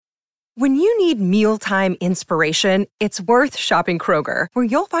When you need mealtime inspiration, it's worth shopping Kroger, where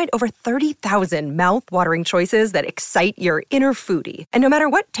you'll find over 30,000 mouth-watering choices that excite your inner foodie. And no matter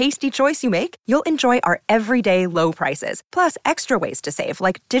what tasty choice you make, you'll enjoy our everyday low prices, plus extra ways to save,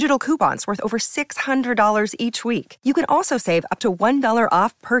 like digital coupons worth over $600 each week. You can also save up to $1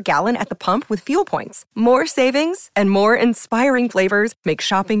 off per gallon at the pump with fuel points. More savings and more inspiring flavors make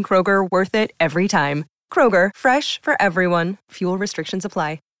shopping Kroger worth it every time. Kroger, fresh for everyone. Fuel restrictions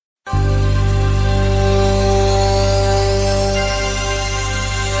apply.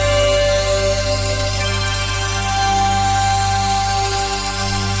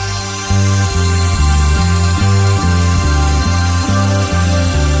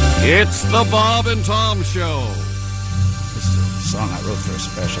 It's the Bob and Tom Show. This is a song I wrote for a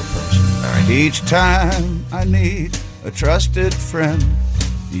special person. All right. Each time I need a trusted friend,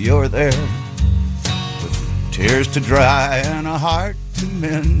 you're there. With tears to dry and a heart to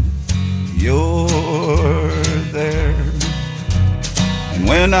mend, you're there. And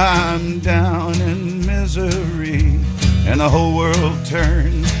when I'm down in misery and the whole world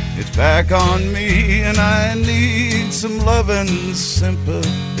turns its back on me and I need some love and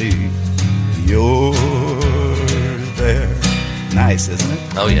sympathy, you're there. Nice, isn't it?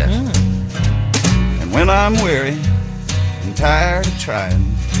 Oh, yeah. And when I'm weary and tired of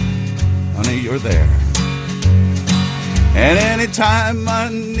trying, honey, you're there. And anytime I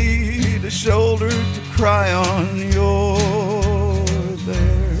need a shoulder to cry on, you're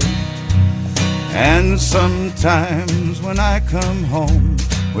there. And sometimes when I come home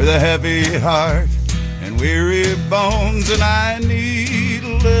with a heavy heart and weary bones and I need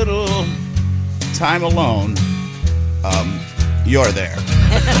a little time alone, you're there.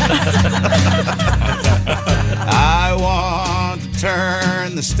 I want to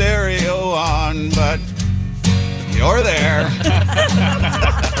turn the stereo on, but you're there.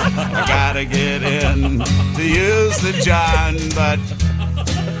 I gotta get in to use the John, but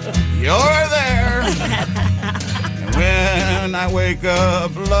you're there. And when I wake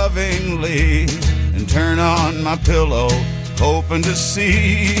up lovingly and turn on my pillow, hoping to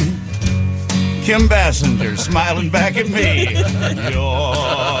see Kim Basinger smiling back at me, you're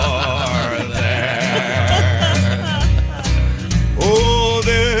there. Oh,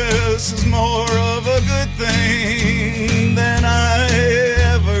 this is more of a good thing than I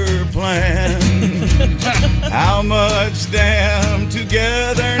ever planned. How much damn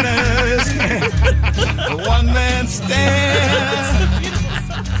togetherness a one-man stand.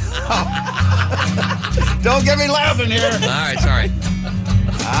 Oh. Don't get me laughing here. All right, sorry.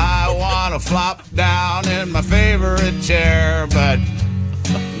 I want to flop down in my favorite chair, but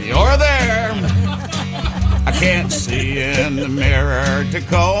you're there. I can't see in the mirror to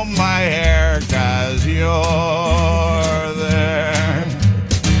comb my hair, 'cause you're there.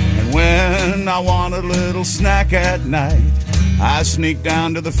 And when I want a little snack at night, I sneak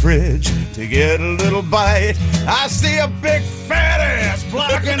down to the fridge to get a little bite. I see a big fat ass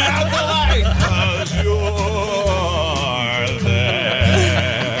blocking out the light, 'cause you're there.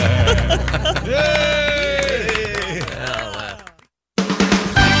 Yay! Good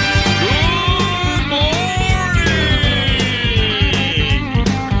morning!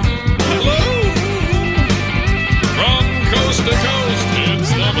 Hello! From coast to coast,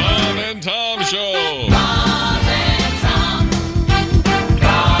 it's the Bob and Tom Show. Bob and Tom.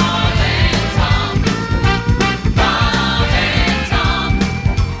 Bob and Tom. Bob and Tom.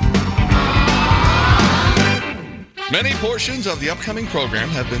 Many portions of the upcoming program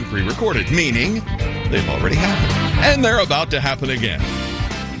have been pre-recorded, meaning they've already happened. And they're about to happen again.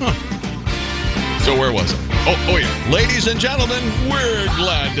 Huh. So where was it? Oh yeah. Ladies and gentlemen, we're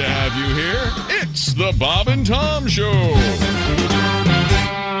glad to have you here. It's the Bob and Tom Show.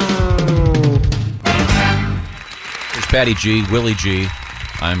 There's Patty G, Willie G.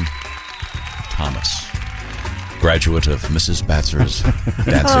 I'm Thomas, graduate of Mrs. Batzer's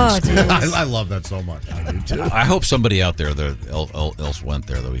dancing school. I love that so much. I do too. I hope somebody out there that else went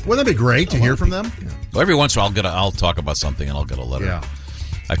there. That we Wouldn't that be great to hear from them? Well, every once in a while I'll talk about something and I'll get a letter. Yeah.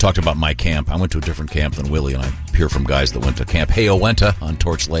 I talked about my camp. I went to a different camp than Willie, and I hear from guys that went to Camp Hayowenta on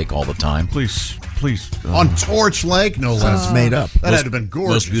Torch Lake all the time. Please. On Torch Lake, no less. Made up. That had to have been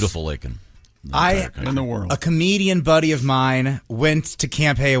gorgeous. Most beautiful lake in the world. A comedian buddy of mine went to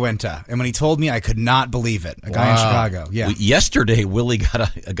Camp Hayowenta, and when he told me, I could not believe it. A guy in Chicago. Yeah. Yesterday, Willie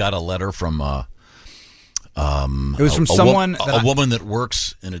got a letter from. It was from someone. A woman that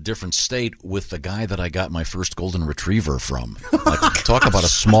works in a different state with the guy that I got my first golden retriever from. Like, talk about a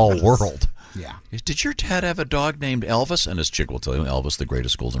small world. Yeah. Did your dad have a dog named Elvis? And this chick will tell you, Elvis, the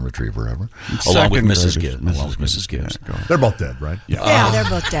greatest golden retriever ever. Along with Mrs. Gibbs. Along with Mrs. Gibbs. They're both dead, right? Yeah, they're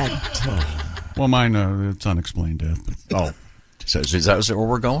both dead. Well, mine, it's unexplained death. But. So is that where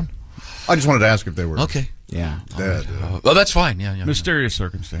we're going? I just wanted to ask if they were okay. Yeah. dead. Well, that's fine. Yeah. Mysterious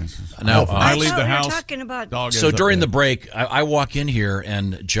circumstances. Now, I leave the we were house. talking about- Dog So ends up during the dead. break, I walk in here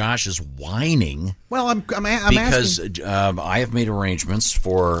and Josh is whining Well, I'm because asking. I have made arrangements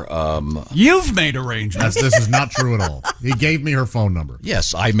for. You've made arrangements. This is not true at all. He gave me her phone number.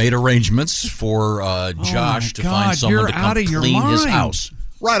 Yes, I made arrangements for Josh to find someone to come clean his house.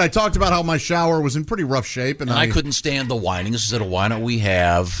 Right, I talked about how my shower was in pretty rough shape, and I couldn't stand the whining. I said, why don't we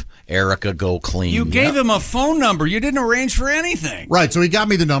have Erica go clean? You gave him a phone number. You didn't arrange for anything. Right, so he got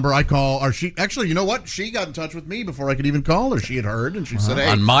me the number. I call, or she, actually, you know what? She got in touch with me before I could even call her. She had heard, and she said, hey.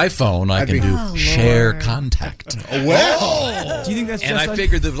 On my phone, I can do share contact. Well. Do you think that's And just I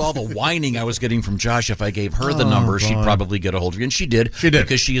figured that with all the whining I was getting from Josh, if I gave her the number, she'd probably get a hold of you. And she did. She did.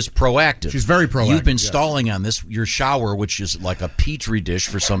 Because she is proactive. She's very proactive, You've been yes. stalling on this, your shower, which is like a petri dish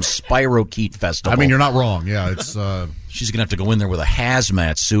for some spirochete festival. I mean, you're not wrong. Yeah, it's. She's going to have to go in there with a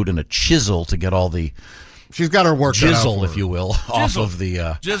hazmat suit and a chisel to get all the She's got her work cut out jizzle, for if her. you will, off of the.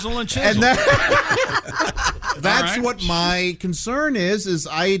 Jizzle and chisel. And that's right. what my concern is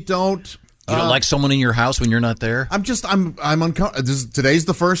I don't. You don't like someone in your house when you're not there? I'm uncomfortable. Today's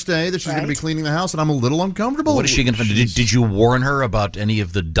the first day that she's going to be cleaning the house, and I'm a little uncomfortable. What is she going to do? Did you warn her about any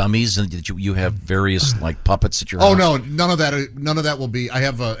of the dummies and that you have various like puppets at your house? Oh no, none of that will be. I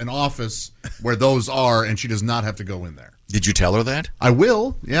have an office where those are, and she does not have to go in there. Did you tell her that? I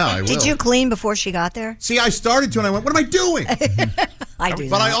will. Yeah, I will. Did you clean before she got there? See, I started to, and I went, "What am I doing?" I do.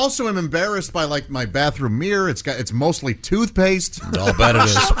 But that. I also am embarrassed by like my bathroom mirror. It's mostly toothpaste. I'll bet it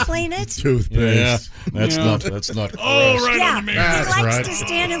is. She'll clean it. Toothpaste. That's not. Oh, right Yeah, on the he mirror. That's likes right. to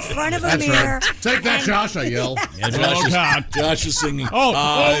stand in front of a That's mirror. right. Take that, Josh! I yell. Yeah, Oh, God. Josh is singing. Oh,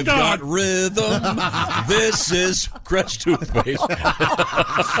 I've God. got rhythm. This is Crest toothpaste.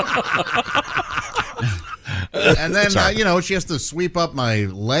 And then she has to sweep up my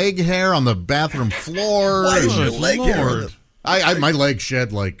leg hair on the bathroom floor. Why is your leg hair? My legs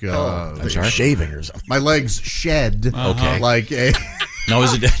shed like I'm sorry, shaving or something. my legs shed Okay. like a. Now,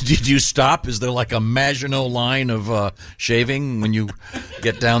 did you stop? Is there like a Maginot line of shaving when you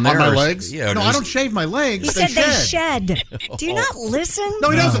get down there? On my Or- legs? Yeah. No, I don't shave my legs. He said they shed. Do you not listen?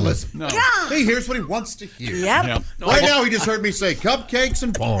 No, he doesn't listen. No. God. He hears what he wants to hear. Yep. Yeah. Right now, he just heard me say cupcakes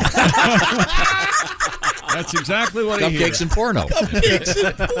and porn. That's exactly what he hears. Cupcakes and porno.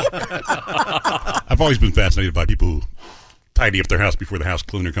 I've always been fascinated by people who tidy up their house before the house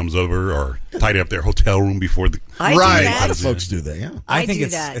cleaner comes over, or tidy up their hotel room before the. I Right. do A lot that. of folks do that, yeah. I think do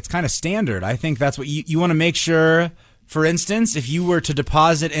it's that. it's kind of standard. I think that's what you want to make sure. For instance, if you were to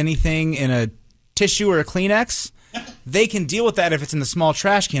deposit anything in a tissue or a Kleenex, they can deal with that if it's in the small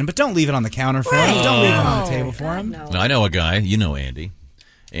trash can, but don't leave it on the counter for Right. him. Don't leave it on the No. table for him. No. Now, I know a guy. You know Andy.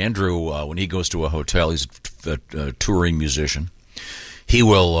 Andrew, when he goes to a hotel, he's a touring musician. He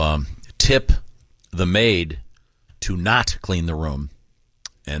will tip the maid to not clean the room,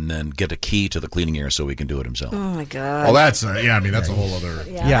 and then get a key to the cleaning area so he can do it himself. Oh my God. Well, that's that's a whole other.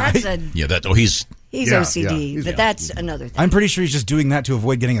 Yeah, that's Yeah, that. Oh, he's he's Yeah, OCD, yeah. but that's another thing. I'm pretty sure he's just doing that to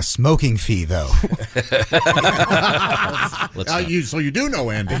avoid getting a smoking fee, though. let's not, So you do know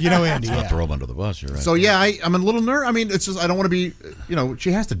Andy. You know, Andy. not Yeah. throw him under the bus. You're right. So yeah, I'm a little nervous. I mean, it's just I don't want to be.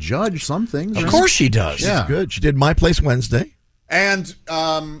 She has to judge some things. of right? course she does. Yeah. Good. She did My Place Wednesday. And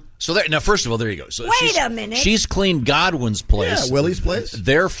So there, now, first of all, there you go. So Wait a minute. She's cleaned Godwin's place. Yeah, Willie's place.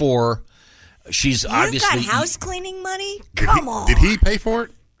 Therefore, she's You've obviously got house cleaning money? Come on. Did he pay for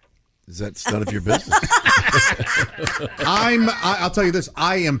it? Is that none of your business? I'll tell you this: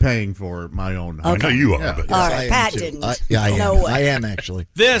 I am paying for my own. I know you are, Yeah. but All I right, am Pat too. didn't. I am. No way. I am actually.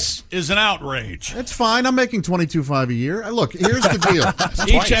 This is an outrage. It's fine. I'm making $22,500 a year. Look, here's the deal.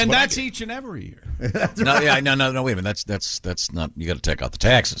 That's each and every year. no, wait a minute. That's not. You got to take out the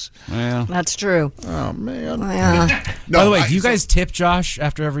taxes. Well, That's true. Oh man. Yeah. No, By the way, do you guys tip Josh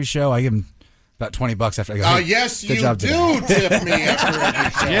after every show? I give him about $20 after I go. Hey, Yes, good you job do today. tip me after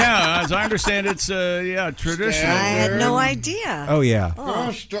every show. yeah, as I understand, it's traditional. I had no idea. Oh yeah.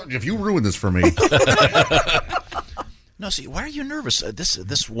 Gosh, if you ruin this for me, No, see, why are you nervous?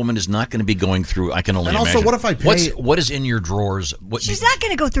 This woman is not going to be going through. I can only And also, imagine. what if I pay- What is in your drawers? What, She's not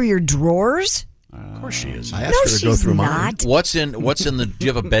going to go through your drawers. Of course she is. I asked No, her to go she's through mine. not. What's in the? Do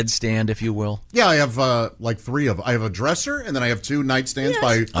you have a bedstand, if you will, yeah, I have like three of. I have a dresser, and then I have two nightstands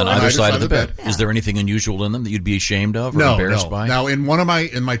by on either side of the bed? Is there anything unusual in them that you'd be ashamed of or No, embarrassed no. by? Now, in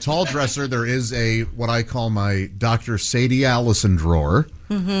my tall dresser, there is a what I call my Dr. Sadie Allison drawer.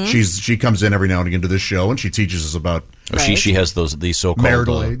 She comes in every now and again to this show, and she teaches us about She has these so-called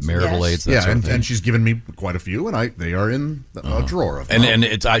marital aids. Marital aids. That Yeah, sort of thing. and she's given me quite a few, and they are in a drawer of them.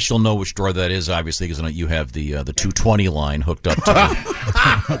 And I shall know which drawer that is, obviously, because you have the 220 line hooked up to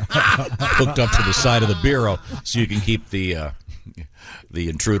the side of the bureau, so you can keep the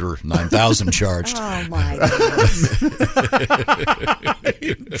Intruder 9000 charged. Oh my goodness.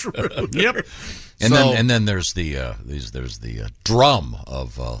 Yep. And then there's the drum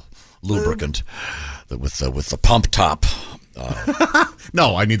of lubricant with the pump top.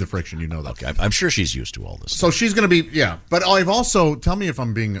 No, I need the friction. You know that. Okay, I'm sure she's used to all this. So she's going to be, But I've also, tell me if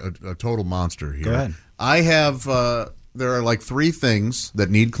I'm being a total monster here. Go ahead. I have, there are like 3 things that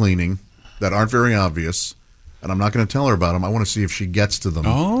need cleaning that aren't very obvious, and I'm not going to tell her about them. I want to see if she gets to them.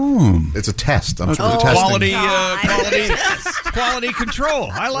 Oh. It's a test. I'm sort of testing. Quality control.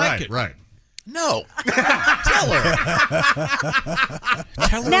 I like it. Right. No. Tell her.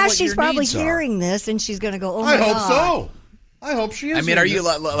 Tell her Now what she's your probably needs are. hearing this, and she's going to go, oh my I hope God. so. I hope she is. I mean, are you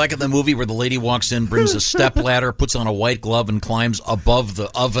like in the movie where the lady walks in, brings a step ladder, puts on a white glove, and climbs above the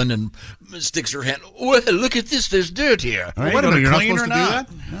oven and sticks her hand? Well, look at this. There's dirt here. Wait a minute. You're not clean supposed or to do not?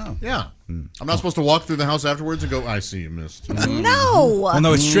 that? No. Yeah. I'm not supposed to walk through the house afterwards and go, I see you missed. No. Well,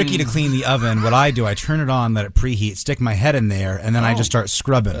 no, it's tricky to clean the oven. What I do, I turn it on, let it preheat, stick my head in there, and then I just start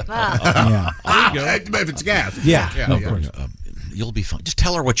scrubbing. Yeah. If it's gas. Yeah, of course. You'll be fine. Just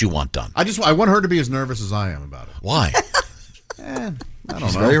tell her what you want done. I want her to be as nervous as I am about it. Why? I don't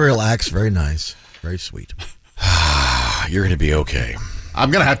She's know. very relaxed, very nice, very sweet. You're going to be okay.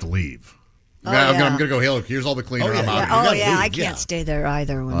 I'm going to have to leave. I'm yeah. going to go, hey, look, here's all the cleaner. I'm out. Oh, yeah, I can't stay there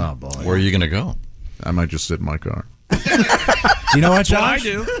either. Oh, boy. Where are you going to go? I might just sit in my car. You know what, That's what I Josh?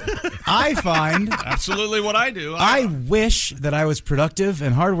 do. I find Absolutely what I do. I wish that I was productive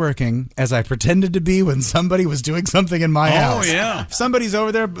and hardworking as I pretended to be when somebody was doing something in my house. yeah. If somebody's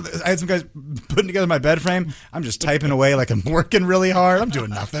over there, I had some guys putting together my bed frame. I'm just typing away like I'm working really hard. I'm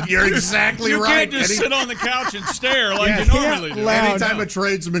doing nothing. You're exactly You right. can't just sit on the couch and stare like you Yeah, normally do. loud. Anytime a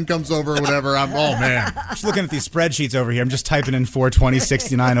tradesman comes over or whatever, I'm, oh, man. Just looking at these spreadsheets over here. I'm just typing in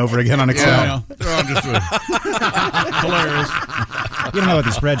 42069 over again on Excel. Yeah. I'm just Hilarious. You don't know about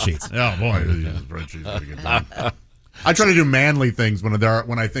these spreadsheets. oh, boy. These spreadsheets gotta get done. I try to do manly things when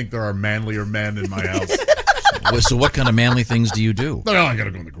I think there are manlier men in my house. So what kind of manly things do you do? No, I got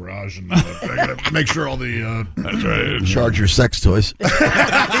to go in the garage and I got to make sure all the. That's right. Charge your sex toys.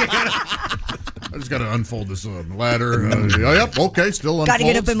 I just got to unfold this ladder. Yep, okay, still unfolds. Got to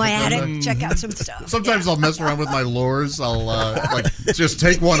get up in my attic, check out some stuff. Sometimes I'll mess around with my lures. I'll like just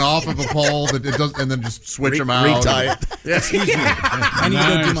take one off of a pole that it does, and then just switch them out. Retie it. Yeah. Excuse me. I need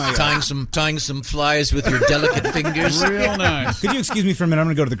to go do my. Tying some flies with your delicate fingers. Real nice. Could you excuse me for a minute? I'm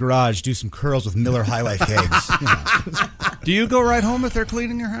going to go to the garage, do some curls with Miller High Life kegs. Do you go right home if they're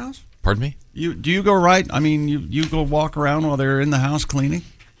cleaning your house? Pardon me? Do you go right? I mean, you go walk around while they're in the house cleaning?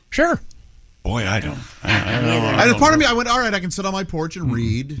 Sure. Boy, I don't. And part of me, I went, all right, I can sit on my porch and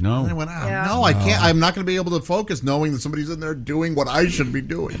read. No. And I went, no, I can't. I'm not going to be able to focus knowing that somebody's in there doing what I should be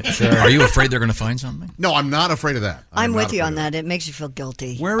doing. Sure. Are you afraid they're going to find something? No, I'm not afraid of that. I'm not with you afraid on of that. It makes you feel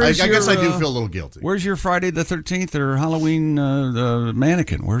guilty. Where I is guess I do your, feel a little guilty. Where's your Friday the 13th or Halloween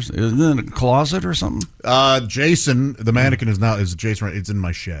mannequin? Isn't it in a closet or something? Jason, the mannequin is Jason. Right? It's in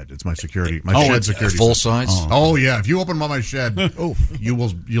my shed. It's my security. My shed it's security. full system. size? Oh yeah. If you open my shed,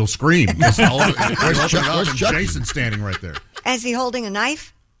 you'll scream. Where's Jason's standing right there. Is he holding a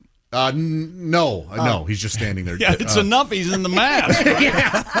knife? No, he's just standing there. Yeah, it's enough he's in the mask.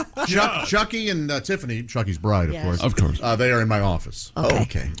 Right? Chucky and Tiffany, Chucky's bride, of Yes. course. Of course. They are in my office.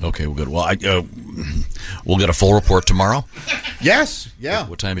 Okay. Okay, well, good. Well, we'll get a full report tomorrow. Yes, yeah.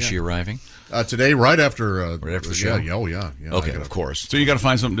 What time is she arriving? Today, right after the show? Yeah. Okay, of course. So you got to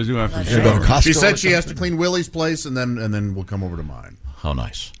find something to do after the You're going to show. Costco She said or she has to something? clean Willie's place, and then we'll come over to mine. How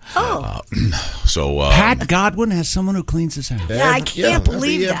nice. Oh. Pat Godwin has someone who cleans his house. Yeah, I can't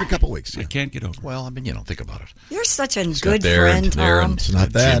believe every that. couple weeks. I can't get over it. Well, I mean, think about it. You're such a Got good there friend, and there, Tom. and It's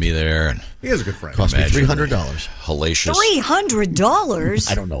not bad. Jimmy there, and He is a good friend. Cost me imagine $300. hellacious.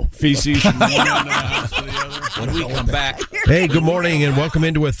 $300? I don't know. Feces from one end of the house to the other. When we come back, Hey, good morning, and welcome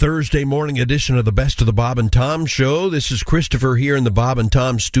into a Thursday morning edition of the Best of the Bob and Tom Show. This is Christopher here in the Bob and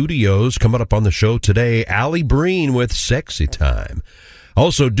Tom studios. Coming up on the show today, Allie Breen with Sexy Time.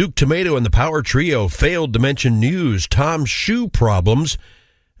 Also, Duke Tomato and the Power Trio failed to mention news, Tom's shoe problems,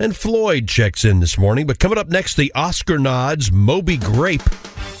 and Floyd checks in this morning. But coming up next, the Oscar nods, Moby Grape,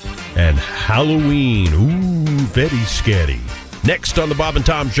 and Halloween. Ooh, very scary. Next on the Bob and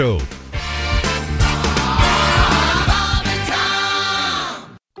Tom Show.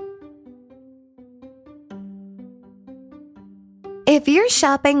 If If you're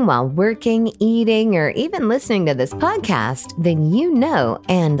shopping while working, eating, or even listening to this podcast, then you know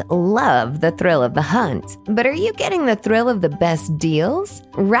and love the thrill of the hunt. But are you getting the thrill of the best deals?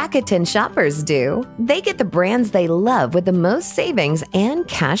 Rakuten shoppers do. They get the brands they love with the most savings and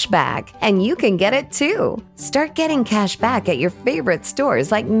cash back. And you can get it too. Start getting cash back at your favorite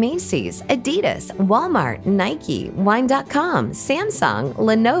stores like Macy's, Adidas, Walmart, Nike, Wine.com, Samsung,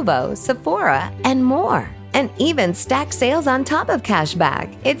 Lenovo, Sephora, and more. And even stack sales on top of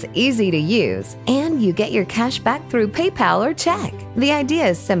cashback. It's easy to use, and you get your cash back through PayPal or check. The idea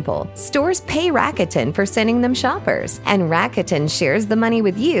is simple. Stores pay Rakuten for sending them shoppers, and Rakuten shares the money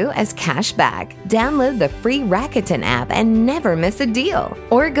with you as cash back. Download the free Rakuten app and never miss a deal.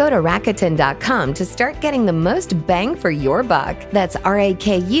 Or go to Rakuten.com to start getting the most bang for your buck. That's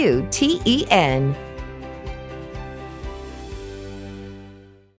RAKUTEN.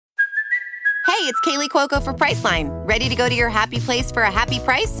 Hey, it's Kaylee Cuoco for Priceline. Ready to go to your happy place for a happy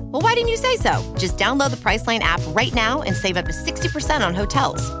price? Well, why didn't you say so? Just download the Priceline app right now and save up to 60% on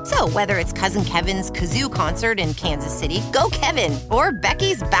hotels. So whether it's Cousin Kevin's Kazoo Concert in Kansas City, go Kevin, or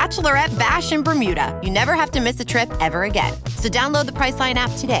Becky's Bachelorette Bash in Bermuda, you never have to miss a trip ever again. So download the Priceline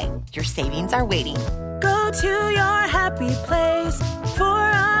app today. Your savings are waiting. Go to your happy place for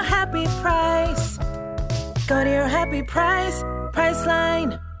a happy price. Go to your happy price,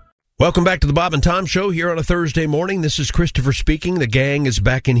 Priceline. Welcome back to the Bob and Tom Show here on a Thursday morning. This is Christopher speaking. The gang is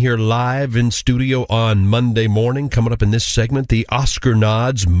back in here live in studio on Monday morning. Coming up in this segment, the Oscar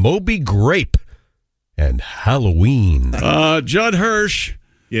nods, Moby Grape, and Halloween. Judd Hirsch.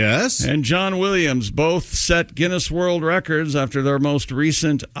 Yes. And John Williams both set Guinness World Records after their most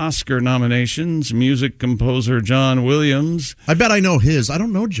recent Oscar nominations. Music composer John Williams. I bet I know his. I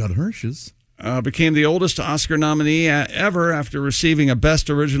don't know Judd Hirsch's. Became the oldest Oscar nominee ever after receiving a Best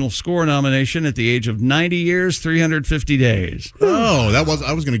Original Score nomination at the age of 90 years, 350 days. Oh, I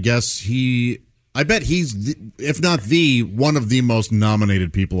was going to guess I bet he's, if not one of the most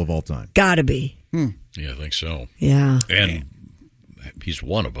nominated people of all time. Gotta be. Yeah, I think so. Yeah. And he's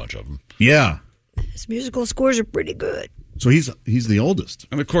won a bunch of them. Yeah. His musical scores are pretty good. So he's the oldest.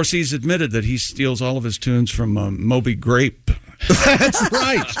 And, of course, he's admitted that he steals all of his tunes from Moby Grape. That's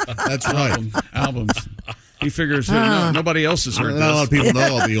right. That's right. Albums. He figures nobody else has heard this. Not a lot of people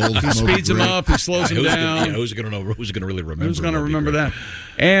know all the old. He speeds them up. He slows them down. Who's going to know? Who's going to really remember? Who's going to remember that?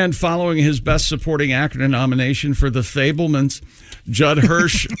 And following his Best Supporting Actor nomination for The Fabelmans, Judd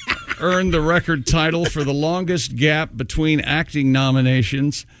Hirsch earned the record title for the longest gap between acting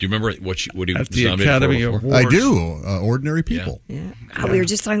nominations. Do you remember what he at was the nominated Academy for? Awards? I do. Ordinary People. Yeah. We were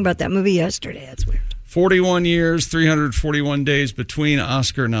just talking about that movie yesterday. That's weird. 41 years, 341 days between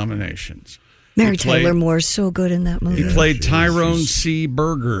Oscar nominations. Mary Tyler Moore's so good in that movie. He played Tyrone C.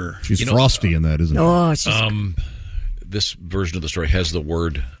 Berger. She's frosty in that, isn't she? Oh, she's this version of the story has the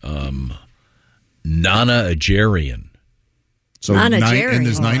word nonagerian. So in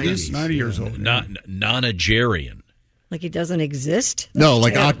his 90s? 90 years old. Nonagerian. like he doesn't exist. No,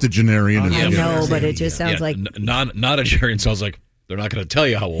 like octogenarian. I know, but it just sounds like nonagerian sounds like they're not going to tell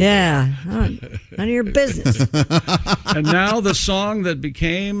you how old. Yeah, none of your business. And now the song that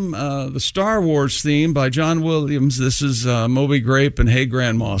became the Star Wars theme by John Williams. This is Moby Grape and Hey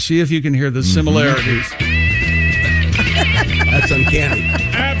Grandma. See if you can hear the similarities. That's uncanny.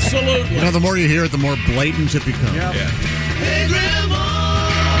 Absolutely. You know, the more you hear it, the more blatant it becomes. Yep. Yeah. Hey,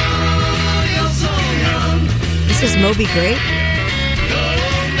 Grandma, you're so young. This is Moby Grape.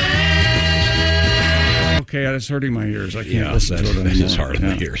 Okay, it's hurting my ears. I can't listen to it anymore. It's hard in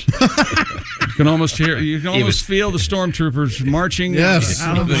the ears. You can almost hear. You can almost feel the stormtroopers marching. Yes.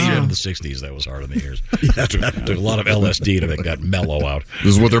 In the 60s, that was hard in the ears. Took a lot of LSD to make that mellow out.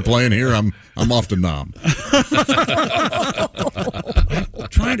 This is what they're playing here. I'm off to Nam.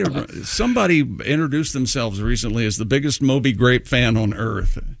 Somebody introduced themselves recently as the biggest Moby Grape fan on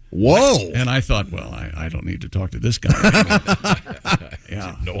earth. Whoa! And I thought, well, I don't need to talk to this guy.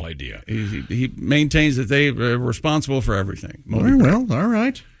 Yeah, no idea. He maintains that they are responsible for everything. Very well, all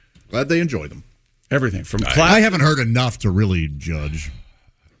right. Glad they enjoy them. Everything from I haven't heard enough to really judge.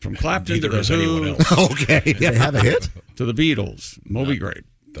 From Clapton Neither to the has anyone Who. else. Okay, They have a hit? To the Beatles, Moby Grape.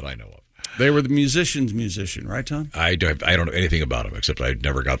 That I know of. They were the musician's musician, right, Tom? I don't know anything about them except I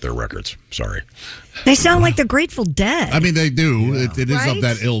never got their records. Sorry. They sound like the Grateful Dead. I mean, they do. Yeah. It is Right? of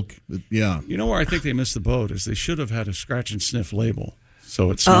that ilk. Yeah. You know where I think they missed the boat is they should have had a scratch and sniff label,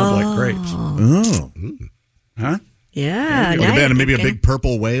 so it smelled like grapes. Oh. Huh? Yeah. Maybe a big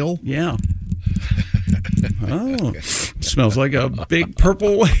purple whale. Yeah. Oh, smells like a big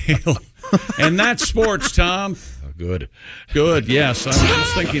purple whale. And that's sports, Tom. Good. Good, yes. I was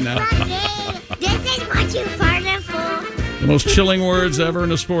just thinking that. This is what you farted for. The most chilling words ever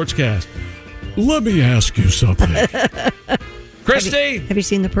in a sportscast. Let me ask you something. Christy! Have you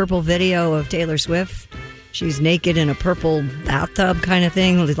seen the purple video of Taylor Swift? She's naked in a purple bathtub kind of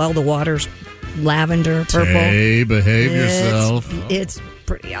thing with all the water's lavender purple. Hey, behave yourself. It's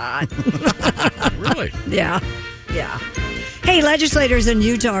pretty odd. Really? Yeah. Hey, legislators in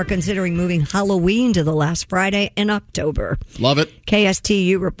Utah are considering moving Halloween to the last Friday in October. Love it.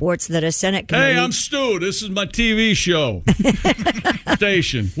 KSTU reports that a Senate committee... Hey, I'm Stu. This is my TV show.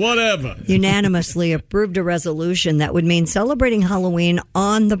 Station. Whatever. unanimously approved a resolution that would mean celebrating Halloween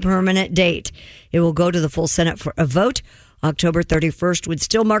on the permanent date. It will go to the full Senate for a vote. October 31st would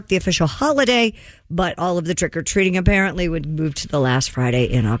still mark the official holiday, but all of the trick-or-treating apparently would move to the last Friday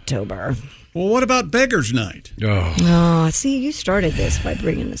in October. Well, what about Beggar's Night? Oh, see, you started this by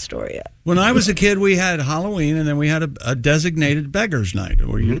bringing the story up. When I was a kid, we had Halloween, and then we had a designated Beggar's Night,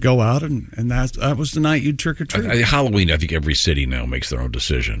 where you'd go out, and that was the night you'd trick-or-treat. Halloween, I think every city now makes their own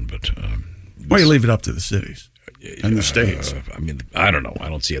decision, but... well, you leave it up to the cities and the states. I don't know. I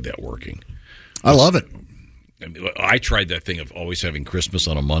don't see that working. I love it. I tried that thing of always having Christmas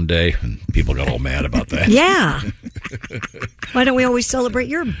on a Monday, and people got all mad about that. Yeah. Why don't we always celebrate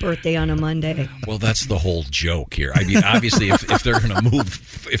your birthday on a Monday? Well, that's the whole joke here. I mean, obviously, if they're going to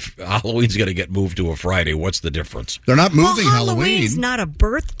move, if Halloween's going to get moved to a Friday, what's the difference? They're not moving Halloween. Halloween's not a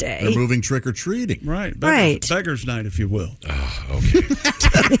birthday. They're moving trick-or-treating. Right. Right. Beggar's Night, if you will. Okay.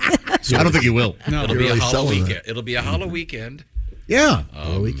 I don't think you will. No, it'll be a Halloween weekend. It'll be a Halloween weekend. Yeah.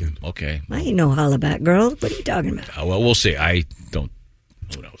 Weekend. Okay. I ain't no hollaback girl. What are you talking about? Well, we'll see. I don't.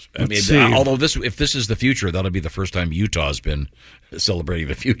 Who knows? I mean, see. although if this is the future, that'll be the first time Utah's been celebrating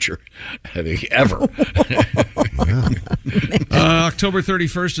the future, I think, ever. October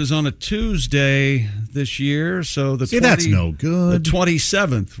 31st is on a Tuesday this year, so that's no good. The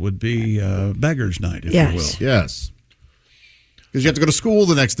 27th would be Beggar's Night, if you will. Yes. Because you have to go to school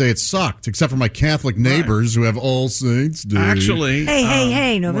the next day. It sucked, except for my Catholic neighbors who have All Saints Day. Actually,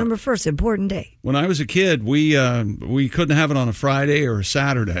 Hey, November 1st, important day. when I was a kid, we couldn't have it on a Friday or a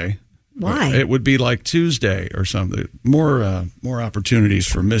Saturday. Why? It would be like Tuesday or something. More opportunities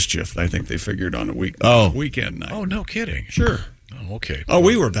for mischief. I think they figured on a weekend night. Oh, no kidding. Sure. Oh, okay. Oh,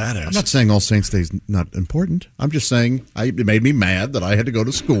 we were badass. I'm not saying All Saints Day is not important. I'm just saying it made me mad that I had to go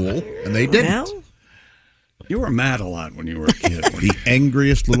to school and they didn't. Well, You were mad a lot when you were a kid. The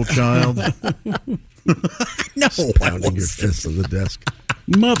angriest little child. No, Pounding your fist on the desk.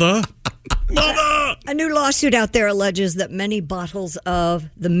 Mother! a new lawsuit out there alleges that many bottles of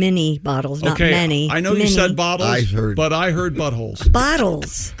the mini bottles, not many. I know mini you said bottles, but I heard buttholes.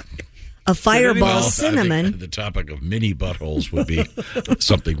 bottles of Fireball cinnamon. I think the topic of mini buttholes would be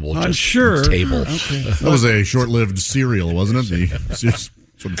something we'll I'm just sure. table. Okay. That was a short-lived cereal, wasn't it?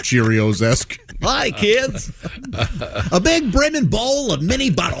 Sort of Cheerios-esque. Hi, kids. A big brimming bowl of mini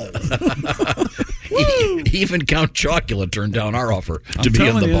bottles. Even Count Chocula turned down our offer to I'm be in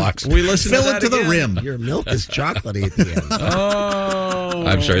telling the you, box. We listen Fill to it that to the again. rim. Your milk is chocolatey at the end. Oh.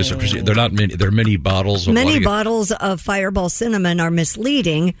 I'm sorry, so they're not mini. They're mini bottles. Of Many what? bottles of Fireball cinnamon are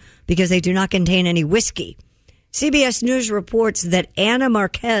misleading because they do not contain any whiskey. CBS News reports that Anna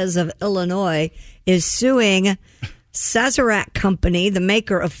Marquez of Illinois is suing Sazerac Company, the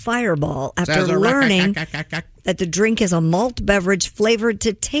maker of Fireball, after learning that the drink is a malt beverage flavored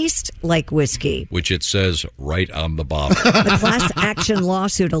to taste like whiskey. Which it says right on the bottle. The class action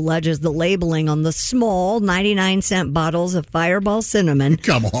lawsuit alleges the labeling on the small 99-cent bottles of Fireball cinnamon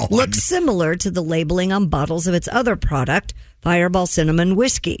looks similar to the labeling on bottles of its other product, Fireball Cinnamon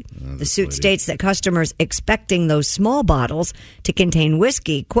Whiskey. The suit states that customers expecting those small bottles to contain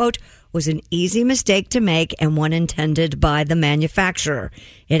whiskey, quote, was an easy mistake to make and one intended by the manufacturer.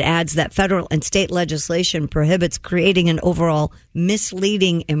 It adds that federal and state legislation prohibits creating an overall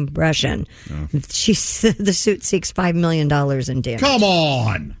misleading impression. The suit seeks $5 million in damage. Come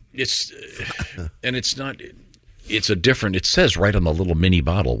on. It's not. It's a different. It says right on the little mini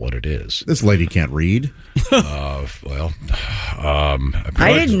bottle what it is. This lady can't read. I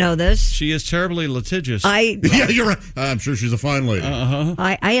didn't know this. She is terribly litigious. Yeah, you're right. I'm sure she's a fine lady.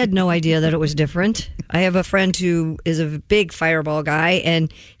 I had no idea that it was different. I have a friend who is a big Fireball guy,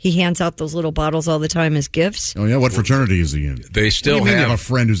 and he hands out those little bottles all the time as gifts. Oh, yeah? What fraternity is he in? They still what do you mean you have have a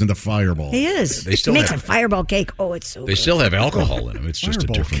friend who's into Fireball. He is. They still he makes have- a Fireball cake. Oh, it's so They good. still have alcohol in them. It's just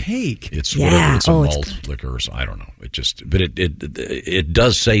Fireball a different cake. It's Yeah. whatever. It's a Oh, it's malt liquor. Or so, I don't know. It just, but it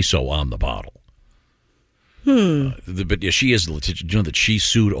does say so on the bottle. But yeah, she is litigious. You know that she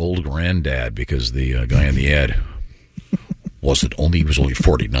sued old granddad because the guy in the ad he was only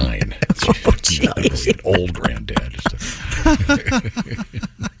 49. Not really an old granddad.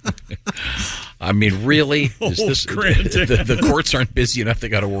 I mean, really? Is this, Granddad. the courts aren't busy enough. They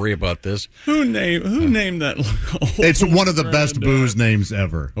got to worry about this. Who named that? It's one of the best booze names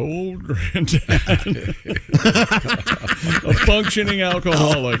ever. Old Granddad. A functioning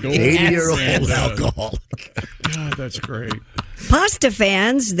alcoholic. 80-year-old alcoholic. God, that's great. Pasta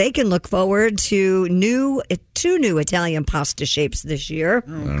fans, they can look forward to two new Italian pasta shapes this year.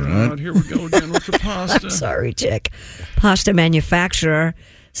 Oh, God, here we go again with the pasta. I'm sorry, Chick. Pasta manufacturer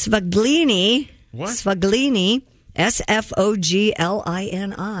Sfoglini. What? Sfoglini, Sfoglini,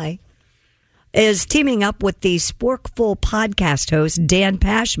 is teaming up with the Sporkful podcast host Dan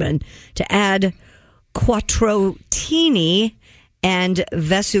Pashman to add Quattrotini and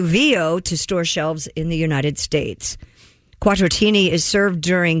Vesuvio to store shelves in the United States. Quattrotini is served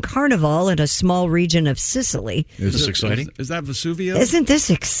during Carnival in a small region of Sicily. Is this exciting? Is that Vesuvio? Isn't this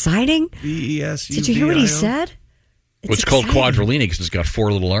exciting? VESUVIO? Did you hear what he said? It's called Quadrillini because it's got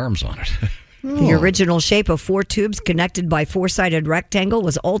 4 little arms on it. The original shape of 4 tubes connected by 4-sided rectangle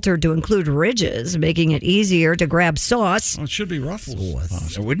was altered to include ridges, making it easier to grab sauce. Oh, it should be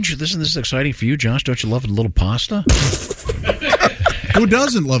Ruffles. Wouldn't you? This is exciting for you, Josh. Don't you love a little pasta? Who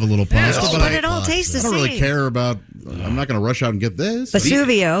doesn't love a little pasta? Yeah, but it all tastes the I don't really same. care about. I'm not going to rush out and get this.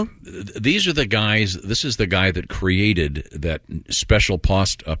 Vesuvio. These are the guys. This is the guy that created that special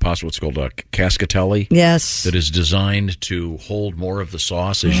pasta. What's called a cascatelli. Yes. That is designed to hold more of the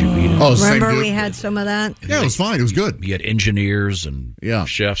sauce as you eat it. Oh, Remember we had some of that? Yeah, it was fine. It was good. He had engineers and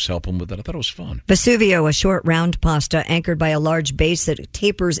chefs help him with that. I thought it was fun. Vesuvio, a short round pasta anchored by a large base that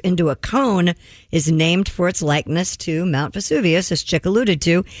tapers into a cone, is named for its likeness to Mount Vesuvius, as Chick alluded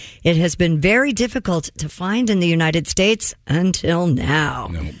to. It has been very difficult to find in the United States until now.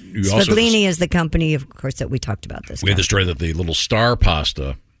 Sfoglini is the company, of course, that we talked about this. We had the story that the little star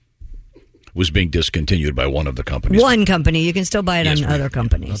pasta was being discontinued by one of the companies. One company. You can still buy it on other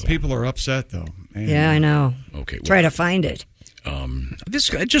companies. People are upset, though. Man. Yeah, I know. Okay. Try to find it. This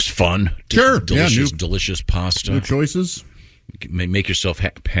just fun. Sure. Delicious pasta. New choices. Make yourself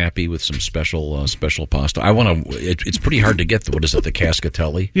happy with some special pasta. I want to. It's pretty hard to get. What is it? The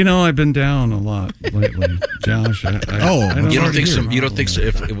cascatelli. You know, I've been down a lot lately, Josh. You don't think so? You don't think so?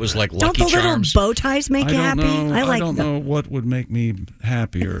 If it was like Don't Lucky the little Charms, bow ties make you happy? I don't know what would make me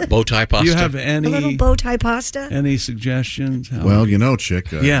happier. Bow tie pasta. Do you have A little bow tie pasta? any suggestions? Well, Chick.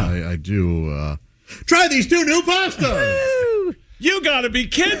 Yeah. I do. Try these 2 new pastas. You got to be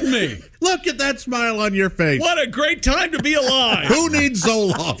kidding me! Look at that smile on your face. What a great time to be alive! Who needs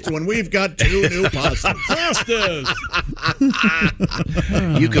Zoloft when we've got 2 new pastas?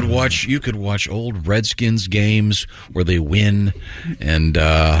 You could watch old Redskins games where they win, and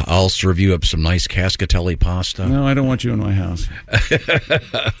I'll serve you up some nice cascatelli pasta. No, I don't want you in my house. I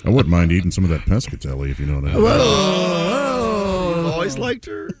wouldn't mind eating some of that pescatelli if you know what I mean. Whoa! Always liked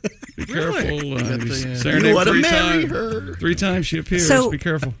her. Be careful. You want to marry her. 3 times she appears. So- Be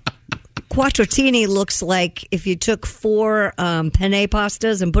careful. Quattrotini looks like if you took 4 penne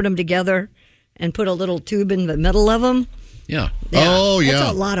pastas and put them together and put a little tube in the middle of them. Yeah. Oh, yeah.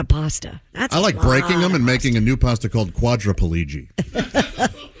 That's a lot of pasta. I like breaking them and making a new pasta called quadriplegia.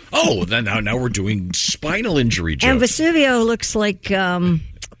 Oh, then now we're doing spinal injury jokes. And Vesuvio looks like. What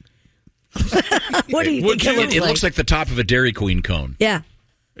do you think it looks It like? looks like the top of a Dairy Queen cone. Yeah.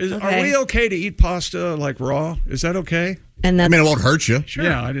 Are we okay to eat pasta like raw? Is that okay? And I mean, it won't hurt you. Sure.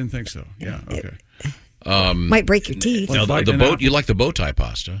 Yeah, I didn't think so. Yeah, okay. Might break your teeth. Now, the boat. You like the bow tie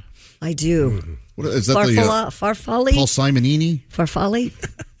pasta? I do. What is that? Farfalle? Paul Simonini? Farfalle?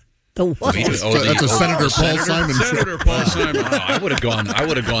 The what? That's a Senator Paul Simon. Senator Paul Simon. I would have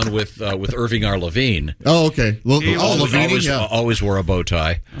gone with Irving R. Levine. Oh, okay. Always wore a bow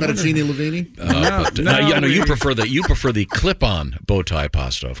tie. Fettuccine Levine. You prefer the clip-on bow tie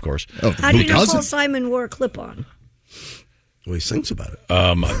pasta, of course. Oh, How do you know Paul Simon wore a clip-on? Well, he sings about it.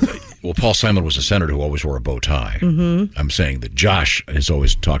 Well, Paul Simon was a senator who always wore a bow tie. Mm-hmm. I'm saying that Josh has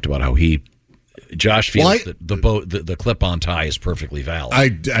always talked about how Josh feels that the clip-on tie is perfectly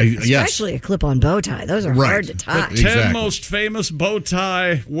valid. Especially a clip-on bow tie. Those are hard to tie. The 10 most famous bow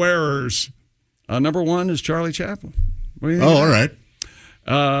tie wearers. Number 1 is Charlie Chaplin. All right.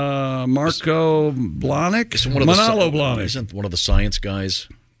 Marco Blahnik. Manolo Blahnik. Isn't one of the science guys?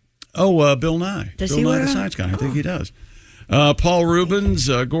 Oh, Bill Nye. Does Bill he Nye, wear the a- science guy. I think he does. Paul Rubens,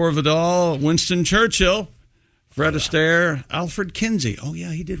 Gore Vidal, Winston Churchill, Fred Astaire, Alfred Kinsey. Oh,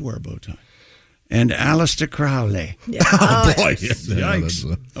 yeah, he did wear a bow tie. And Aleister Crowley. Oh, boy.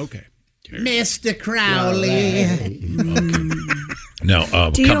 Yikes. Okay. Mr. Crowley. Now,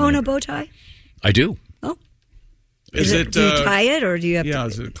 Do you own a bow tie? I do. Oh. Is it? Do you tie it, or do you have? Yeah, to,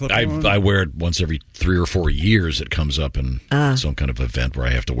 is it a clip? I wear it once every 3 or 4 years. It comes up in some kind of event where I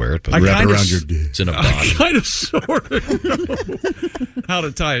have to wear it. But wrap it around your dick. It's in a I box. kind of sort of know how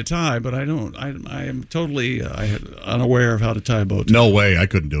to tie a tie, but I don't. I am totally unaware of how to tie a bow tie. No way, I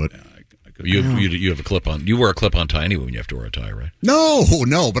couldn't do it. You have a clip-on. You wear a clip-on tie anyway when you have to wear a tie, right? No,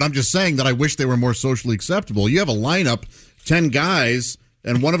 but I'm just saying that I wish they were more socially acceptable. You have a lineup, 10 guys,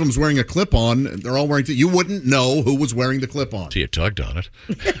 and one of them's wearing a clip-on. They're all wearing. You wouldn't know who was wearing the clip-on. So you tugged on it.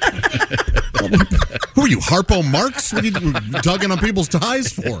 Who are you, Harpo Marx? What are you tugging on people's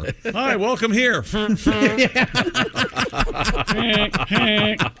ties for? Hi, welcome here.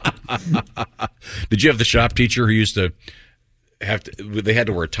 Did you have the shop teacher who used to they had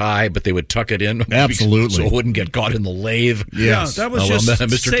to wear a tie, but they would tuck it in? Absolutely. So it wouldn't get caught in the lathe. Yes. Yeah, that was just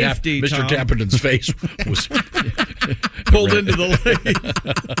safety, Mr. Tom. Tapperton's face was pulled into the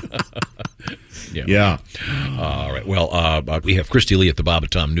lathe. Yeah. All right. Well, we have Christy Lee at the Bob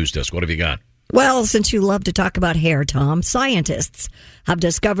and Tom News Desk. What have you got? Well, since you love to talk about hair, Tom, scientists have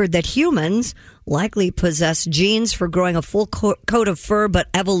discovered that humans likely possess genes for growing a full coat of fur, but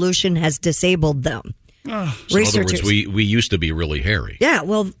evolution has disabled them. So in other words, we used to be really hairy. Yeah,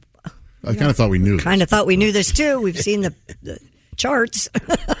 well, I kind of thought we knew this. Kind of thought we knew this, too. We've seen the charts.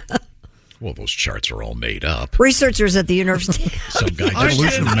 Well, those charts are all made up. Researchers at the University. Some guy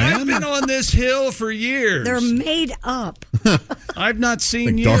I've been on this hill for years. They're made up. I've not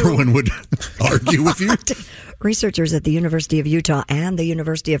seen you. Darwin would argue with you. Researchers at the University of Utah and the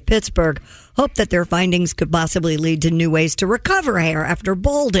University of Pittsburgh hope that their findings could possibly lead to new ways to recover hair after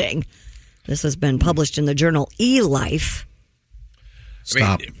balding. This has been published in the journal eLife.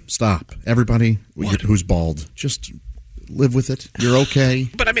 Stop. Everybody who's bald, just live with it. You're okay.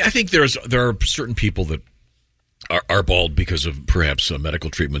 But I mean, I think there are certain people that are bald because of perhaps medical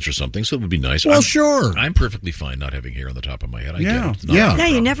treatments or something. So it would be nice. Well, sure. I'm perfectly fine not having hair on the top of my head. I Yeah. get it. It's not Yeah,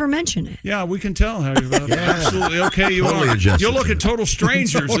 you never mention it. Yeah, we can tell how you're absolutely okay you Totally are. adjusted You'll look to at total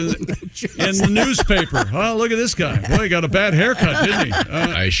strangers in the newspaper. Oh, look at this guy. Well, he got a bad haircut, didn't he?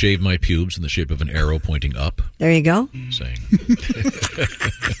 I shave my pubes in the shape of an arrow pointing up. There you go. Saying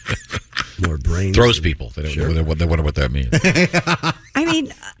more brains. Throws people. They wonder what that means. I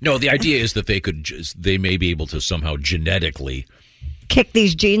mean, no, the idea is that they may be able to somehow genetically kick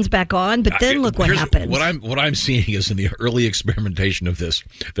these genes back on, but then look what here's happens. What I'm seeing is in the early experimentation of this,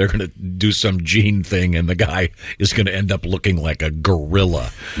 they're going to do some gene thing, and the guy is going to end up looking like a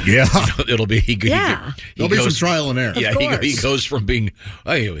gorilla. Yeah, it'll be. There'll be some trial and error. Yeah, he goes from being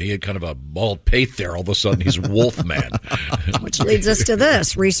he had kind of a bald pate there. All of a sudden, he's Wolfman. Which leads us to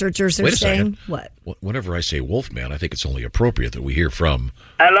this: researchers are Wait a saying second. what? Whenever I say Wolfman, I think it's only appropriate that we hear from.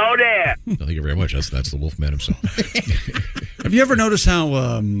 Hello there. Thank you very much. That's the Wolfman himself. Have you ever noticed how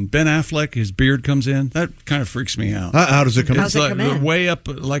Ben Affleck, his beard comes in? That kind of freaks me out. How does it come in? It's like way up,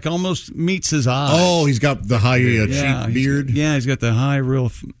 like almost meets his eyes. Oh, he's got the high cheek beard. Yeah, he's got the high,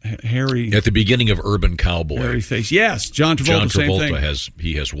 real hairy. At the beginning of Urban Cowboy, hairy face. Yes, John Travolta. John Same thing.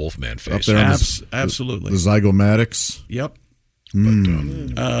 has Wolfman face. Up there on absolutely the zygomatics. Yep.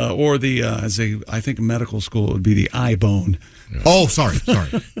 Or the I think in medical school it would be the eye bone. Yeah. Oh, sorry. Yeah,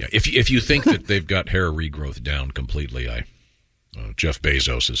 if you think that they've got hair regrowth down completely, Jeff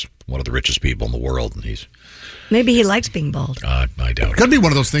Bezos is one of the richest people in the world, and Maybe he likes being bald. I doubt it. Could be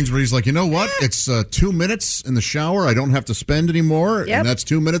one of those things where he's like, you know what? It's 2 minutes in the shower. I don't have to spend anymore, and that's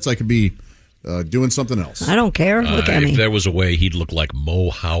 2 minutes. I could be doing something else. I don't care. Look at me. If there was a way, he'd look like Mo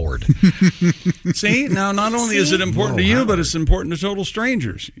Howard. See, now not only is it important to you, but it's important to total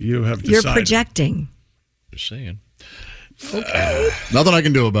strangers. You have decided. You're projecting. Just saying. Okay. Nothing I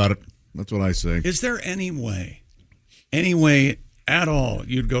can do about it. That's what I say. Is there any way at all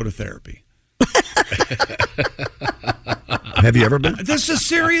you'd go to therapy? Have you ever been? This is a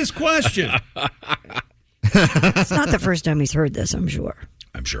serious question. It's not the first time he's heard this, I'm sure.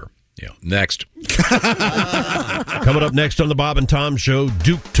 I'm sure. Yeah. Next. Coming up next on the Bob and Tom Show,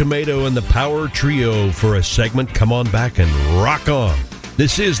 Duke Tomato and the Power Trio for a segment. Come on back and rock on.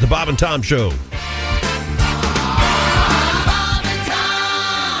 This is the Bob and Tom Show.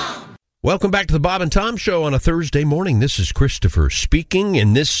 Welcome back to the Bob and Tom Show on a Thursday morning. This is Christopher speaking.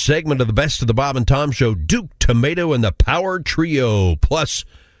 In this segment of the Best of the Bob and Tom Show, Duke Tomato and the Power Trio. Plus,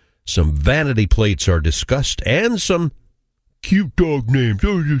 some vanity plates are discussed and some cute dog names.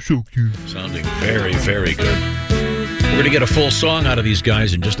 Oh, you're so cute. Sounding very, very good. We're going to get a full song out of these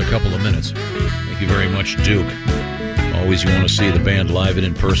guys in just a couple of minutes. Thank you very much, Duke. Always you want to see the band live and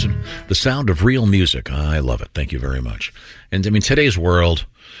in person. The sound of real music. I love it. Thank you very much. And, I mean, today's world,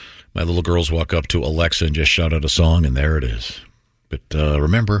 my little girls walk up to Alexa and just shout out a song, and there it is. But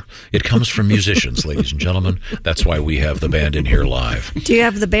remember, it comes from musicians, ladies and gentlemen. That's why we have the band in here live. Do you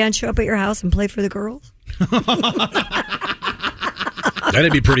have the band show up at your house and play for the girls?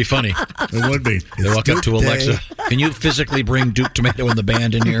 That'd be pretty funny. It would be. They walk up to Alexa. Can you physically bring Duke Tomato and the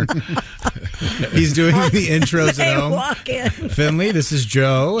band in here? He's doing the intros They at home. walk in. Finley, this is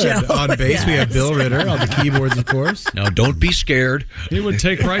Joe. And Joe, on bass, we have yes. Bill Ritter. On the keyboards, of course. Now, don't be scared. He would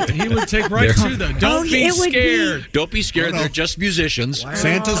take right to that. Don't be it would be- scared. Don't be scared. They're just musicians.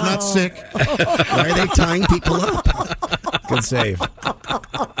 Santa's not sick. Why are they tying people up? Good save.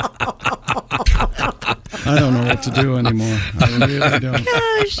 I don't know what to do anymore. I really don't.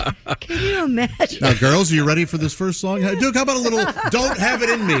 Gosh, can you imagine? Now, girls, are you ready for this first song? Hey, Duke, how about a little Don't Have It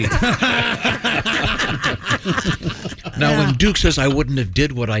In Me? Now, when Duke says I wouldn't have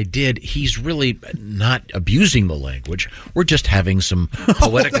did what I did, he's really not abusing the language. We're just having some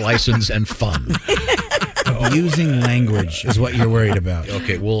poetic license and fun. Using language is what you're worried about.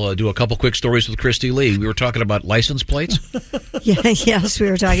 Okay, we'll do a couple quick stories with Christy Lee. We were talking about license plates. Yes, we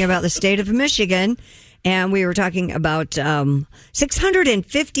were talking about the state of Michigan, and we were talking about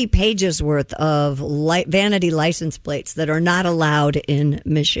 650 pages worth of vanity license plates that are not allowed in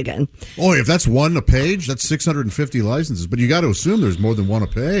Michigan. Oh, if that's one a page, that's 650 licenses. But you got to assume there's more than one a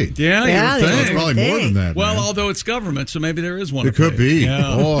page. Yeah, Yeah, you would they think. It's probably more than that. Well, man. although it's government, so maybe there is one. It could be.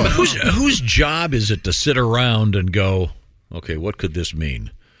 Yeah. Boy. Whose job is it to sit around and go, okay, what could this mean?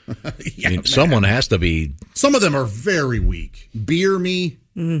 I mean, someone has to be. Some of them are very weak. Beer me.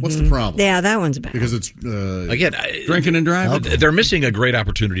 What's the problem? Yeah, that one's bad. Because it's Again, Drinking and driving. they're missing a great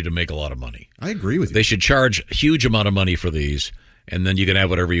opportunity to make a lot of money. I agree with you. They should charge a huge amount of money for these, and then you can have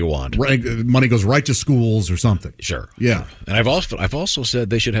whatever you want. Money goes right to schools or something. Sure. Yeah. And I've also said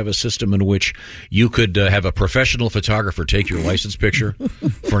they should have a system in which you could have a professional photographer take your license picture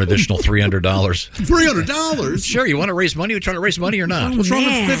for an additional $300. $300? Sure. You want to raise money? You trying to raise money or not? What's wrong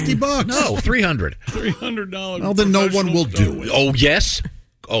with $50? No, $300. $300. Well, then no one will do it. Oh, yes.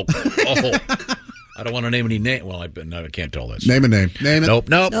 Oh. I don't want to name any name. Well, I can't tell this. Name a name. Name it.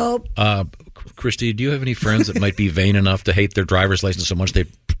 Nope. Christy, do you have any friends that might be vain enough to hate their driver's license so much they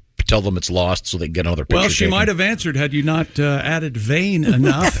tell them it's lost so they can get another picture Well, she taken? might have answered had you not added vain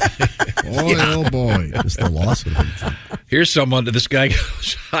enough. Oh, boy. Just the loss would have been fun. Here's someone. This guy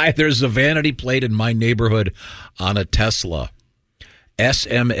goes, hi, there's a vanity plate in my neighborhood on a Tesla.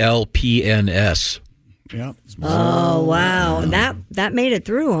 SMLPNS. Yeah. Oh, wow. That made it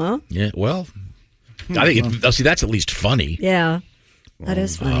through, huh? Yeah, well, I think that's at least funny. Yeah. That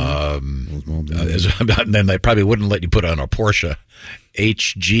is funny. And then they probably wouldn't let you put on a Porsche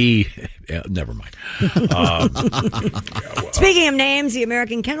HG. Yeah, never mind. Speaking of names, the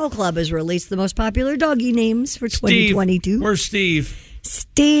American Kennel Club has released the most popular doggy names for 2022. Where's Steve?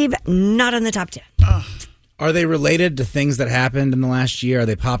 Steve, not on the top 10. Are they related to things that happened in the last year? Are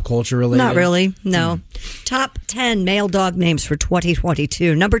they pop culture related? Not really, no. Top 10 male dog names for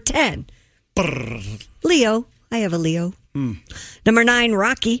 2022. Number 10, Leo. I have a Leo. Number 9,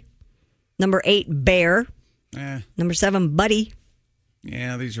 Rocky. Number 8, Bear. Number 7, Buddy.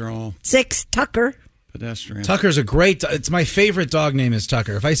 Yeah, these are all 6, Tucker. pedestrian. Tucker's a great. It's my favorite dog name is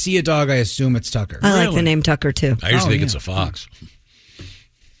Tucker. If I see a dog, I assume it's Tucker. I like the name Tucker, too. I usually think it's a fox.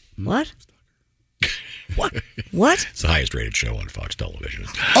 What? What? It's the highest rated show on Fox Television.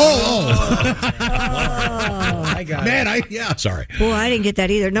 I got Man, it. Sorry. Boy, I didn't get that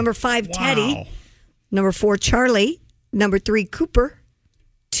either. Number 5, Teddy. Number 4, Charlie. Number 3, Cooper.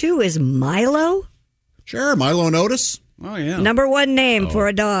 2 is Milo. Sure, Milo and Otis. Oh, yeah. Number 1 name for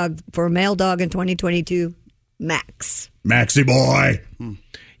a dog, for a male dog in 2022, Max. Maxie boy.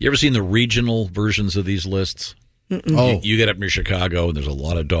 You ever seen the regional versions of these lists? Oh. You get up near Chicago, and there's a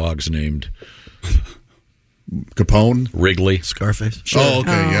lot of dogs named Capone. Wrigley. Scarface. Sure. Oh,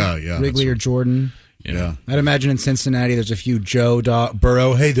 okay. Yeah. Wrigley or Jordan. Yeah. I'd imagine in Cincinnati there's a few Joe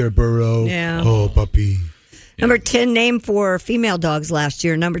Burrow. Hey there, Burrow. Yeah. Oh, puppy. Number 10 name for female dogs last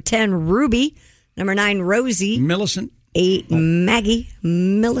year. Number 10, Ruby. Number 9, Rosie. Millicent. 8, Maggie.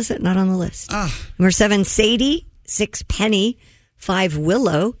 Millicent, not on the list. Number 7, Sadie. 6, Penny. 5,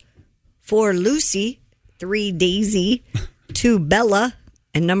 Willow. 4, Lucy. 3, Daisy. 2, Bella.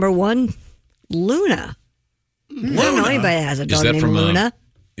 And number 1, Luna. I don't know anybody that has a dog named Luna.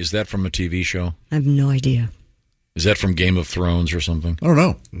 Is that from a TV show? I have no idea. Is that from Game of Thrones or something? I don't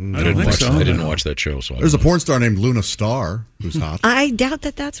know. I didn't watch that show. So There's a porn star named Luna Star who's hot. I doubt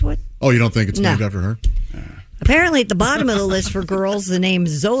that that's what. Oh, you don't think it's No. named after her? Apparently, at the bottom of the list for girls, the name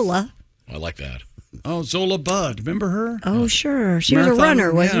Zola. I like that. Oh, Zola Budd. Remember her? Oh, sure. She was a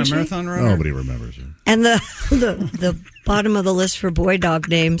runner, wasn't she? Marathon runner. Nobody remembers her. And the bottom of the list for boy dog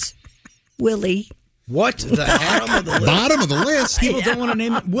names, Willie. What the heck? Bottom of the list. People don't want to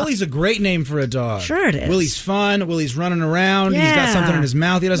name it. Willie's a great name for a dog. Sure it is. Willie's fun. Willie's running around. He's got Yeah. something in his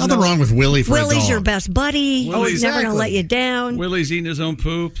mouth. He doesn't Nothing know. wrong with Willie for a Willie's dog. your best buddy. Willie's- He's never going to Exactly. let you down. Willie's eating his own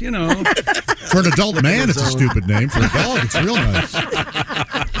poop, you know. For an adult man, it's a stupid name. For a dog, it's real nice.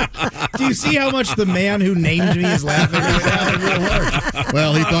 Do you see how much the man who named me is laughing right now? It really hard.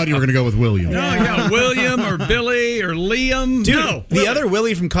 Well, he thought you were going to go with William. No, yeah, William or Billy or Liam. Dude, No, the other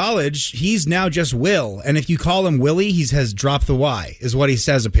Willie from college, he's now just Will. And if you call him Willie, he has drop the Y, is what he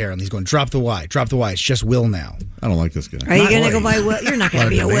says apparently. He's going, drop the Y, drop the Y. It's just Will now. I don't like this guy. Are you going to go by Will? You're not going to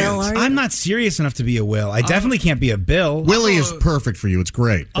be a Will, are you? I'm not serious enough to be a Will. I definitely can't be a Bill. Willie is perfect for you. It's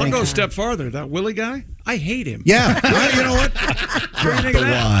great. I'll go a step farther. That Willie guy, I hate him. Yeah. You know what? Drop the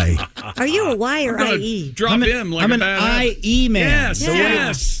Y. Are you a Y or I'm gonna IE? drop him like I'm a an bad IE man. Yes, The way-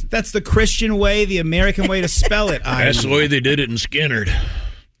 yes. That's the Christian way, the American way to spell it. That's the way they did it in Skinnerd.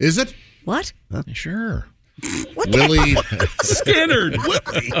 Is it? What? Sure. Willie. Skinnerd.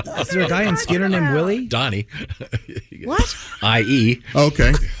 Is there a guy in Skinner named Willie? Donnie. What? I.E.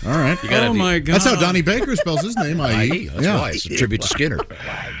 Okay. All right. Oh, my God. That's how Donnie Baker spells his name, I.E. That's why. It's a tribute to Skinner.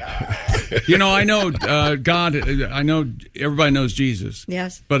 You know, I know God, I know everybody knows Jesus.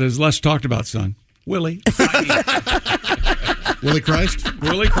 Yes. But his less talked about son, Willie. Willie Christ?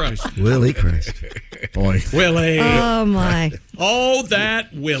 Willie Christ. Willie Christ. Boy. Willie. Oh, my. Oh,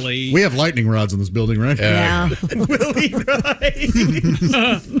 that Willie. We have lightning rods in this building, right? Yeah. Willie, right?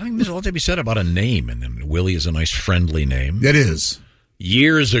 I think there's a lot to be said about a name, and then Willie is a nice, friendly name. It is.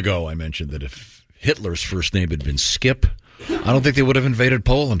 Years ago, I mentioned that if Hitler's first name had been Skip, I don't think they would have invaded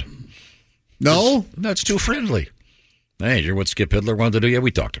Poland. No? That's too friendly. Hey, you hear what Skip Hitler wanted to do? Yeah,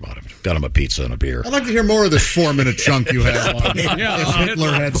 we talked about it. Got him a pizza and a beer. I'd like to hear more of this 4-minute chunk you have on Yeah, if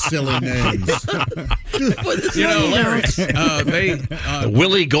Hitler had silly names. You know,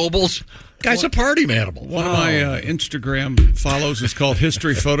 Willie Goebbels, guy's a party animal. one of my Instagram follows is called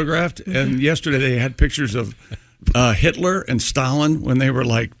History Photographed, and yesterday they had pictures of Hitler and Stalin when they were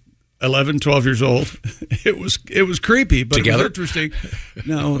like 11, 12 years old. It was creepy, but Together? it was interesting.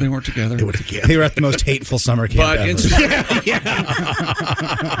 No, they weren't together. They were at the most hateful summer camp But ever.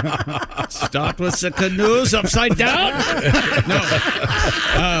 Stop with the canoes upside down. No.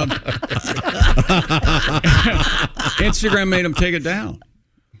 Instagram made him take it down.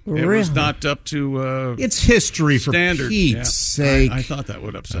 It was not up to It's history, for standard. Pete's sake. I thought that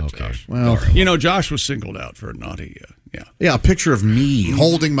would upset Josh. Well, You know, Josh was singled out for a naughty. yeah, a picture of me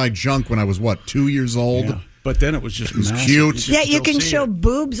holding my junk when I was, 2 years old? Yeah. But then it was just was massive. cute. Yeah, you still can see show it.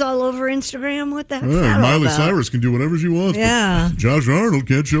 boobs all over Instagram. What the heck's that all Miley about? Cyrus can do whatever she wants. but Yeah. Josh Arnold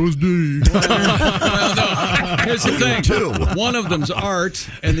can't show his D. Well, no. Here's the thing. One of them's art,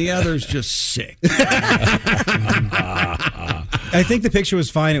 and the other's just sick. I think the picture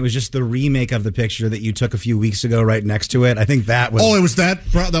was fine. It was just the remake of the picture that you took a few weeks ago right next to it. I think that was... Oh, it was that?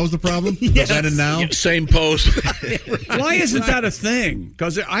 That was the problem? Yes. Then and now? Same pose. Why isn't that a thing?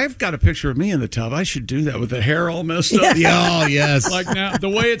 Because I've got a picture of me in the tub. I should do that with the hair all messed up. Yeah, oh, yes. Like now, the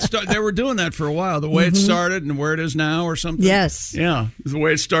way it started, they were doing that for a while. The way it started and where it is now, or something. Yes. Yeah, the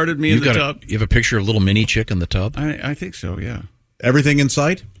way it started me in the tub. You have a picture of little mini chick in the tub? I think so. Yeah. Everything in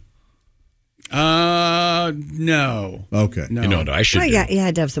sight? No. Okay. No, I should. Well, you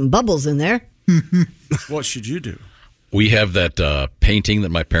had to have some bubbles in there. What should you do? We have that painting that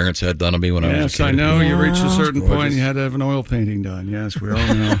my parents had done of me when I was a Yes, kid. I know. You reached a certain Gorgeous. point, you had to have an oil painting done. Yes, we all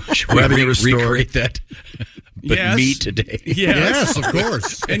know. Should we recreate that? But Yes. me today. Yes, of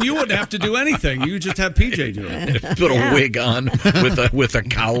course. And you wouldn't have to do anything. You just have PJ do it. Put a wig on with a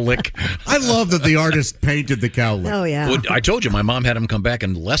cowlick. I love that the artist painted the cowlick. Oh, yeah. Well, I told you, my mom had him come back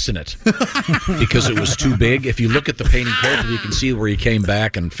and lessen it because it was too big. If you look at the painting carefully, you can see where he came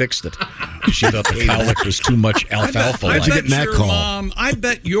back and fixed it. She thought the cowlick was too much alfalfa. I bet Matt your call. mom, I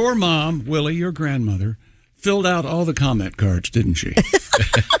bet your mom, Willie, your grandmother, filled out all the comment cards, didn't she?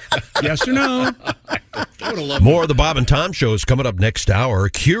 Yes or no? More of the Bob and Tom Show is coming up next hour.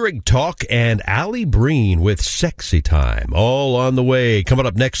 Keurig Talk and Allie Breen with Sexy Time. All on the way. Coming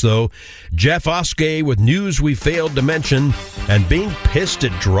up next, though, Jeff Oskey with news we failed to mention and being pissed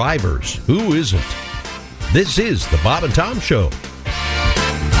at drivers. Who isn't? This is the Bob and Tom Show.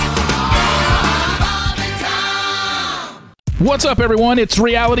 What's up, everyone? It's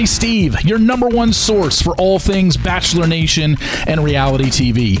Reality Steve, your number one source for all things Bachelor Nation and reality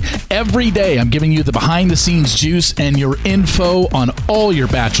TV. Every day, I'm giving you the behind-the-scenes juice and your info on all your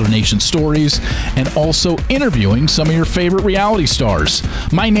Bachelor Nation stories, and also interviewing some of your favorite reality stars.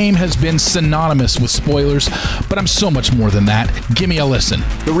 My name has been synonymous with spoilers, but I'm so much more than that. Give me a listen.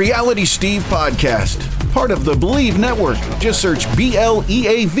 The Reality Steve Podcast. part of the Believe Network. Just search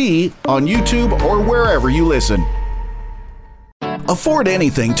BLEAV on YouTube or wherever you listen. Afford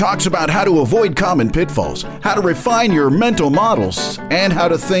Anything talks about how to avoid common pitfalls, how to refine your mental models, and how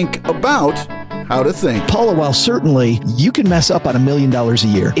to think about how to think. Paula, while certainly you can mess up on $1 million a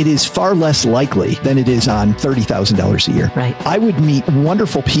year, it is far less likely than it is on $30,000 a year. Right. I would meet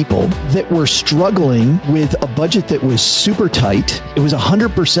wonderful people that were struggling with a budget that was super tight. It was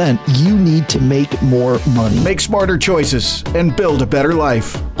 100% you need to make more money. Make smarter choices and build a better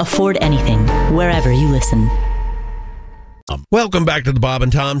life. Afford Anything, wherever you listen. Welcome back to the Bob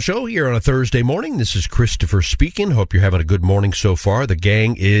and Tom Show here on a Thursday morning. This is Christopher speaking. Hope you're having a good morning so far. The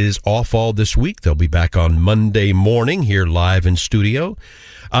gang is off all this week. They'll be back on Monday morning here live in studio.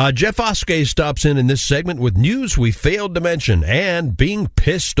 Jeff Oskey stops in this segment with news we failed to mention and being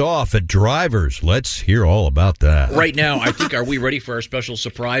pissed off at drivers. Let's hear all about that. Right now, I think, are we ready for our special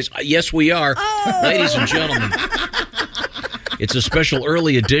surprise? Yes, we are. Ladies and gentlemen. It's a special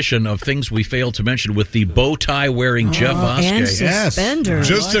early edition of Things We Failed to Mention with the bow tie wearing Jeff Oskey. And suspenders.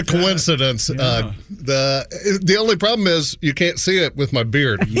 Just a coincidence. Yeah. The only problem is you can't see it with my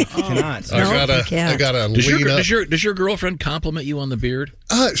beard. You cannot. I gotta lean up. Does your girlfriend compliment you on the beard?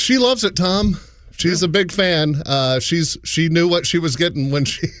 She loves it, Tom. She's a big fan. She knew what she was getting when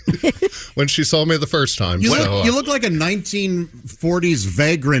she saw me the first time. You look like a 1940s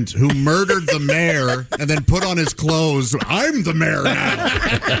vagrant who murdered the mayor and then put on his clothes. I'm the mayor now.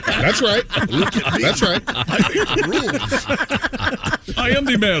 That's right. That's right. I am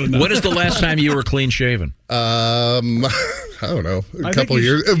the mayor now. When is the last time you were clean shaven? I don't know. A couple of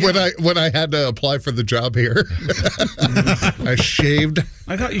years when I had to apply for the job here. I shaved.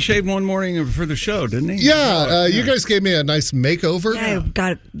 I thought you shaved one morning for the show, didn't he? Yeah, you guys gave me a nice makeover. Yeah, I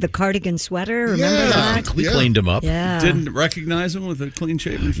got the cardigan sweater. Remember that? We cleaned him up. Yeah. Didn't recognize him with a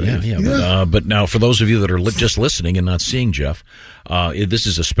clean-shaven face. Yeah. But now, for those of you that are just listening and not seeing Jeff, this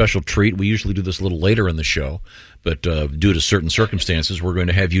is a special treat. We usually do this a little later in the show, but due to certain circumstances, we're going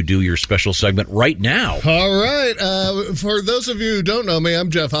to have you do your special segment right now. All right. For those of you who don't know me, I'm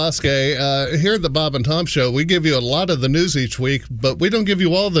Jeff Oskey. Here at the Bob and Tom Show, we give you a lot of the news each week, but we don't give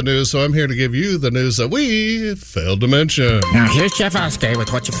you all the news, so I'm here to give you the news that we failed to mention. Now, here's Jeff Oskey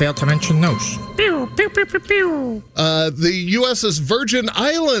with what you failed to mention news. The U.S.'s Virgin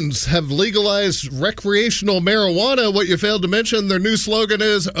Islands have legalized recreational marijuana. What you failed to mention, their new slogan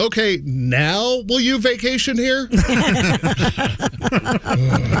is, okay, now will you vacation here?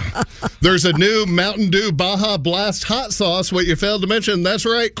 There's a new Mountain Dew Baja Blast hot sauce. What you failed to mention, that's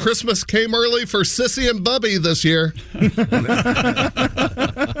right, Christmas came early for Sissy and Bubby this year.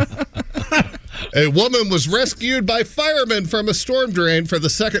 A woman was rescued by firemen from a storm drain for the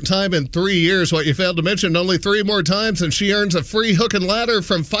second time in 3 years. What you failed to mention, only 3 more times, and she earns a free hook and ladder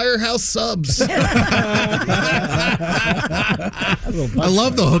from Firehouse Subs. I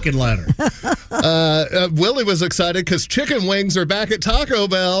love the hook and ladder. Willie was excited because chicken wings are back at Taco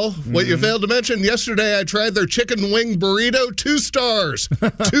Bell. What you failed to mention, yesterday I tried their chicken wing burrito, 2 stars.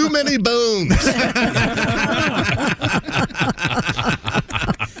 Too many bones.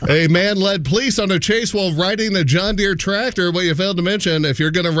 A man led police on a chase while riding a John Deere tractor. What you failed to mention, if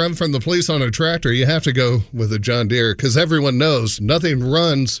you're going to run from the police on a tractor, you have to go with a John Deere because everyone knows nothing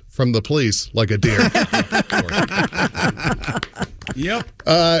runs from the police like a deer. Yep.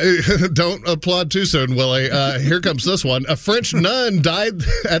 Don't applaud too soon, Willie. Here comes this one. A French nun died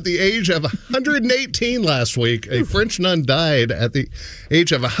at the age of 118 last week. A French nun died at the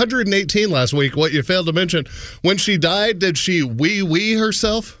age of 118 last week. What you failed to mention, when she died, did she wee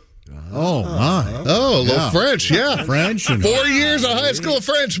herself? Oh, my. Oh, a little French, yeah. French. And 4 years of high school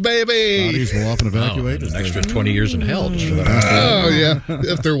French, baby. Bodies will often evacuate. An extra 20 years in hell just for that. Oh, yeah,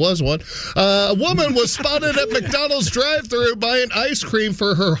 if there was one. A woman was spotted at McDonald's drive-thru buying ice cream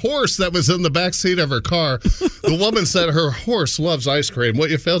for her horse that was in the back seat of her car. The woman said her horse loves ice cream. What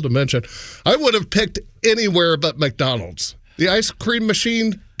you failed to mention, I would have picked anywhere but McDonald's. The ice cream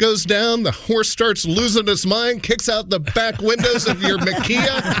machine goes down, the horse starts losing its mind, kicks out the back windows of your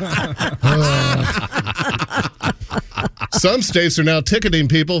Kia. Some states are now ticketing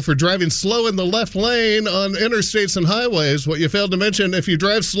people for driving slow in the left lane on interstates and highways. What you failed to mention, if you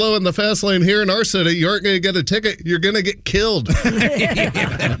drive slow in the fast lane here in our city, you aren't going to get a ticket. You're going to get killed.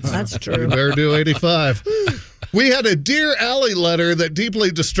 That's true. You better do 85. We had a Dear Allie letter that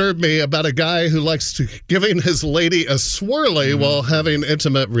deeply disturbed me about a guy who likes to giving his lady a swirly while having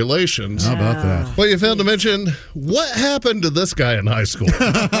intimate relations. How about that? Well, you failed to mention, what happened to this guy in high school?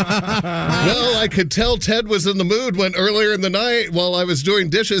 Well, I could tell Ted was in the mood when earlier in the night, while I was doing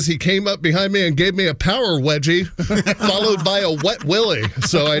dishes, he came up behind me and gave me a power wedgie, followed by a wet willy.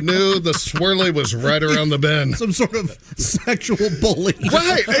 So I knew the swirly was right around the bend. Some sort of sexual bully.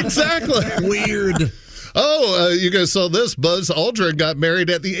 Right, exactly. Weird. Oh, you guys saw this. Buzz Aldrin got married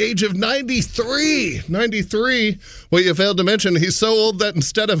at the age of 93. 93. Well, you failed to mention he's so old that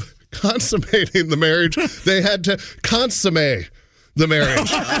instead of consummating the marriage, they had to consummate the marriage.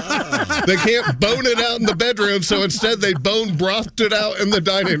 They can't bone it out in the bedroom, so instead they bone brothed it out in the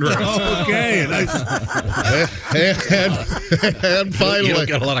dining room. Okay. Nice. And finally... You don't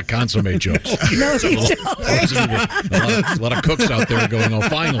got a lot of consommé jokes. No, you A lot of cooks out there going, oh,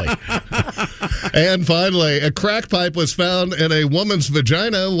 finally. And finally, a crack pipe was found in a woman's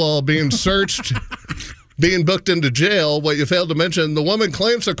vagina while being searched, being booked into jail. What you failed to mention, the woman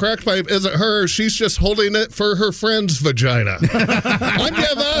claims the crack pipe isn't hers. She's just holding it for her friend's vagina. I'm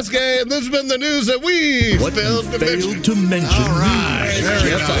Jeff Oskey, and this has been the news that we failed to mention. All right.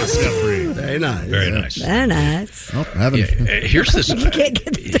 Very nice, Jeffrey. Very nice. Very nice. Very nice. Oh, Here's this. You can't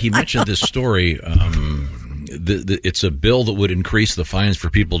get He mentioned this story. It's a bill that would increase the fines for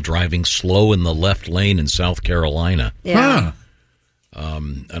people driving slow in the left lane in South Carolina. Yeah.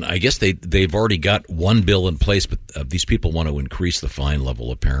 And I guess they've already got one bill in place, but these people want to increase the fine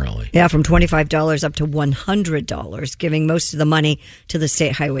level, apparently. Yeah, from $25 up to $100, giving most of the money to the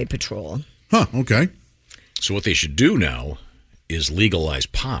State Highway Patrol. Huh, okay. So what they should do now is legalize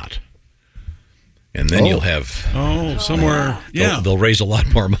pot. And then you'll have... somewhere... They'll raise a lot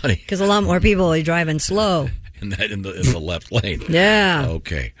more money. Because a lot more people are driving slow. In the left lane. Yeah.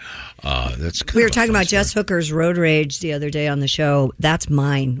 Okay. That's We were talking about Jess Hooker's road rage the other day on the show. That's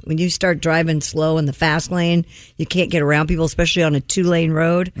mine. When you start driving slow in the fast lane, you can't get around people, especially on a 2-lane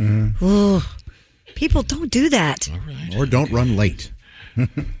road. Mm-hmm. Ooh, people don't do that. Or don't run late.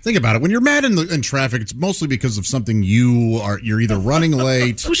 Think about it. When you're mad in traffic, it's mostly because of something you're either running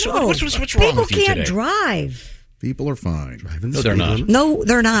late. What's wrong with you People today? can't drive. People are fine. No, they're not. No,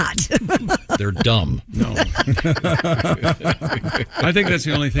 they're not. They're dumb. No. I think that's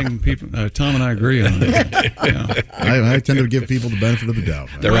the only thing Tom and I agree on. Yeah. I tend to give people the benefit of the doubt.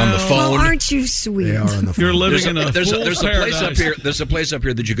 They're on the phone. Well, aren't you sweet? They are on the phone. You're living in a there's fool's a place paradise. up here. There's a place up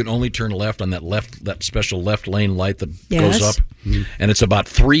here that you can only turn left on that special left lane light that Yes. goes up, and it's about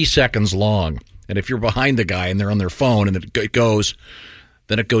 3 seconds long. And if you're behind the guy and they're on their phone and it goes.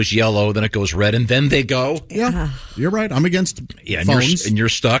 Then it goes yellow, then it goes red, and then they go. Yeah, you're right. I'm against phones. And you're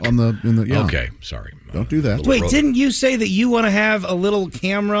stuck on the. Yeah. Okay, sorry. Don't do that. Wait, didn't you say that you want to have a little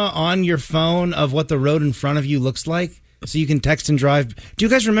camera on your phone of what the road in front of you looks like? So you can text and drive. Do you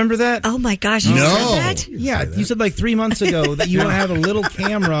guys remember that? Oh, my gosh. You said that? Yeah, you said like 3 months ago that you want to have a little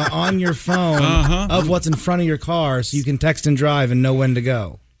camera on your phone of what's in front of your car so you can text and drive and know when to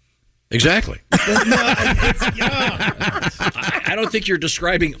go. Exactly. I don't think you're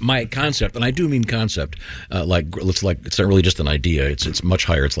describing my concept, and I do mean concept. It's not really just an idea. It's much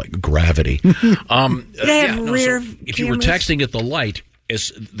higher. It's like gravity. They have rear if you were cameras? texting at the light,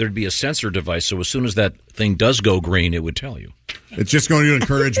 there'd be a sensor device. So as soon as that thing does go green, it would tell you. It's just going to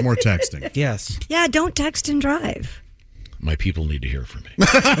encourage more texting. Yes. Yeah, don't text and drive. My people need to hear from me.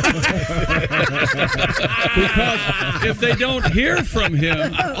 Because if they don't hear from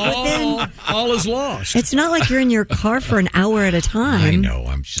him, all is lost. It's not like you're in your car for an hour at a time. I know.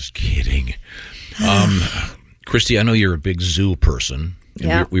 I'm just kidding. Christy, I know you're a big zoo person. And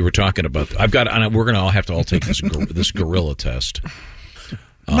Yeah. we were talking about. We're going to all have to all take this gorilla test.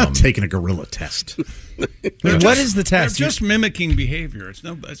 I'm not taking a gorilla test. What is the test? They're just mimicking behavior. It's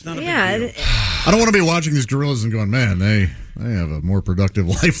not a big deal. I don't want to be watching these gorillas and going, man, they have a more productive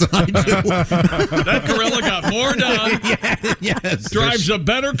life than I do. That gorilla got more done. Yes. Drives a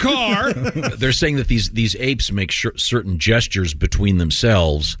better car. They're saying that these apes make certain gestures between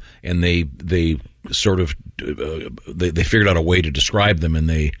themselves, and they sort of they figured out a way to describe them, and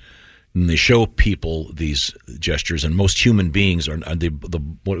they show people these gestures, and most human beings are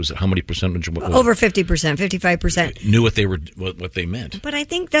what was it? How many percentage? Over 50%, 55%. Knew what they meant. But I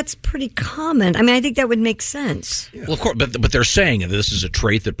think that's pretty common. I mean, I think that would make sense. Well, of course, but they're saying that this is a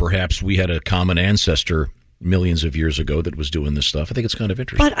trait that perhaps we had a common ancestor millions of years ago that was doing this stuff. I think it's kind of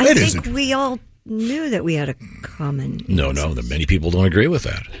interesting. But I think we all knew that we had a common. No, many people don't agree with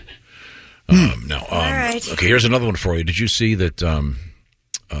that. All right. Okay, here's another one for you. Did you see that?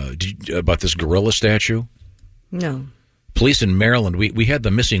 About this gorilla statue? No. Police in Maryland, we had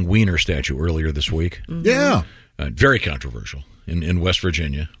the missing wiener statue earlier this week. Mm-hmm. Yeah. Very controversial in West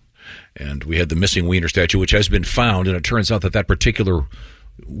Virginia. And we had the missing wiener statue, which has been found, and it turns out that particular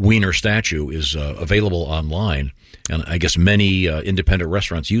wiener statue is available online. And I guess many independent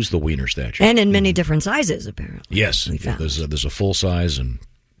restaurants use the wiener statue. And in many different sizes, apparently. Yes. There's a full size, and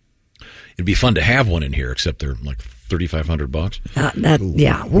it'd be fun to have one in here, except they're like $3,500.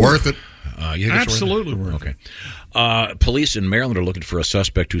 Yeah. Worth it. You think it's Absolutely worth it? Okay. Police in Maryland are looking for a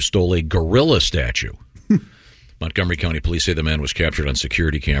suspect who stole a gorilla statue. Montgomery County Police say the man was captured on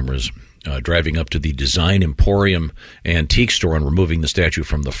security cameras driving up to the Design Emporium antique store and removing the statue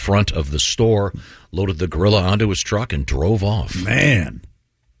from the front of the store, loaded the gorilla onto his truck, and drove off. Man.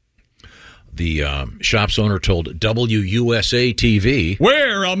 The shop's owner told WUSA TV,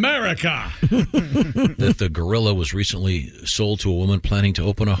 "We're America," that the gorilla was recently sold to a woman planning to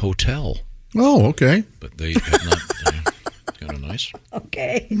open a hotel. Oh, okay. But they have not. Kind of nice.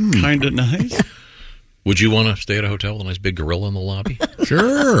 Okay. Kind of nice. Would you want to stay at a hotel with a nice big gorilla in the lobby?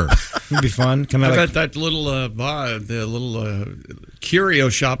 Sure. It'd be fun. I bet that little curio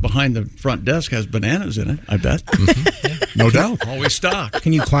shop behind the front desk has bananas in it. I bet. No doubt. Always stock.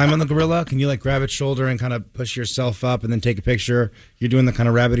 Can you climb on the gorilla? Can you like grab its shoulder and kind of push yourself up and then take a picture? You're doing the kind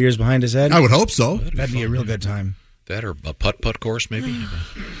of rabbit ears behind his head? I would hope so. That'd be a real good time. That or a putt-putt course, maybe?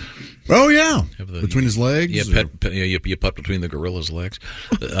 Oh, yeah. Between his legs? Yeah, you putt between the gorilla's legs.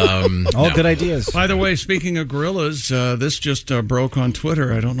 All good ideas. By the way, speaking of gorillas, this just broke on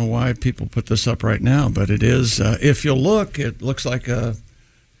Twitter. I don't know why people put this up right now, but it is. If you look, it looks like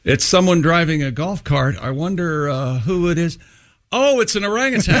it's someone driving a golf cart. I wonder who it is. Oh, it's an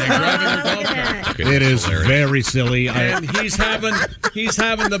orangutan driving a golf cart. Okay, it is very silly. And he's having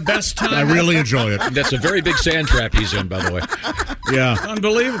the best time. I really enjoy it. That's a very big sand trap he's in, by the way. Yeah.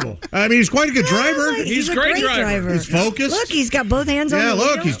 Unbelievable. I mean, he's quite a good driver. He's a great driver. He's focused. Look, he's got both hands on the Yeah, wheel.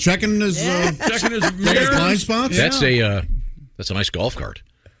 look, he's checking his blind spots. That's a nice golf cart.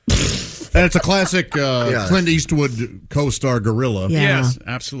 And it's a classic Clint Eastwood co-star gorilla. Yeah. Yes,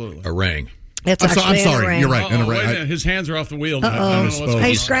 absolutely. Orang. It's I'm sorry. You're right. Wait a minute. His hands are off the wheel.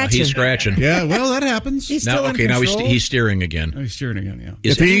 He's scratching. He's scratching. Yeah, well, that happens. He's still in now control. he's steering again. He's steering again, yeah.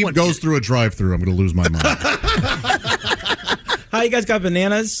 If he goes through a drive-through, I'm going to lose my mind. Hi, you guys got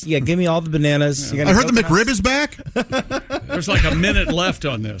bananas? Yeah, give me all the bananas. I heard the McRib is back. There's like a minute left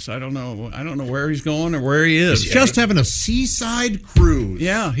on this. I don't know where he's going or where he is. He's just having a seaside cruise.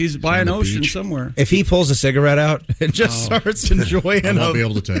 Yeah, he's by an ocean beach. somewhere. If he pulls a cigarette out and just starts enjoying I won't it. be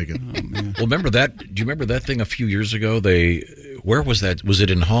able to take it. Well, remember that? Do you remember that thing a few years ago? Where was that? Was it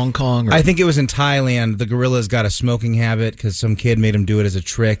in Hong Kong? Or? I think it was in Thailand. The gorilla's got a smoking habit because some kid made him do it as a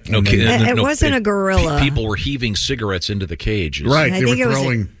trick. It wasn't a gorilla. People were heaving cigarettes into the cages. Right, I they think were it was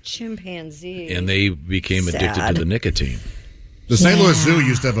throwing. a chimpanzee. And they became addicted Sad. to the nicotine. The St. Louis Zoo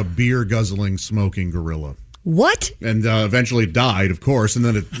used to have a beer-guzzling, smoking gorilla. What? And eventually died, of course. And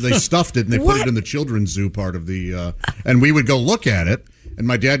then they stuffed it and they put it in the children's zoo part of the. And we would go look at it. And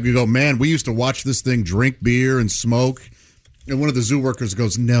my dad would go, "Man, we used to watch this thing drink beer and smoke." And one of the zoo workers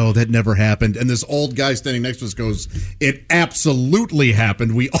goes, "No, that never happened." And this old guy standing next to us goes, "It absolutely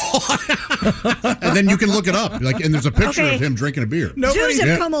happened. We all." And then you can look it up. And there's a picture of him drinking a beer. Zoos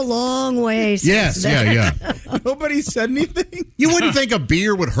have come a long way. Yes, yeah. Nobody said anything. You wouldn't think a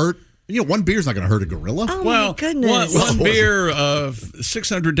beer would hurt. One beer's not going to hurt a gorilla. Oh, Well, my goodness. one beer of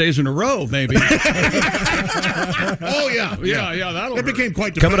 600 days in a row, maybe. Oh, yeah. That'll It became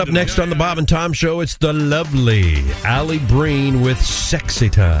quite Coming up next on the Bob and Tom Show, it's the lovely Allie Breen with Sexy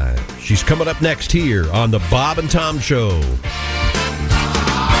Time. She's coming up next here on the Bob and Tom Show.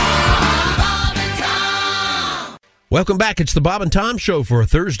 Welcome back. It's the Bob and Tom Show for a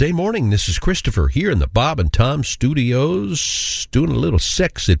Thursday morning. This is Christopher here in the Bob and Tom Studios doing a little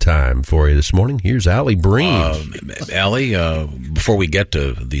sexy time for you this morning. Here's Allie Breen. Allie, before we get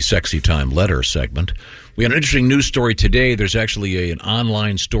to the Sexy Time letter segment, we had an interesting news story today. There's actually an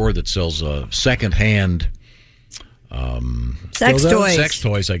online store that sells secondhand Sex toys. Sex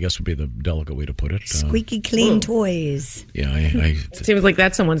toys, I guess, would be the delicate way to put it. Squeaky clean toys. Yeah, It seems like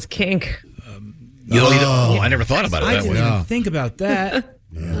that's someone's kink. I never thought about it I that didn't way. even think about that.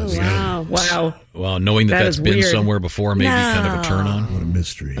 Wow. Well, knowing That that's is been weird. somewhere before, maybe kind of a turn on. What a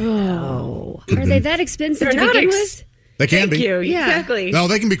mystery. Oh. Are they that expensive They're to not begin with? They can Thank be. you. Yeah. Exactly. No,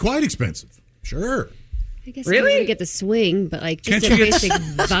 they can be quite expensive. Sure. I guess Really? you don't get the swing, but like just Can't a you get- basic Or if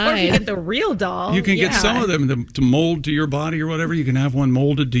you vibe. get the real doll. You can get some of them to mold to your body or whatever. You can have one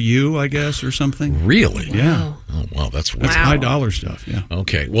molded to you, I guess, or something. Really? Yeah. Oh, wow, that's That's high dollar stuff, yeah.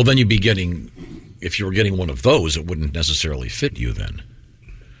 Okay. Well, then you'd be getting, if you were getting one of those, it wouldn't necessarily fit you then.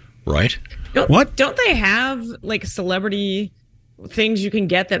 Right? Don't they have like celebrity things you can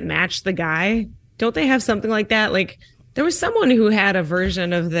get that match the guy? Don't they have something like that? Like there was someone who had a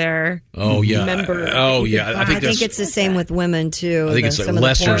version of their member. I think it's the same with women too. I think it's like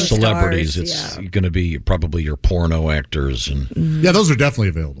lesser celebrities. It's going to be probably your porno actors and yeah, those are definitely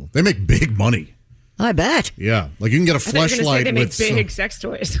available. They make big money. I bet. Yeah, like you can get a fleshlight. They make with big sex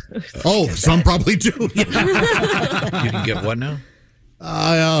toys. Some probably do. You can get what now?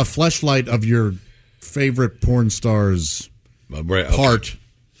 A fleshlight of your favorite porn star's part.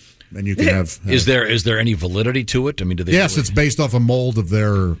 And you can have. Is there any validity to it? I mean, do they? Yes, it's based off a mold of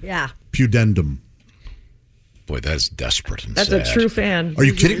their pudendum. Boy, that's desperate and That's sad. a true fan. Are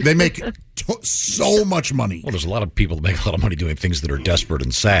you kidding? They make so much money. Well, there's a lot of people that make a lot of money doing things that are desperate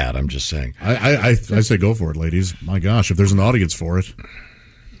and sad. I'm just saying. I say go for it, ladies. My gosh, if there's an audience for it,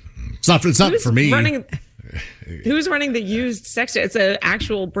 it's not for me. Who's running the used sex? It's an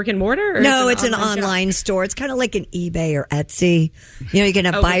actual brick and mortar? Or No, it's an online store. It's kind of like an eBay or Etsy. You know, you can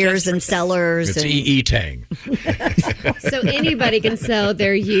have buyers and sellers. It's and E-Tang. So anybody can sell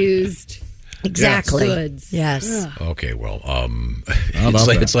their used goods. Yes. Ugh. Okay, well,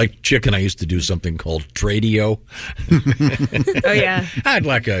 it's like chicken. I used to do something called Tradio. Oh, yeah. I'd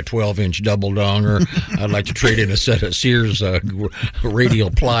like a 12-inch double donger. I'd like to trade in a set of Sears radial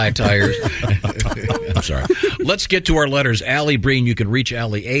ply tires. I'm sorry. Let's get to our letters. Allie Breen, you can reach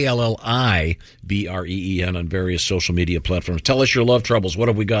Allie, ALLIBREEN, on various social media platforms. Tell us your love troubles. What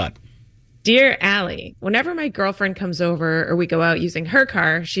have we got? Dear Allie, whenever my girlfriend comes over or we go out using her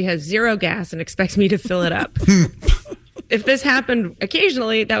car, she has zero gas and expects me to fill it up. If this happened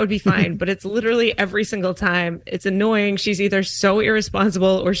occasionally, that would be fine, but it's literally every single time. It's annoying. She's either so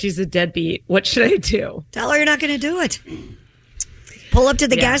irresponsible or she's a deadbeat. What should I do? Tell her you're not going to do it. Pull up to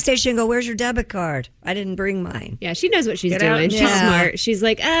the gas station and go, where's your debit card? I didn't bring mine. Yeah, she knows what she's Get out. doing. She's Yeah. smart. She's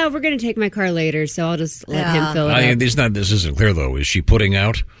like, we're going to take my car later, so I'll just let him fill it up. This isn't clear, though. Is she putting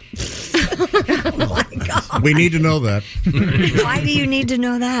out? We need to know that. Why do you need to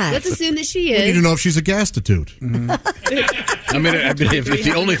know that? Let's assume that she We need is. to know if she's a gastitute. I mean, if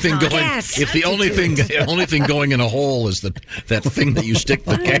the only thing going, if the only thing going in a hole is that thing that you stick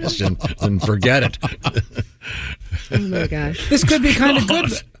the gas in, then forget it. Oh my gosh. This could be kind of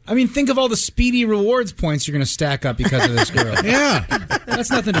good. I mean, think of all the speedy rewards points you're going to stack up because of this girl. Yeah.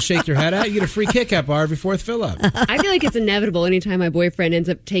 That's nothing to shake your head at. You get a free Kit Kat bar every fourth fill up. I feel like it's inevitable. Anytime my boyfriend ends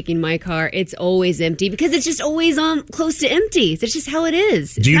up taking my car, it's always empty because it's just always on close to empty. That's just how it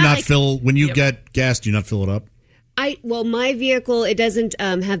is. Do you not fill when you get gas? Do you not fill it up? My vehicle, it doesn't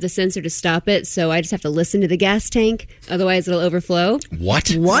have the sensor to stop it, so I just have to listen to the gas tank. Otherwise, it'll overflow.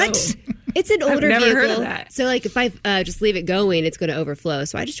 What? It's an older never vehicle. heard of that. So, like, if I just leave it going, it's going to overflow.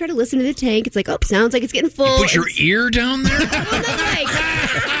 So I just try to listen to the tank. It's like, sounds like it's getting full. You put your ear down there?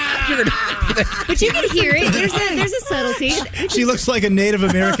 But you can hear it. There's a subtlety. She looks like a Native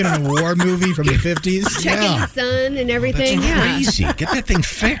American in a war movie from the 50s. Checking the sun and everything. Crazy. Get that thing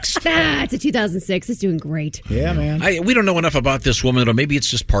fixed. It's a 2006. It's doing great. Yeah, man. We don't know enough about this woman, or maybe it's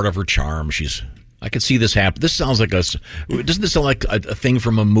just part of her charm. I could see this happen. This sounds like doesn't this sound like a thing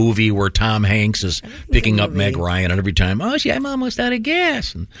from a movie where Tom Hanks is picking up Meg Ryan, and every time, I'm almost out of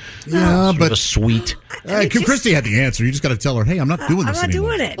gas. And, but sweet. Christy had the answer. You just got to tell her, hey, I'm not doing this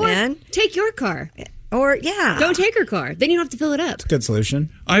anymore. I'm not doing it, man. Take your car. Or, Don't take her car. Then you don't have to fill it up. Good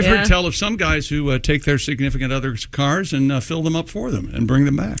solution. I've heard tell of some guys who take their significant other's cars and fill them up for them and bring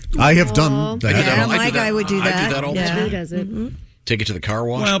them back. I have done that. My guy would do that. I do that all the time. Who does it? Mm-hmm. Take it to the car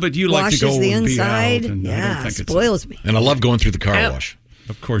wash. Well, but you like to go the and inside. be out, and I don't think spoils me. And I love going through the car wash.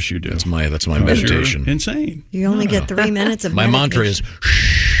 Of course you do. That's my meditation. You're insane. You only get 3 minutes of my mantra is. meditation.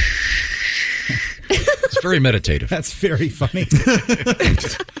 It's very meditative. That's very funny.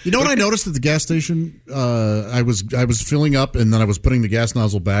 You know what I noticed at the gas station? I was filling up, and then I was putting the gas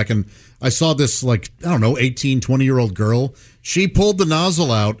nozzle back, and I saw this, 18, 20-year-old girl. She pulled the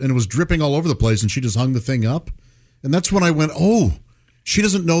nozzle out, and it was dripping all over the place, and she just hung the thing up. And that's when I went, she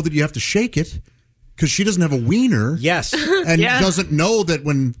doesn't know that you have to shake it because she doesn't have a wiener. Yes. And doesn't know that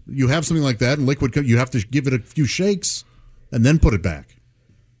when you have something like that in liquid, you have to give it a few shakes and then put it back.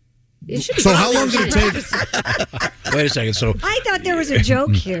 So how long did it take? Wait a second. So I thought there was a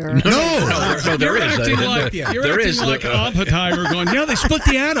joke here. No, there is. You're acting like Oppenheimer going, they split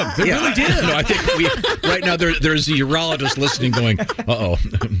the atom. They really did. No, I think right now there's a urologist listening going,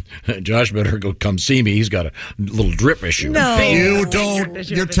 Josh better go come see me. He's got a little drip issue. No. You don't.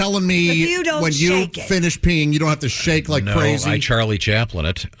 You're telling me when you finish peeing, you don't have to shake like crazy? I Charlie Chaplin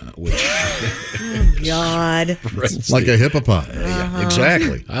it. God. Like a hippopotame. Yeah,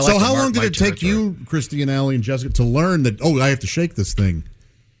 exactly. So how long did it take you, Christy and Allie and Jessica, to learn that, I have to shake this thing?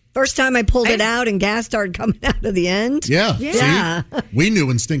 First time I pulled it out and gas started coming out of the end. Yeah. Yeah. See? We knew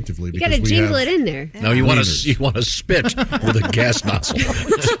instinctively. You because got to we jingle have it in there. No, you want to spit with a gas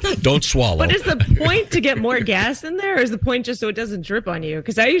nozzle. Don't swallow. But is the point to get more gas in there, or is the point just so it doesn't drip on you?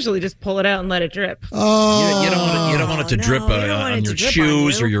 Because I usually just pull it out and let it drip. You don't want it to drip on your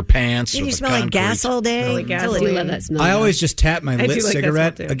shoes or your pants. Did or you the smell like concrete. gas all day? Really gas. I do love that smell. I always just tap my I do lit like that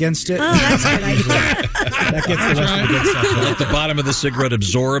cigarette smell, too. against it. Oh, that's a good idea. That gets the rest of the good stuff. Let the bottom of the cigarette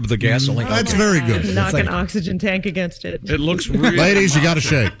absorb the gasoline. That's very good. Knock an oxygen tank against it. It looks really Ladies, you got to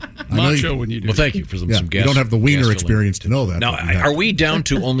shake. I know macho when you do. Well, thank you for some gas. You don't have the wiener gas experience to know that. Now, but you have- are we down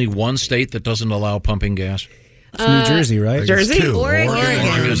to only one state that doesn't allow pumping gas? It's New Jersey, right? Jersey?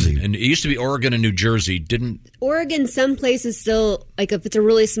 Oregon. And it used to be Oregon and New Jersey didn't. Oregon, some places still, like if it's a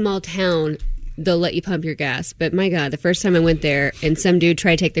really small town, they'll let you pump your gas. But my God, the first time I went there and some dude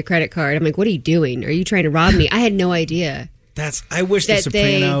tried to take the credit card, I'm like, what are you doing? Are you trying to rob me? I had no idea. I wish The That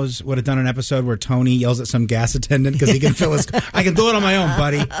Sopranos would have done an episode where Tony yells at some gas attendant because he can fill his. I can do it on my own,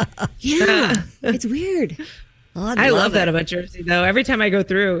 buddy. Yeah, it's weird. I love that about Jersey, though. Every time I go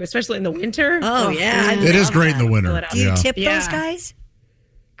through, especially in the winter. Oh, yeah. It is great in the winter. Do you Yeah. tip those guys?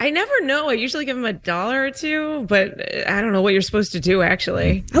 I never know. I usually give them $1 or $2, but I don't know what you're supposed to do,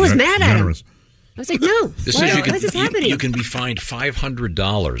 actually. I was mad at him. Generous. I was like, no. Why is this happening? You can be fined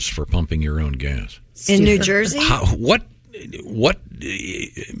 $500 for pumping your own gas. In New Jersey? What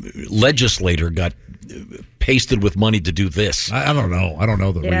legislator got pasted with money to do this? I don't know. I don't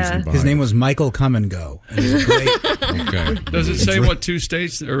know the reason behind His name was Michael Come and Go. And he was great. Okay. Does it say what two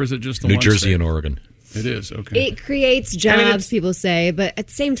states, or is it just the New one Jersey state? and Oregon? It is, okay. It creates jobs, people say, but at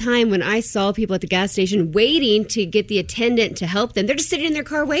the same time, when I saw people at the gas station waiting to get the attendant to help them, they're just sitting in their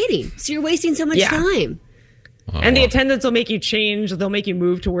car waiting. So you're wasting so much time. And the attendants will make you change. They'll make you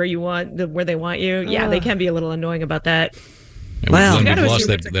move to where you want, where they want you. Yeah, they can be a little annoying about that. Well, You we've gotta lost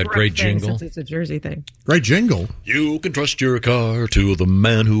assume it's a that correct great thing jingle. since it's a Jersey thing. Great jingle. You can trust your car to the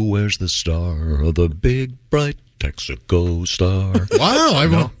man who wears the star of the big bright Texaco star. Wow,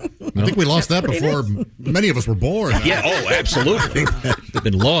 I think we lost that before many of us were born. Yeah, absolutely. It's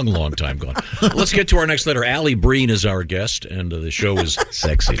been a long time gone. Let's get to our next letter. Allie Breen is our guest, and the show is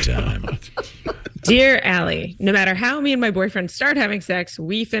Sexy Time. Dear Allie, no matter how me and my boyfriend start having sex,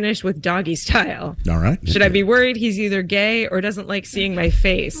 we finish with doggy style. All right. Should I be worried he's either gay or doesn't like seeing my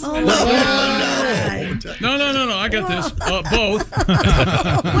face? Oh, No. I got this. Both.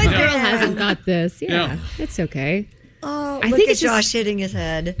 What girl hasn't got this? Yeah. It's okay. Oh, I look think at it's just- Josh hitting his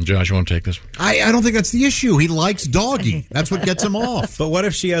head. Josh, you want to take this? I don't think that's the issue. He likes doggy. That's what gets him off. But what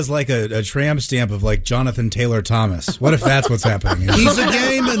if she has like a tramp stamp of like Jonathan Taylor Thomas? What if that's what's happening? He's a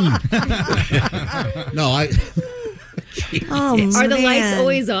gay man. No, Are the lights man.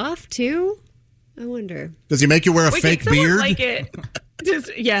 always off too? I wonder. Does he make you wear a Wait, fake can someone beard? like it?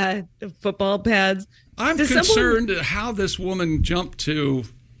 The football pads. I'm Does someone- concerned how this woman jumped to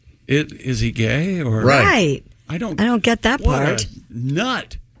it. Is he gay or Right. I don't get that what part. a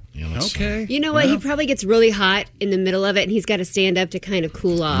nut. Okay. You know what? He probably gets really hot in the middle of it, and he's got to stand up to kind of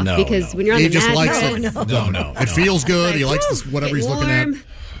cool off. No, because no. when you're on He the just mat, likes no. it. It feels good. He likes this, whatever he's looking at. Warm,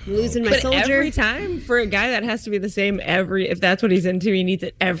 losing my But soldier. every time for a guy that has to be the same if that's what he's into, he needs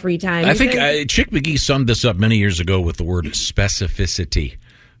it every time. I think Chick McGee summed this up many years ago with the word specificity.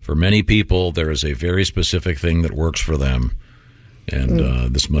 For many people, there is a very specific thing that works for them,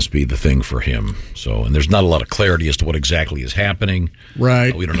 and this must be the thing for him. So, and there's not a lot of clarity as to what exactly is happening.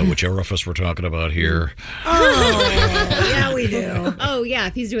 Right. We don't know which orifice we're talking about here. Oh, yeah, we do. Oh, yeah,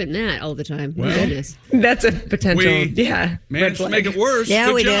 if he's doing that all the time. Well, My goodness. That's a potential, red Managed to flag. make it worse. Yeah,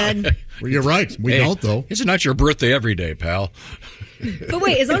 Good we job. did. Well, you're right. We don't, though. It's not your birthday every day, pal. But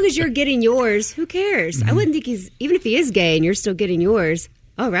wait, as long as you're getting yours, who cares? I wouldn't think even if he is gay and you're still getting yours,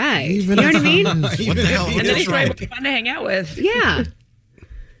 all right. You know what I mean? What the hell? And then he's probably fun to hang out with. Yeah.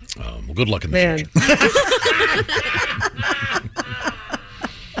 Well, good luck in the Man.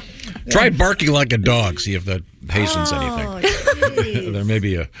 Try barking like a dog. See if that hastens anything. There may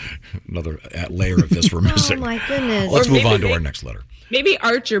be another layer of this we're missing. Oh, my goodness. Let's Or move maybe on to they- our next letter. Maybe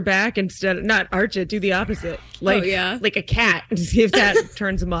arch your back not arch it, do the opposite. Like, yeah. like a cat, and see if that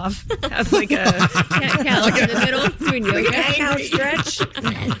turns him off. Have like a Cat cows in the middle doing yoga. Cow stretch. Spitting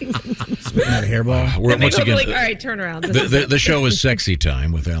that hairball. We're, and once they go again, like, all right, turn around. This the show is Sexy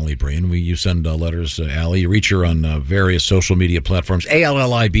Time with Allie Breen. You send letters to Allie. You reach her on various social media platforms.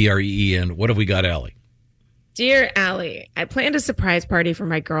 ALLIBREEN. What have we got, Allie? Dear Allie, I planned a surprise party for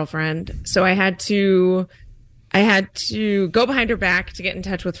my girlfriend, so I had to I had to go behind her back to get in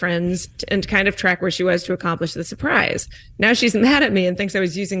touch with friends and kind of track where she was to accomplish the surprise. Now she's mad at me and thinks I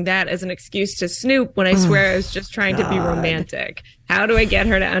was using that as an excuse to snoop when I swear I was just trying to be romantic. How do I get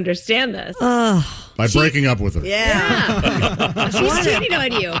her to understand this? By breaking up with her. Yeah. She's cheating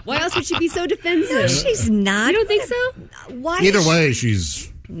on you. Why else would she be so defensive? No, she's not. You don't think so? Why? Either way, she's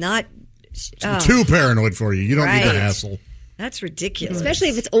not too paranoid for you. You don't need the Right. hassle. That's ridiculous. Especially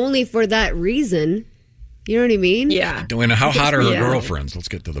if it's only for that reason. You know what I mean? Yeah. How hot are her Yeah. girlfriends? Let's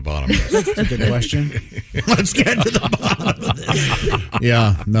get to the bottom of this. That's a good question. Let's get to the bottom of this.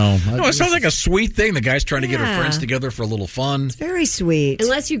 Yeah, no. No, it sounds like a sweet thing. The guy's trying to get her Yeah. friends together for a little fun. Very sweet.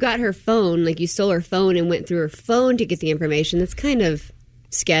 Unless you got her phone, like you stole her phone and went through her phone to get the information. That's kind of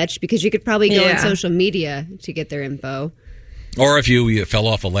sketch because you could probably go on Yeah. social media to get their info. Or if you fell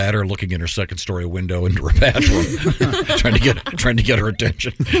off a ladder looking in her second-story window into her bathroom, trying to get her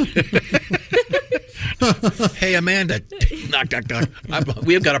attention. Hey, Amanda. Knock, knock, knock.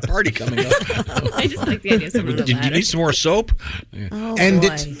 We've got a party coming up. I just like the idea of someone on a Do you ladder. need some more soap? Oh, End boy.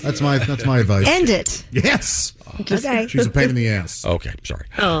 it. That's my advice. End it. Yes. Okay. She's a pain in the ass. Okay, sorry.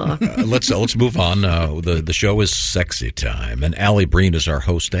 Oh. Let's move on. The show is Sexy Time, and Allie Breen is our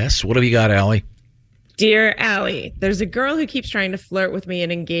hostess. What have you got, Allie? Dear Allie, there's a girl who keeps trying to flirt with me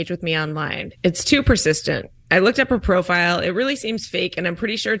and engage with me online. It's too persistent. I looked up her profile. It really seems fake, and I'm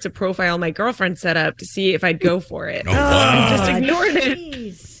pretty sure it's a profile my girlfriend set up to see if I'd go for it. Oh, wow. I've just ignored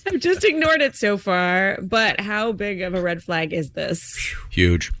it. I've just ignored it so far. But how big of a red flag is this?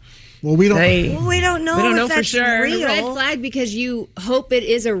 Huge. Well, we don't. Well, we don't know. We don't if know for that's sure. Real. A red flag because you hope it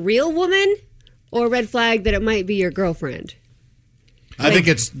is a real woman, or a red flag that it might be your girlfriend? I think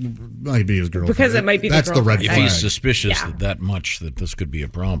might be his girlfriend. Because it might be the That's the red girlfriend. If flag. he's suspicious that much that this could be a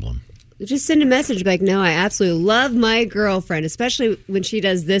problem. Just send a message like, no, I absolutely love my girlfriend, especially when she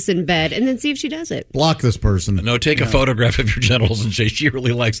does this in bed, and then see if she does it. Block this person. No, take a photograph of your genitals and say, she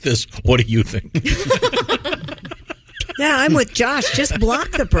really likes this. What do you think? Yeah, I'm with Josh. Just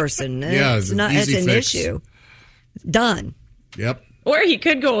block the person. Yeah, it's not. easy It's an fix. issue. Done. Yep. Or he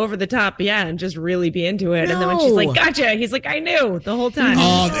could go over the top, and just really be into it. And then when she's like, gotcha, he's like, I knew the whole time.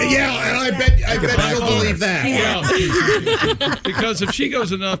 Oh, yeah, and I bet you'll believe that. Yeah. Because if she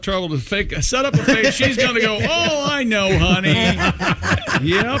goes enough trouble to set up a face, she's going to go, oh, I know, honey.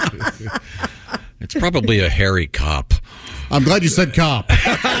 Yep. It's probably a hairy cop. I'm glad you said cop.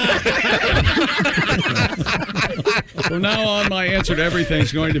 From now on, my answer to everything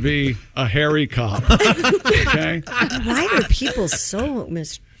is going to be a hairy cop. Okay? Why are people so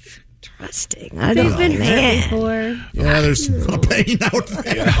mistrusting? I don't They've know, been hurt man. before. Yeah, there's a pain out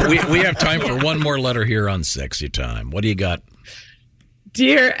there. We have time for one more letter here on Sexy Time. What do you got?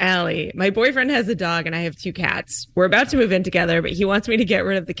 Dear Allie, my boyfriend has a dog and I have 2 cats. We're about to move in together, but he wants me to get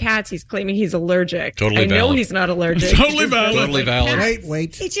rid of the cats. He's claiming he's allergic. Totally I know valid. he's not allergic. Totally valid. Totally valid.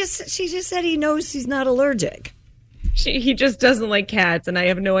 Wait. She just said he knows he's not allergic. He just doesn't like cats, and I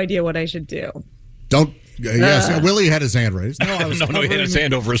have no idea what I should do. Don't. Yes, Willie had his hand raised. No, I was No, he had his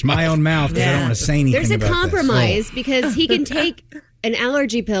hand over his my mouth. own mouth because I don't want to say anything There's a about this. compromise because he can take an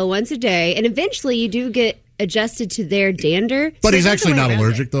allergy pill once a day, and eventually you do get adjusted to their dander. But So he's there's a actually way not around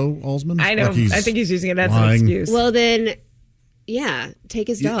allergic, it. though, Alsman. I know. Like he's I think he's using it as lying. an excuse. Well, then, yeah, take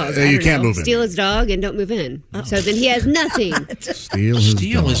his dog. you I don't can't know. move in. Steal his dog and don't move in. So then he has nothing. Steal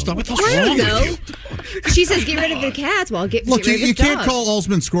his dog. What the I wrong don't with know. She says get rid of the cats. Well, get Look, rid of his you can't dog. call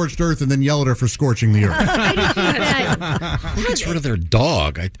Alsman scorched earth and then yell at her for scorching the earth. Who gets rid of their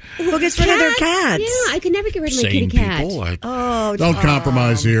dog? Who gets rid of their cats? Yeah, I could never get rid of my Sane kitty cat. people. Oh, Don't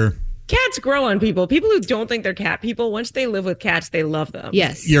compromise here. Cats grow on people. People who don't think they're cat people, once they live with cats, they love them.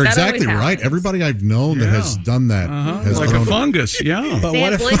 Yes. You're That exactly always right. happens. Everybody I've known that has done that has Like a grown- fungus, yeah. But They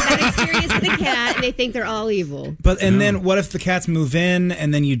what have if? one bad experience with a cat, and they think they're all evil. Then what if the cats move in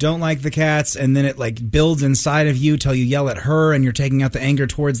and then you don't like the cats and then it like builds inside of you till you yell at her and you're taking out the anger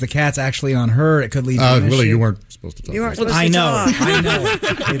towards the cats actually on her? It could lead to an Willie, issue. you weren't supposed to talk. You aren't about supposed to talk. I know.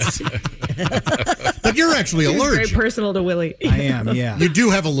 It's, that. But you're actually It's very allergic. personal to Willie. I am. Yeah. You do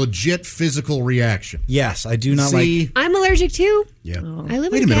have a legit physical reaction. Yes, I do not See? like. I'm allergic too. Yeah. I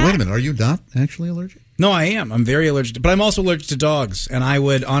live Wait with a a cat. minute. Are you not actually allergic? No, I am. I'm very allergic, but I'm also allergic to dogs, and I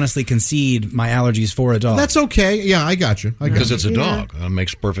would honestly concede my allergies for a dog. That's okay. Yeah, I got you. Because it's a dog. That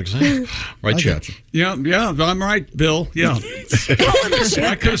makes perfect sense. Right, I Chip? got you. Yeah, I'm right, Bill. Yeah.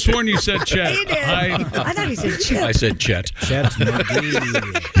 I could have sworn you said Chet. He did. I thought he said Chip. I said Chet.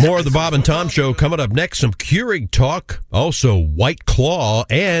 More of the Bob and Tom Show coming up next. Some Keurig talk, also White Claw,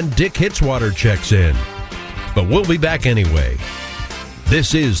 and Dick Hitswater checks in. But we'll be back anyway.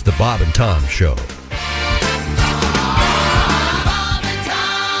 This is the Bob and Tom Show.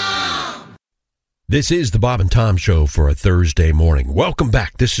 This is the Bob and Tom Show for a Thursday morning. Welcome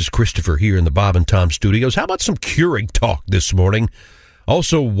back. This is Christopher here in the Bob and Tom Studios. How about some Keurig talk this morning?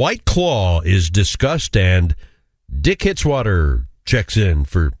 Also, White Claw is discussed, and Dick Hitswater checks in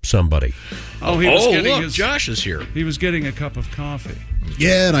for somebody. Oh, he was getting look, his, Josh is here. He was getting a cup of coffee.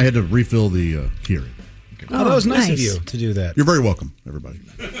 Yeah, and I had to refill the Keurig. Oh, that was nice of you to do that. You're very welcome, everybody.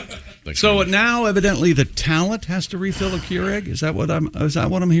 So now, evidently, the talent has to refill a Keurig. Is that what I'm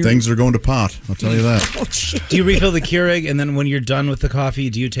hearing? Things are going to pot. I'll tell you that. Do you refill the Keurig, and then when you're done with the coffee,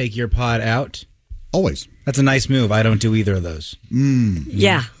 do you take your pot out? Always. That's a nice move. I don't do either of those.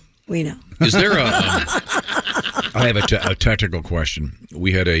 Yeah, we know. Is there I have a technical question.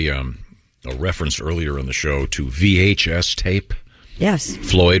 We had a reference earlier in the show to VHS tape. Yes.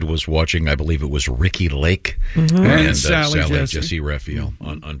 Floyd was watching, I believe it was Ricky Lake And Sally Jesse Raphael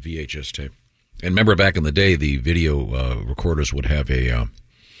on VHS tape. And remember back in the day, the video recorders would have a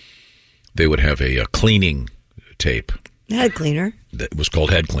cleaning tape. Head cleaner. That was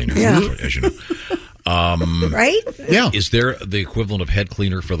called head cleaner, Yeah. as you know. Right? Yeah. Is there the equivalent of head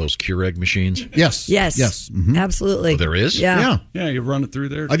cleaner for those Keurig machines? Yes. Yes. Yes. Absolutely. Oh, there is? Yeah. Yeah, you run it through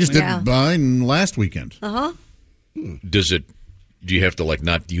there. I just did mine last weekend. Uh-huh. Do you have to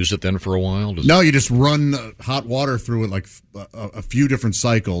not use it then for a while? No, you just run hot water through it like a few different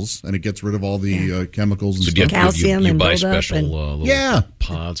cycles, and it gets rid of all the chemicals and stuff. Calcium you and buy buildup special little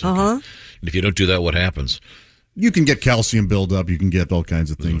pods. Uh-huh. And if you don't do that, what happens? You can get calcium buildup. You can get all kinds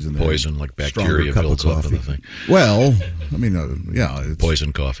of things in there. Poison, like bacteria Stronger cup builds of up in the coffee. thing. Well, I mean, it's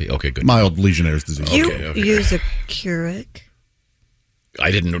poison coffee. Okay, good. Mild Legionnaire's disease. You use a Keurig. I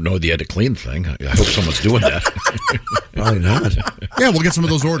didn't know you had to clean the thing. I hope someone's doing that. Probably not. Yeah, we'll get some of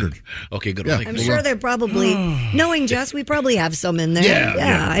those ordered. Okay, good. Yeah. I'm sure they're probably, knowing Jess, we probably have some in there.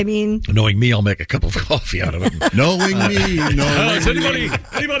 Yeah. I mean. Knowing me, I'll make a cup of coffee out of it. Knowing me, Does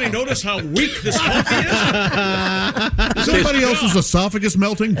anybody notice how weak this coffee is? Is anybody else's esophagus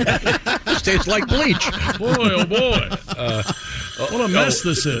melting? Tastes like bleach. Boy, oh boy. What a mess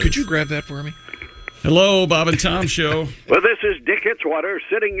this is. Could you grab that for me? Hello, Bob and Tom Show. Well, this is Dick Hitswater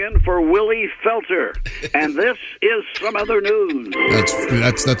sitting in for Willie Felter, and this is some other news.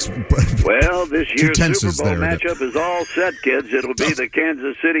 That's Well, this year's tenses Super Bowl there. matchup is all set, kids. It'll be the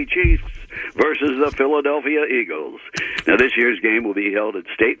Kansas City Chiefs versus the Philadelphia Eagles. Now, this year's game will be held at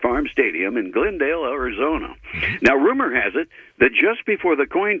State Farm Stadium in Glendale, Arizona. Now, rumor has it that just before the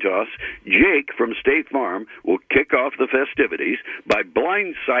coin toss, Jake from State Farm will kick off the festivities by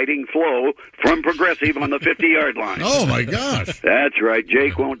blindsiding Flo from Progressive on the 50-yard line. Oh, my gosh. That's right.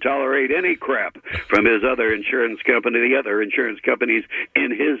 Jake won't tolerate any crap from his other insurance company, the other insurance companies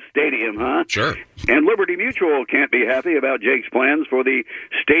in his stadium, huh? Sure. And Liberty Mutual can't be happy about Jake's plans for the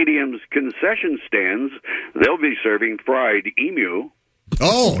stadium's concession stands. They'll be serving fried emu.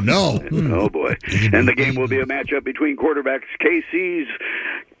 Oh, no. Oh, boy. And the game will be a matchup between quarterbacks KC's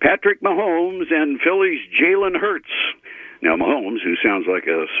Patrick Mahomes and Philly's Jalen Hurts. Now, Mahomes, who sounds like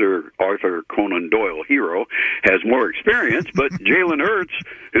a Sir Arthur Conan Doyle hero, has more experience, but Jalen Hurts,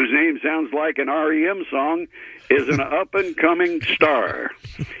 whose name sounds like an REM song, is an up-and-coming star.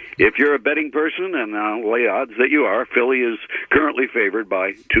 If you're a betting person, and I'll lay odds that you are, Philly is currently favored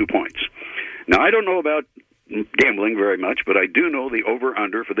by 2 points. Now, I don't know about gambling very much, but I do know the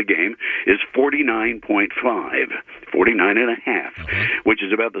over-under for the game is 49.5, 49.5, which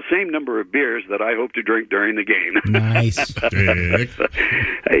is about the same number of beers that I hope to drink during the game. Nice. The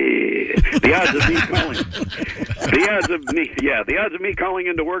odds of me calling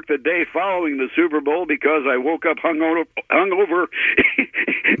into work the day following the Super Bowl because I woke up hungover,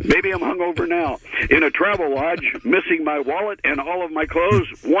 maybe I'm hungover now, in a travel lodge, missing my wallet and all of my clothes,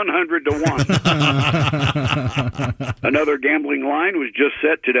 100 to 1. Another gambling line was just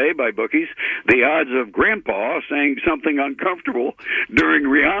set today by bookies. The odds of Grandpa saying something uncomfortable during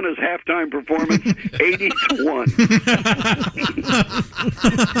Rihanna's halftime performance, 80 to 1.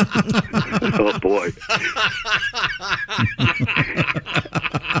 Oh, boy.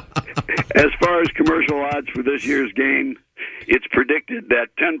 As far as commercial odds for this year's game, it's predicted that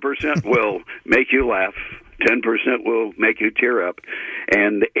 10% will make you laugh, 10% will make you tear up,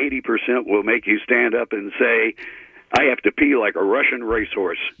 and 80% will make you stand up and say, I have to pee like a Russian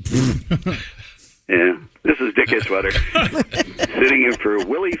racehorse. Yeah, this is Dick Hitswater sitting in for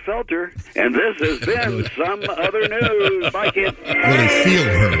Willie Felter, and this has been Some Other News. Bye, kids. Really feel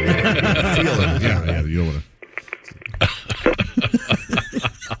her. Feel it. Yeah, you know what.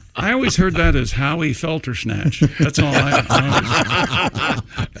 I always heard that as Howie Felter Snatch. That's all I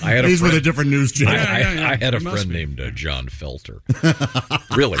had. These were the different news channels. I had a friend named John Felter.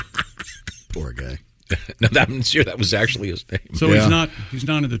 Really? Poor guy. No, I'm sure that was actually his name. So he's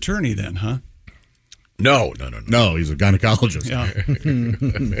not an attorney then, huh? No. No, he's a gynecologist.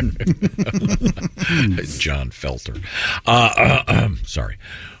 John Felter. Sorry.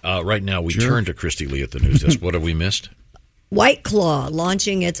 Right now, we turn to Christy Lee at the news desk. What have we missed? White Claw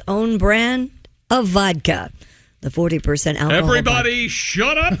launching its own brand of vodka. The 40% alcohol. Everybody,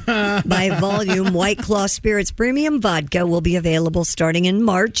 shut up! By volume, White Claw Spirits Premium Vodka will be available starting in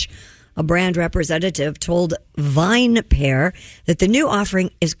March. A brand representative told Vine Pair that the new offering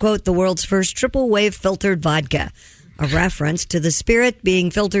is, quote, the world's first triple wave filtered vodka, a reference to the spirit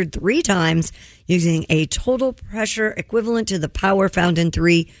being filtered 3 times using a total pressure equivalent to the power found in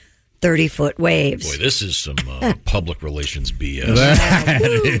 3 30-foot waves. Boy, this is some public relations BS. That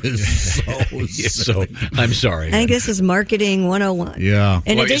is so I'm sorry. I think this is marketing 101. Yeah.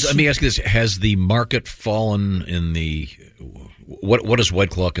 In addition, let me ask you this. Has the market fallen in the... What is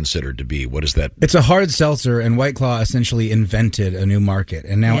White Claw considered to be? What is that? It's a hard seltzer, and White Claw essentially invented a new market,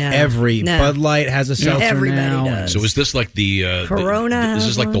 and now Bud Light has a seltzer now. So is this like the Corona? Is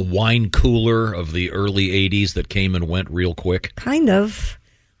this like the wine cooler of the early '80s that came and went real quick? Kind of.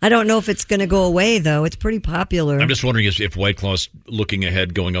 I don't know if it's going to go away, though. It's pretty popular. I'm just wondering if White Claw's looking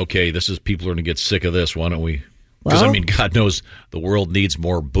ahead, going, okay, people are going to get sick of this. Why don't we? Because, Well, God knows the world needs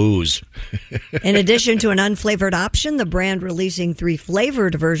more booze. In addition to an unflavored option, the brand releasing 3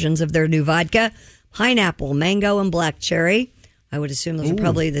 flavored versions of their new vodka: pineapple, mango, and black cherry. I would assume those are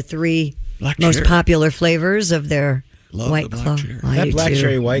probably the 3 most cherry. popular flavors of their White Claw. That black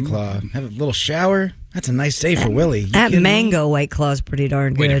cherry White Claw. Have a little shower. That's a nice day for Willie. That mango White Claw is pretty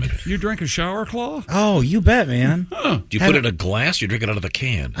darn good. You drink a shower claw? Oh, you bet, man. Do you put it in a glass? Or you drink it out of the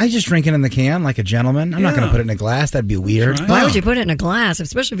can? I just drink it in the can like a gentleman. I'm not going to put it in a glass. That'd be weird. Why would you put it in a glass,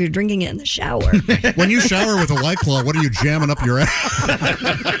 especially if you're drinking it in the shower? When you shower with a White Claw, what are you jamming up your ass?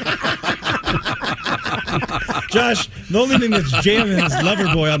 Josh, the only thing that's jamming is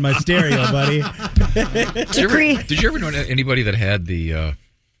Loverboy on my stereo, buddy. Did you ever know anybody that had the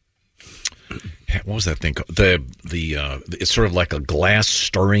what was that thing called? It's sort of like a glass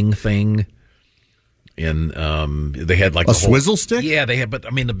stirring thing. And they had like a swizzle stick. Yeah, they had, but I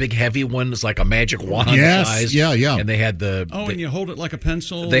mean the big heavy one is like a magic wand size. Yeah. And they had and you hold it like a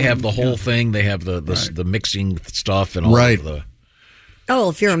pencil. They have the whole thing. They have the mixing stuff and all of the. Oh,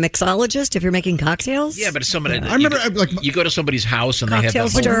 if you're a mixologist, if you're making cocktails? Yeah, but somebody. I remember, you go to somebody's house and they have Cocktail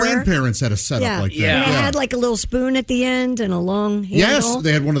that whole. stirrer. My grandparents had a setup like that. And it had like a little spoon at the end and a long handle. Yes,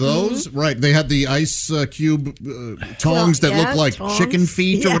 they had one of those. Right. They had the ice cube tongs that looked like chicken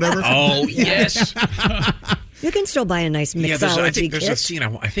feet or whatever. Oh, yes. You can still buy a nice mixology I think there's kit. a scene.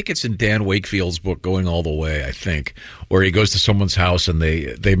 I think it's in Dan Wakefield's book, Going All the Way. I think where he goes to someone's house and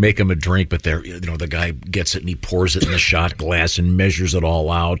they make him a drink, but the guy gets it and he pours it in a shot glass and measures it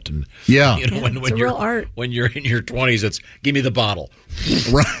all out. And it's a real art. When you're in your 20s, it's give me the bottle.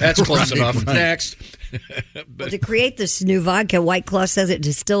 Right, that's close enough. Right. Next. Well, to create this new vodka, White Claw says it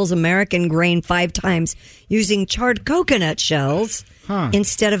distills American grain 5 times using charred coconut shells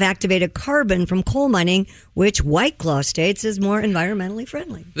instead of activated carbon from coal mining, which White Claw states is more environmentally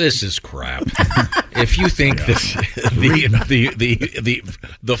friendly. This is crap. If you think that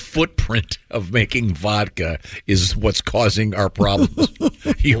the footprint of making vodka is what's causing our problems,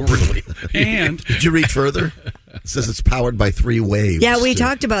 you really. And did you read further? It says it's powered by 3 waves. Yeah, we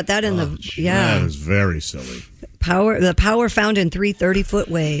talked about that in the That is very silly. the power found in 3 30-foot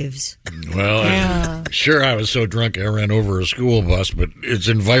waves. Well, sure, I was so drunk I ran over a school bus, but it's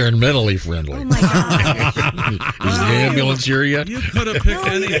environmentally friendly. Oh, my God. Is the ambulance here yet? You could have picked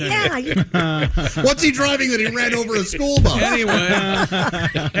anything. What's he driving that he ran over a school bus? Anyway,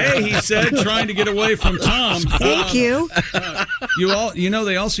 hey, he said, trying to get away from Tom. Thank you.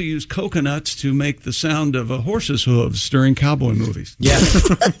 They also use coconuts to make the sound of a horse's hooves during cowboy movies. Yeah.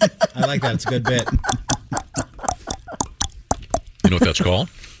 I like that. It's a good bit. You know what that's called?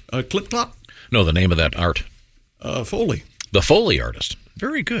 Clip clop? No, the name of that art. Foley. The Foley artist.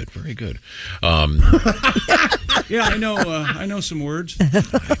 Very good, very good. Yeah, I know some words. I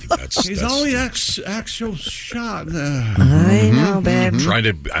think that's He's always actual shot. I know, babe.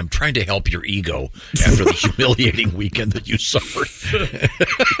 I'm trying to help your ego after the humiliating weekend that you suffered.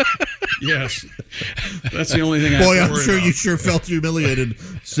 Yes, that's the only thing. Boy, I'm sure you sure felt humiliated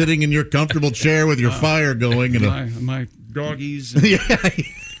sitting in your comfortable chair with your fire going and my doggies. Yeah.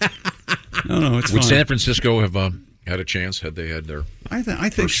 No, it's Would fine. San Francisco have had a chance had they had their? I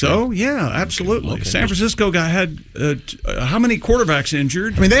think so. Yeah, absolutely. Okay. San Francisco had how many quarterbacks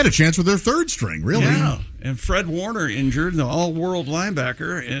injured? I mean, they had a chance with their third string, really. Yeah, and Fred Warner injured, the all-world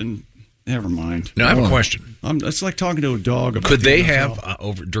linebacker, and never mind. Now I have a question. It's like talking to a dog. About Could they the NFL. have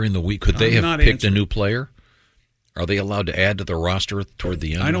over during the week? Could they I'm have not picked answering. a new player? Are they allowed to add to the roster toward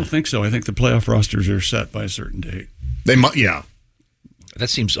the end? I don't think so. I think the playoff rosters are set by a certain date. They might, yeah. That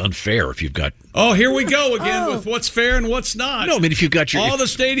seems unfair if you've got... Oh, here we go again with what's fair and what's not. No, I mean, if you've got your... All the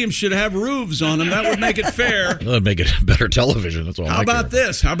stadiums should have roofs on them. That would make it fair. That would make it better television. That's all. How about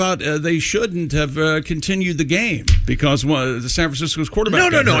this? How about they shouldn't have continued the game because the San Francisco's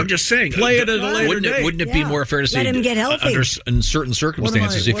quarterback... No. I'm just saying. Play it at a later date. Wouldn't it be more fair to say... Let him get healthy. In certain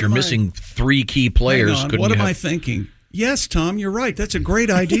circumstances, if you're missing 3 key players... What am I thinking? Yes, Tom, you're right. That's a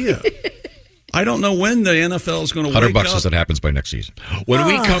great idea. I don't know when the NFL is going to wake up. $100 says it happens by next season. When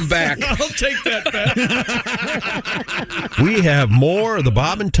we come back... I'll take that bet. We have more of the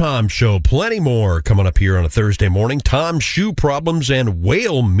Bob and Tom Show. Plenty more coming up here on a Thursday morning. Tom's shoe problems and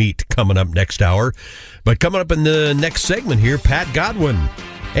whale meat coming up next hour. But coming up in the next segment here, Pat Godwin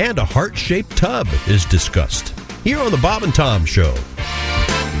and a heart-shaped tub is discussed here on the Bob and Tom Show.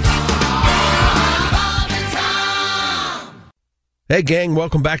 Hey, gang,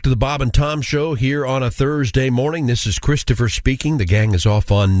 welcome back to the Bob and Tom Show here on a Thursday morning. This is Christopher speaking. The gang is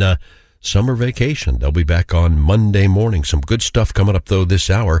off on summer vacation. They'll be back on Monday morning. Some good stuff coming up, though, this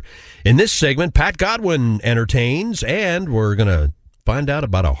hour. In this segment, Pat Godwin entertains, and we're going to find out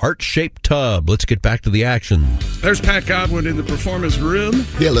about a heart-shaped tub. Let's get back to the action. There's Pat Godwin in the performance room.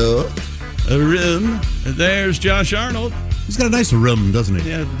 Hello. A room. There's Josh Arnold. He's got a nice room, doesn't he?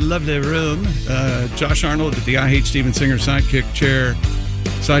 Yeah, lovely room. Josh Arnold at the I Hate Steven Singer sidekick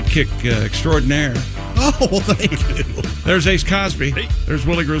extraordinaire. Oh, well, thank you. There's Ace Cosby. Hey. There's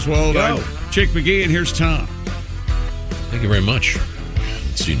Willie Griswold. I'm Chick McGee, and here's Tom. Thank you very much.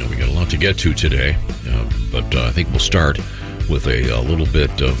 Let's see, we got a lot to get to today, but I think we'll start with a little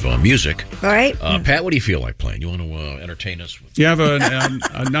bit of music. All right. Pat, what do you feel like playing? You want to entertain us? You have a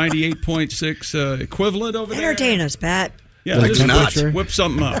 98.6 equivalent over there? Entertain us, Pat. Yeah, like not. Whip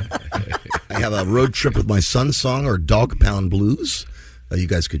something up. I have a Road Trip with My Son song or Dog Pound Blues. You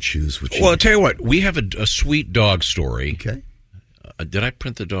guys could choose which. Well, I'll tell you what. We have a sweet dog story. Okay. Did I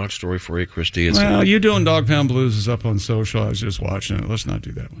print the dog story for you, Christy? You doing Dog Pound Blues is up on social. I was just watching it. Let's not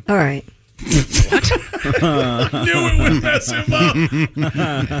do that one. All right. I knew it would mess him up.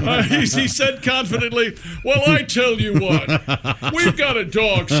 He said confidently, well, I tell you what, we've got a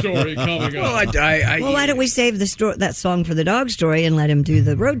dog story coming up. Well, why don't we save that song for the dog story and let him do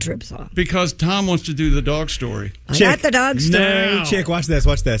the road trip song? Because Tom wants to do the dog story. I got the dog story. No. Chick, watch this.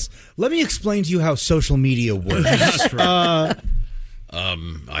 Let me explain to you how social media works. I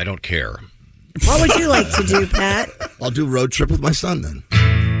don't care. What would you like to do, Pat? I'll do Road Trip with My Son then.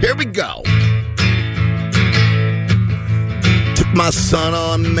 Here we go. Took my son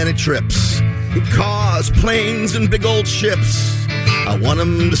on many trips in cars, planes, and big old ships. I want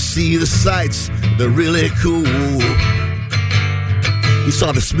him to see the sights. They're really cool. He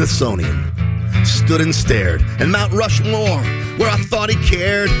saw the Smithsonian, stood and stared, and Mount Rushmore, where I thought he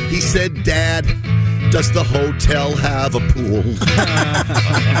cared. He said, Dad, does the hotel have a pool?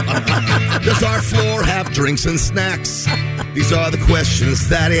 Does our floor have drinks and snacks? These are the questions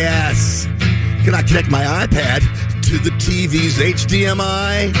that he asks. Can I connect my iPad to the TV's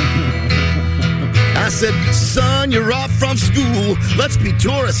HDMI? I said, son, you're off from school. Let's be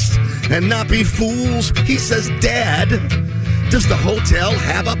tourists and not be fools. He says, Dad, does the hotel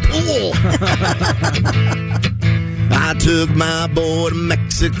have a pool? I took my boy to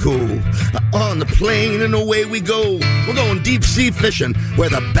Mexico on the plane and away we go. We're going deep sea fishing where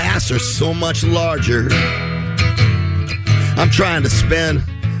the bass are so much larger. I'm trying to spend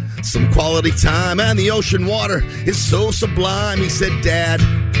some quality time and the ocean water is so sublime. He said, Dad,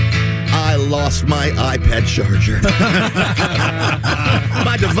 I lost my iPad charger.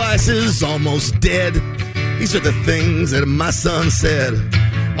 My device is almost dead. These are the things that my son said.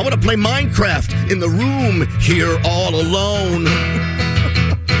 I want to play Minecraft in the room here all alone.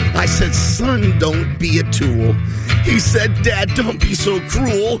 I said, son, don't be a tool. He said, Dad, don't be so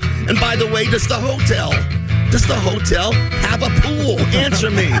cruel. And by the way, does the hotel have a pool?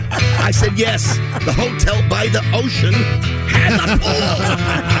 Answer me. I said, yes, the hotel by the ocean has a pool.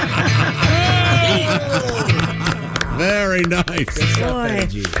 Very nice. Boy.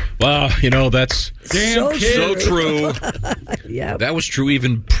 Wow, that's so true. Yep. That was true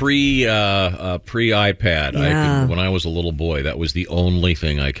even pre-iPad. Yeah. When I was a little boy, that was the only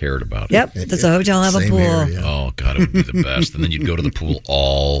thing I cared about. Yep. Does the hotel have a pool? Area. Oh, God, it would be the best. And then you'd go to the pool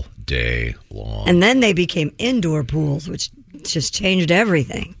all day long. And then they became indoor pools, which just changed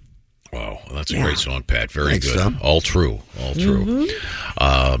everything. Wow, that's a great song, Pat. Very Thanks, good. Tom. All true.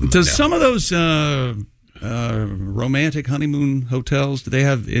 Mm-hmm. Does some of those romantic honeymoon hotels? Do they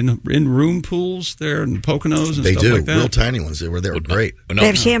have in-room pools there in Poconos and They stuff do. like that? Real tiny ones. They were great. They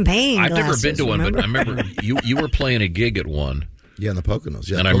have champagne I've never glasses, been to one, remember? but I remember you were playing a gig at one. Yeah, in the Poconos.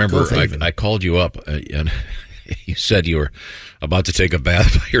 Yeah, and I remember I called you up, and you said you were about to take a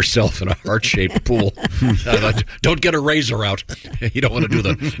bath by yourself in a heart-shaped pool. Don't get a razor out. You don't want to do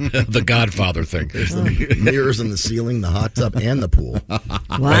the Godfather thing. There's the mirrors in the ceiling, the hot tub, and the pool. Wow.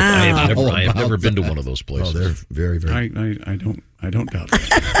 I have never been to one of those places. Oh, they're very, very. I don't doubt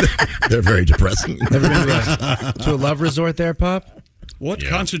that. They're very depressing. Never been to a love resort there, Pop? What?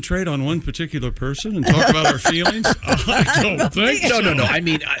 Concentrate on one particular person and talk about our feelings? I don't think so. No. I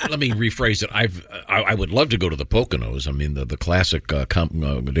mean, let me rephrase it. I would love to go to the Poconos. I mean, the classic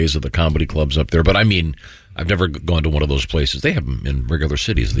days of the comedy clubs up there. But I mean, I've never gone to one of those places. They have them in regular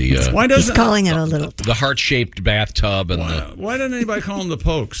cities. Why doesn't calling it a little? The heart-shaped bathtub and why doesn't anybody call them the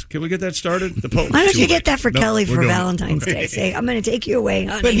Pokes? Can we get that started? The Pokes. Why don't you get that for Kelly for Valentine's Day? Say, I'm going to take you away,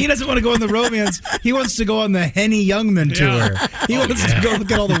 honey. But he doesn't want to go on the romance. He wants to go on the Henny Youngman tour. He wants to go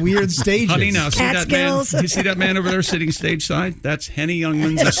look at all the weird stages. Honey, now see that man? You see that man over there sitting stage side? That's Henny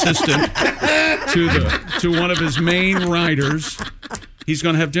Youngman's assistant to one of his main writers. He's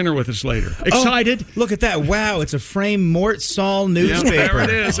going to have dinner with us later. Excited? Oh, look at that. Wow, it's a frame Mort Saul newspaper. Yeah, there it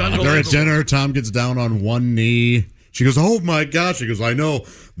is. They're at dinner. Tom gets down on one knee. She goes, oh, my God. She goes, I know.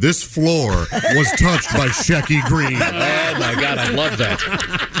 This floor was touched by Shecky Green. Oh, my God. I love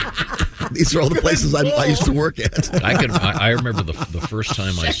that. These are all the places I used to work at. I remember the first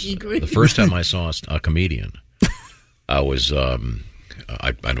time I saw a comedian. I was...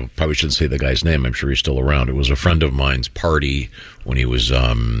 I probably shouldn't say the guy's name. I'm sure he's still around. It was a friend of mine's party when he was would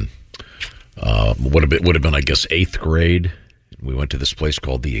have been I guess 8th grade. We went to this place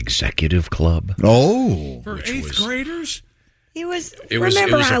called the Executive Club. Oh, for 8th graders. He was. It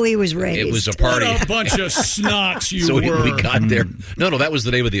remember was how he was raised? It was a party. What a bunch of snots you so were. we got there. No, that was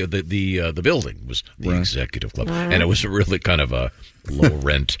the name of the building was the Executive Club, and it was really kind of a low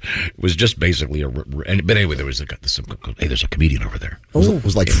rent. It was just basically but anyway, there was there's a comedian over there. It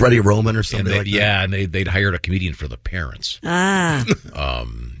was like Freddie Roman or something like that. Yeah, and they'd hired a comedian for the parents. But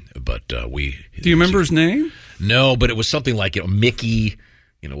we. Do you remember his name? No, but it was something like Mickey,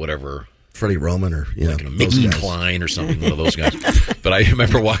 whatever. Freddie Roman or Mickey Klein or something, one of those guys. But I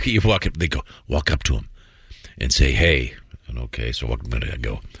remember they go walk up to him and say, "Hey," and okay, so I'm going to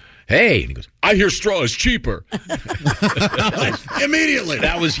go, "Hey," and he goes, "I hear straw is cheaper." Immediately,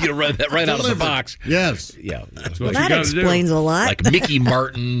 that was right out of the box. Yes, yeah, that explains a lot. Like Mickey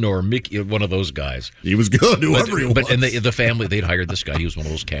Martin or Mickey, one of those guys. He was good, whoever he was. And the family, they'd hired this guy. He was one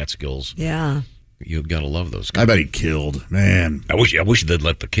of those Catskills. Yeah. You gotta love those guys. I bet he killed, man. I wish they'd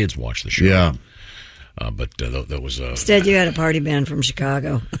let the kids watch the show. Yeah, but that was. Instead, you had a party band from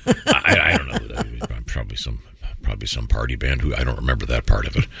Chicago. I don't know. Probably some party band who I don't remember that part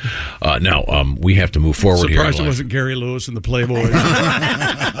of it. Now we have to move forward here. Surprised it wasn't Gary Lewis and the Playboys.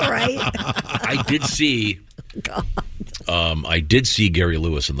 Right. I did see. I did see Gary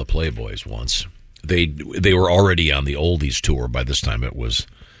Lewis and the Playboys once. They were already on the oldies tour by this time. It was.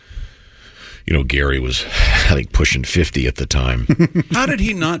 Gary was, I think, pushing 50 at the time. How did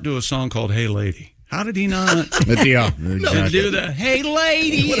he not do a song called "Hey Lady"? How did he not do the "Hey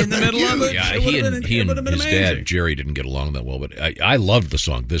Lady" in the middle of it? Yeah, he and his dad Jerry didn't get along that well, but I loved the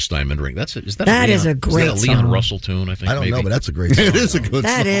song "This Time in Ring." Is that a great Leon song. Russell tune? I think I don't know, but that's a great song. It is a good.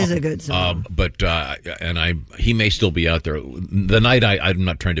 That song. is a good song. He may still be out there. The night I'm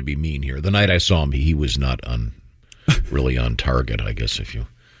not trying to be mean here. The night I saw him, he was not really on target. I guess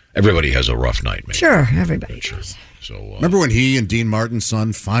everybody has a rough night, maybe. Sure, everybody does. So remember when he and Dean Martin's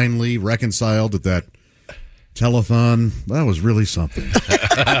son finally reconciled at that telethon? That was really something.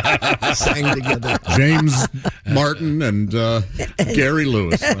 Sang together. James Martin and Gary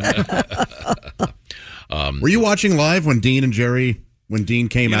Lewis. Were you watching live when Dean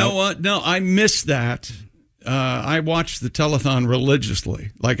came out? You know what? No, I missed that. I watched the telethon religiously.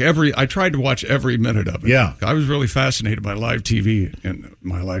 I tried to watch every minute of it. Yeah. I was really fascinated by live TV in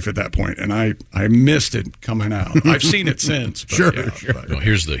my life at that point, and I missed it coming out. I've seen it since. But Sure. No,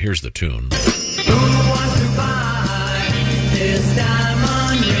 here's the tune. Who wants to buy this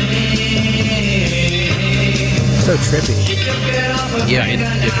diamond ring? So trippy. Yeah, it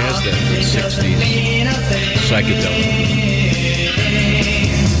has that 60s psychedelic.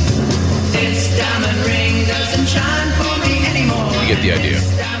 This diamond ring doesn't shine for me anymore. You get the idea.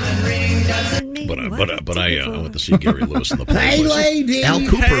 This diamond ring doesn't mean But I went to see Gary Lewis and the Playboys. Hey, lady. Al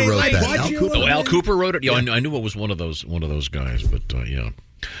Cooper wrote that. Al Cooper wrote it. Yeah, I knew it was one of those guys. But yeah,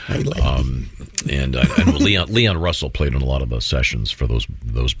 And Leon Russell played in a lot of those sessions for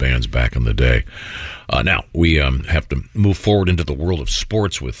those bands back in the day. Now we have to move forward into the world of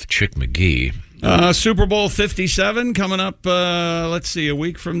sports with Chick McGee. Super Bowl 57 coming up, a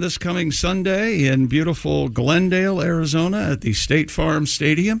week from this coming Sunday in beautiful Glendale, Arizona at the State Farm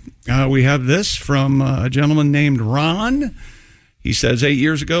Stadium. We have this from a gentleman named Ron. He says, 8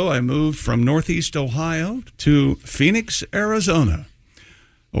 years ago, I moved from Northeast Ohio to Phoenix, Arizona.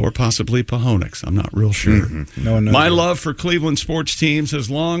 Or possibly Pahonix. I'm not real sure. Mm-hmm. No one knows. My love for Cleveland sports teams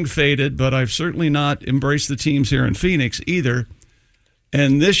has long faded, but I've certainly not embraced the teams here in Phoenix either.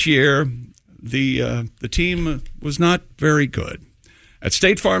 And this year, the team was not very good. At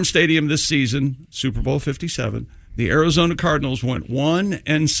State Farm Stadium this season, Super Bowl 57, the Arizona Cardinals went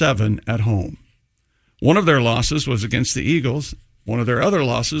 1-7 at home. One of their losses was against the Eagles. One of their other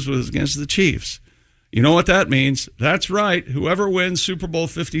losses was against the Chiefs. You know what that means? That's right. Whoever wins Super Bowl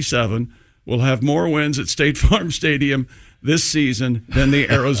 57 will have more wins at State Farm Stadium this season than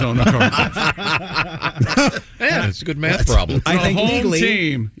the Arizona Cardinals. Yeah, it's a good math problem. I think home legally,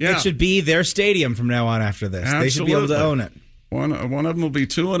 team. Yeah. it should be their stadium from now on after this. Absolutely. They should be able to own it. One of them will be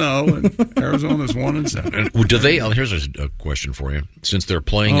 2-0, and Arizona's 1-7. Do they? Here's a question for you. Since they're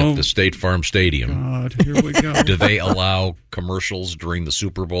playing at the State Farm Stadium, God, here we go. Do they allow commercials during the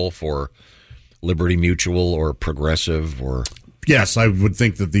Super Bowl for Liberty Mutual or Progressive or? Yes, I would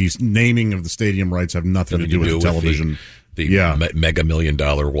think that the naming of the stadium rights have nothing to do with the television. The Mega Million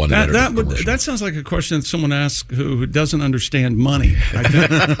Dollar 1 minute commercial. That sounds like a question that someone asks who doesn't understand money. I think.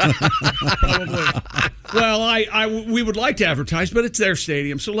 Probably. Well, we would like to advertise, but it's their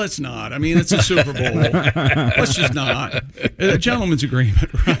stadium, so let's not. I mean, it's a Super Bowl. Let's just not. A gentleman's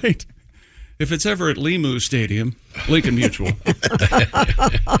agreement, right? If it's ever at Limu Stadium, Lincoln Mutual. And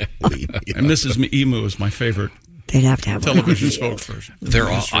Mrs. Emu is my favorite. They'd have to have television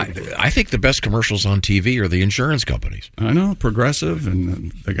spokesperson. I think the best commercials on TV are the insurance companies. I know, Progressive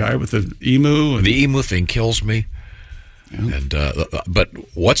and the guy with the emu. And the emu thing kills me. Yeah. And but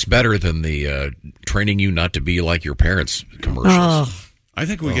what's better than the training you not to be like your parents commercials? Oh. I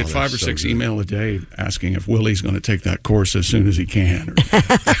think we get 5 or 6 email a day asking if Willie's going to take that course as soon as he can.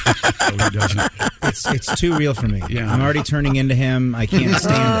 So he doesn't. It's too real for me. Yeah. I'm already turning into him. I can't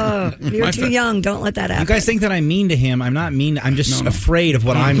stand it. You're too young. Don't let that happen. You guys think that I'm mean to him. I'm not mean. I'm just afraid of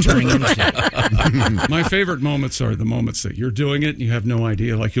what I'm turning into. My favorite moments are the moments that you're doing it and you have no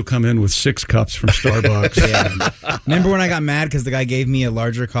idea. Like you'll come in with 6 cups from Starbucks. Yeah. Remember when I got mad because the guy gave me a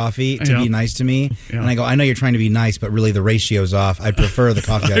larger coffee to be nice to me? Yeah. And I go, I know you're trying to be nice, but really the ratio's off. I'd prefer the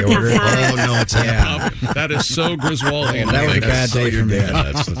coffee I ordered. Oh, no, it's That is so Griswoldian. That was a bad day for me.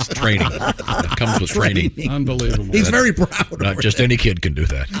 That's training. That comes with training. Unbelievable. He's very proud. Not just any kid can do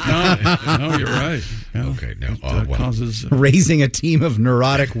that. No, you're right. Yeah. Okay, now causes raising a team of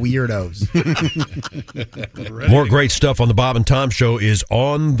neurotic weirdos. More great stuff on the Bob and Tom Show is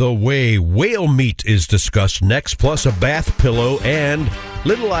on the way. Whale meat is discussed next, plus a bath pillow and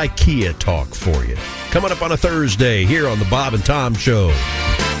little IKEA talk for you. Coming up on a Thursday here on the Bob and Tom Show.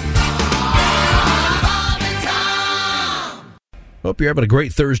 Hope you're having a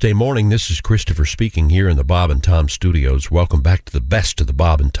great Thursday morning. This is Christopher speaking here in the Bob and Tom Studios. Welcome back to the best of the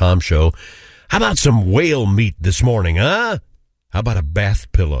Bob and Tom Show. How about some whale meat this morning, huh? How about a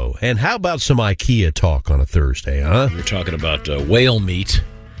bath pillow? And how about some IKEA talk on a Thursday, huh? We were talking about whale meat.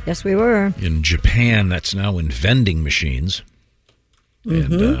 Yes, we were. In Japan, that's now in vending machines.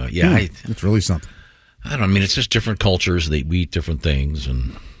 Mm-hmm. And, it's really something. I don't know. I mean, it's just different cultures. They eat different things.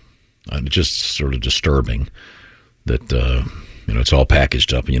 And it's just sort of disturbing that, it's all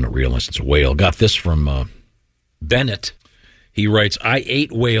packaged up and you don't realize it's a whale. Got this from Bennett. He writes, I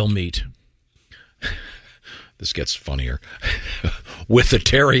ate whale meat. This gets funnier. With a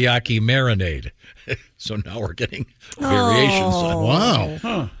teriyaki marinade. So now we're getting variations on. Wow.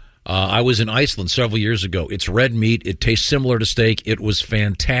 Huh. I was in Iceland several years ago. It's red meat. It tastes similar to steak. It was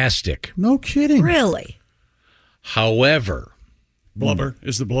fantastic. No kidding. Really? However, blubber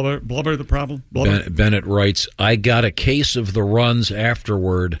is the blubber the problem? Blubber? Bennett writes, I got a case of the runs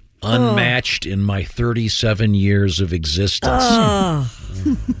afterward, unmatched in my 37 years of existence.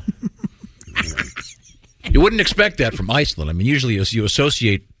 You wouldn't expect that from Iceland. I mean, usually you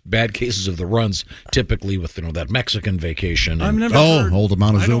associate bad cases of the runs typically with that Mexican vacation. I've never heard, old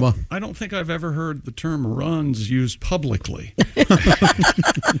Montezuma. I don't think I've ever heard the term runs used publicly.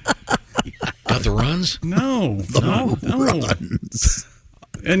 Got the runs? No. Runs.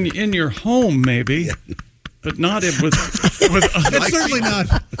 And in your home, maybe, but not with It's certainly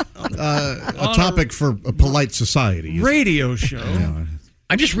not a topic for a polite society. Radio show. Yeah.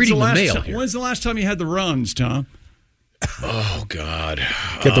 I'm just reading the mail here. When's the last time you had the runs, Tom? Oh, God.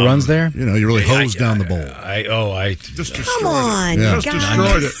 Get the runs there? You know, you really hose down the bowl. Just Come on, Just guys.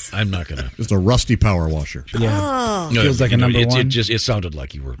 destroyed it. I'm not going to. Just a rusty power washer. Oh. Feels like a number one. It sounded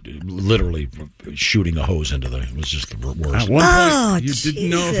like you were literally shooting a hose into the. It was just the worst. At one point, Oh, you didn't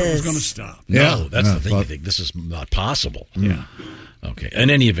know if it was Jesus. going to stop. No, that's Yeah, the thing. You but- think this is not possible. Yeah. Okay. In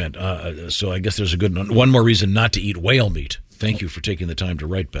any event, so I guess there's a good one more reason not to eat whale meat. Thank you for taking the time to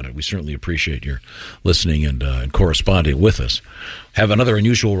write, Bennett. We certainly appreciate your listening and corresponding with us. Have another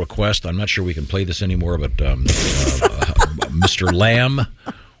unusual request. I'm not sure we can play this anymore, but Mr. Lamb,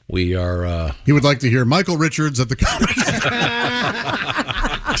 we are. He would like to hear Michael Richards at the comedy.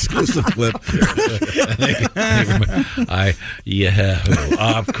 Exclusive clip.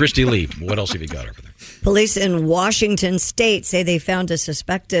 Christy Lee, what else have you got over there? Police in Washington State say they found a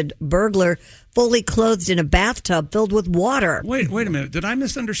suspected burglar fully clothed in a bathtub filled with water. Wait a minute. Did I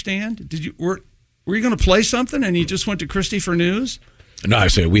misunderstand? Were you going to play something and you just went to Christy for news? No, I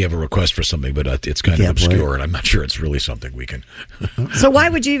say we have a request for something, but it's kind of obscure, and I'm not sure it's really something we can. So why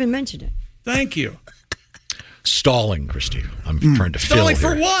would you even mention it? Thank you. Stalling, Christy. I'm trying to fill Stalling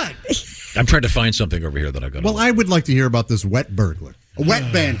here. for what? I'm trying to find something over here that I've got. Well, I would like to hear about this wet burglar. A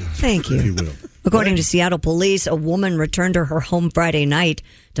wet bandit. Thank you. If you will. According to Seattle police, a woman returned to her home Friday night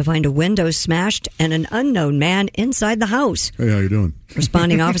to find a window smashed and an unknown man inside the house. Hey, how you doing?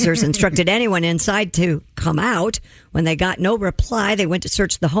 Responding officers instructed anyone inside to come out. When they got no reply, they went to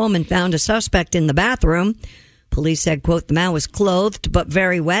search the home and found a suspect in the bathroom. Police said, quote, the man was clothed but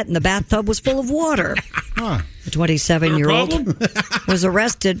very wet and the bathtub was full of water. The 27-year-old was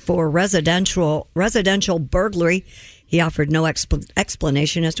arrested for residential burglary. He offered no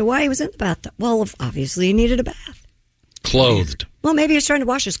explanation as to why he was in the bathtub. Well, obviously he needed a bath. Clothed. Well, maybe he was trying to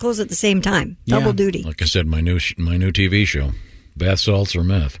wash his clothes at the same time. Double duty. Like I said, my new TV show, bath salts or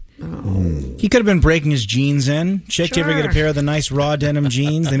meth. He could have been breaking his jeans in. Chick, you ever get a pair of the nice raw denim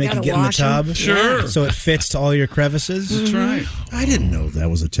jeans? They make you Gotta get in the wash 'em. tub. Sure. So it fits to all your crevices. That's right. I didn't know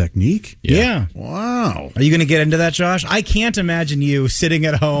that was a technique. Yeah. Wow. Are you going to get into that, Josh? I can't imagine you sitting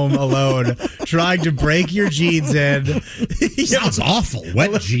at home alone trying to break your jeans in. Sounds awful.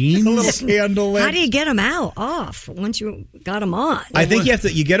 Wet jeans. A little handle. How do you get them off once you got them on? I think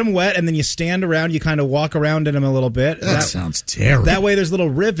you get them wet and then you stand around. You kind of walk around in them a little bit. That sounds terrible. That way, there's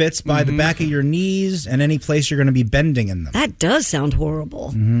little rivets by the back of your knees and any place you're going to be bending in them. That does sound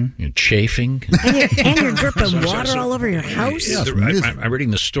horrible. You're chafing. And you're dripping water all over your house. I'm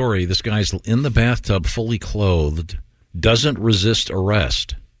reading the story. This guy's in the bathtub, fully clothed, doesn't resist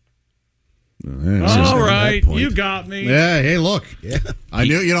arrest. All right, you got me. Yeah, hey, look. Yeah. I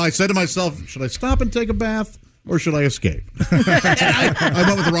knew, I said to myself, should I stop and take a bath or should I escape? I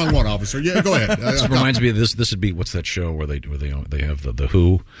went with the wrong one, officer. Yeah, go ahead. This reminds me of this. This would be, what's that show where they have the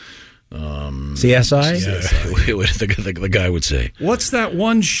Who? CSI? Yeah, the guy would say, What's that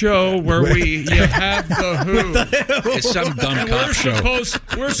one show where you have the Who? It's some dumb cop show.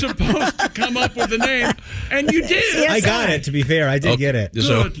 We're supposed to come up with a name, and you did. I got it, to be fair. I did get it.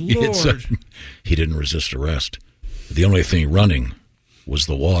 Good Lord. He didn't resist arrest. The only thing running was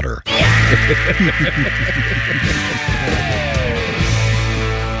the water.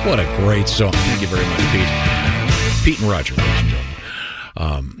 What a great song. Thank you very much, Pete. Pete and Roger, ladies and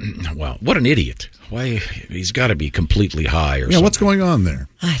gentlemen. Wow, what an idiot. Why, he's got to be completely high or something. What's going on there?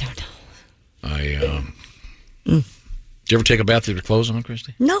 I don't know. Did you ever take a bath with your clothes on,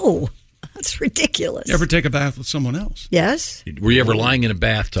 Christy? No, that's ridiculous. You ever take a bath with someone else? Yes. Were you ever lying in a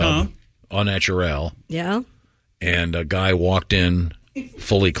bathtub Tom? au naturel, Yeah. and a guy walked in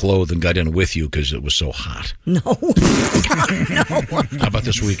fully clothed and got in with you because it was so hot? No. God, no. How about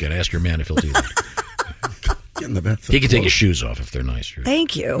this weekend? Ask your man if he'll do that. Get in the bathtub. He can take his shoes off if they're nice. Sure.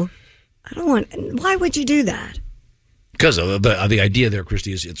 Thank you. I don't want. Why would you do that? Because the idea there,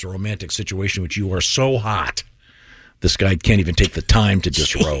 Christy, is it's a romantic situation which you are so hot. This guy can't even take the time to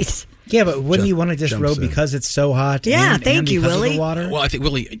disrobe. Yeah, but wouldn't you want to disrobe because it's so hot? Yeah, and thank you, because of Willie. the water? Well, I think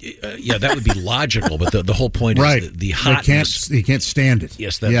Willie, that would be logical, but the whole point Right. is the hotness. He can't stand it.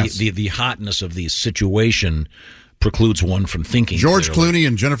 Yes, Yes. The hotness of the situation precludes one from thinking. George clearly. Clooney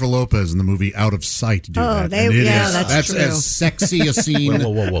and Jennifer Lopez in the movie Out of Sight do Oh, that. they- And it yeah, is- that's true. as sexy a scene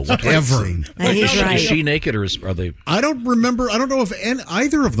Whoa. What ever. He's right. Is she naked or are they? I don't remember. I don't know if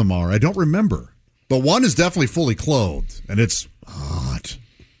either of them are. I don't remember. But one is definitely fully clothed, and it's hot.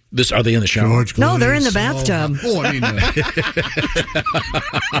 Are they in the shower? George No, they're in the Clooney's bathtub. so hot. Oh, I mean,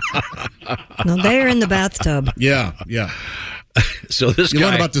 No, they're in the bathtub. yeah. So this You guy.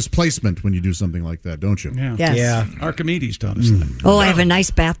 learn about displacement when you do something like that, don't you? Yeah. Yes. Yeah. Archimedes taught us that. Oh, I have a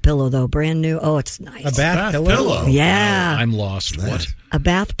nice bath pillow though, brand new. Oh, it's nice. A bath pillow? Yeah. I'm lost. What? A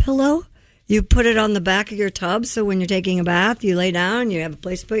bath pillow? You put it on the back of your tub, so when you're taking a bath, you lay down, you have a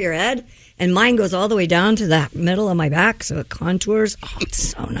place to put your head, and mine goes all the way down to the middle of my back, so it contours. Oh, it's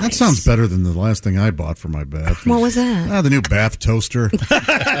so nice. That sounds better than the last thing I bought for my bath. What was that? The new bath toaster. You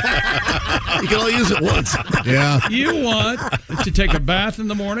can all use it once. Yeah. You want to take a bath in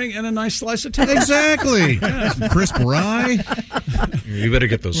the morning and a nice slice of toast. Exactly. Yes. Some crisp rye. You better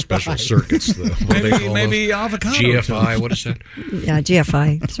get those special circuits. Maybe avocado. GFI, what is that? Yeah,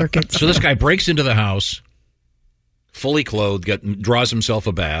 GFI circuits. So this guy breaks into the house, fully clothed, draws himself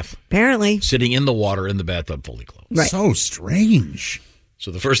a bath. Apparently. Sitting in the water in the bathtub, fully clothed. Right. So strange. So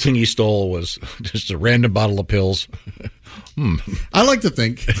the first thing he stole was just a random bottle of pills. I like to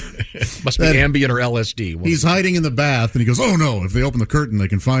think. Must be Ambien or LSD. He's hiding in the bath, and he goes, "Oh no! If they open the curtain, they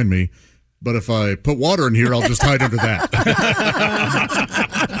can find me. But if I put water in here, I'll just hide under that."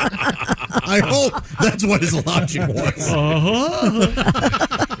 I hope that's what his logic was.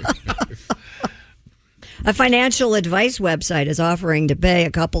 A financial advice website is offering to pay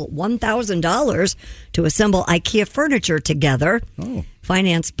a couple $1,000 to assemble IKEA furniture together. Oh.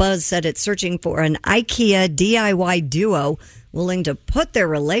 Finance Buzz said it's searching for an IKEA DIY duo willing to put their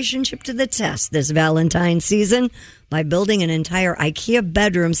relationship to the test this Valentine's season by building an entire IKEA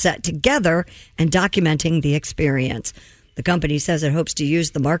bedroom set together and documenting the experience. The company says it hopes to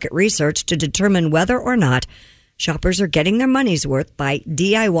use the market research to determine whether or not shoppers are getting their money's worth by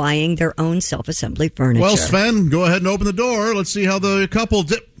DIYing their own self-assembly furniture. Well, Sven, go ahead and open the door. Let's see how the couple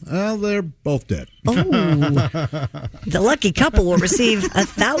did. Well, they're both dead. Oh. The lucky couple will receive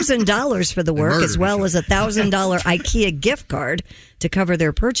 $1,000 for the work as well as a $1,000 IKEA gift card to cover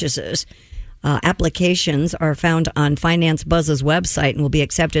their purchases. Applications are found on Finance Buzz's website and will be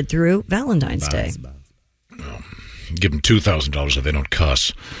accepted through Valentine's Day. Give them $2,000 if they don't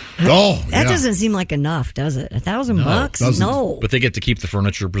cuss. Oh, that doesn't seem like enough, does it? $1,000? No. But they get to keep the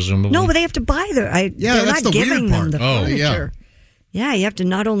furniture, presumably? No, but they have to buy they're that's not the giving weird them part. the furniture. Yeah, you have to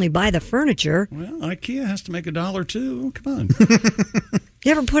not only buy the furniture. Well, IKEA has to make $1 too. Come on.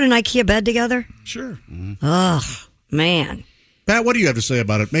 You ever put an IKEA bed together? Sure. Oh, man. Pat, what do you have to say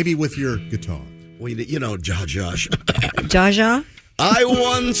about it? Maybe with your guitar. Well, you know, Josh. Jaja? I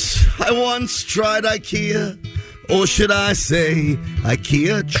once tried IKEA, or should I say,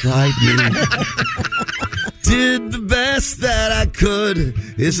 IKEA tried me. Did the best that I could.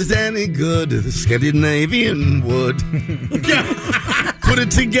 Is it any good? The Scandinavian wood. Put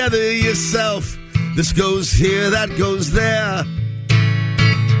it together yourself. This goes here, that goes there.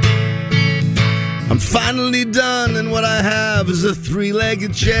 I'm finally done, and what I have is a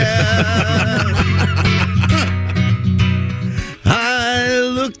 3-legged chair. I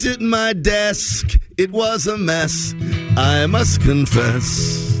looked at my desk, it was a mess, I must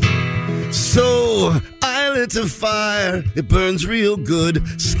confess. So I lit a fire, it burns real good,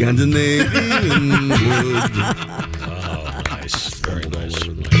 Scandinavian wood. Oh, nice. Very nice.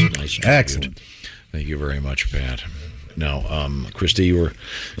 Nice. Excellent. Thank you very much, Pat. Now, Christy, you were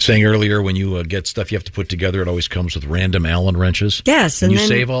saying earlier when you get stuff you have to put together, it always comes with random Allen wrenches. Yes. And you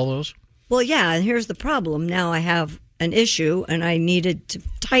save all those? Well, yeah, and here's the problem. Now I have an issue, and I needed to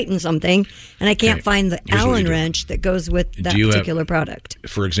tighten something, and I can't find the Allen wrench that goes with that particular product.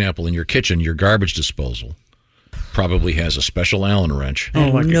 For example, in your kitchen, your garbage disposal probably has a special Allen wrench. Oh,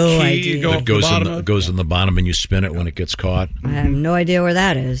 like no idea. That goes in the bottom, and you spin it when it gets caught. I have no idea where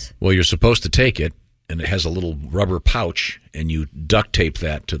that is. Well, you're supposed to take it, and it has a little rubber pouch, and you duct tape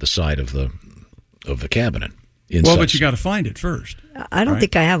that to the side of the cabinet. Inside. Well, but you got to find it first. I don't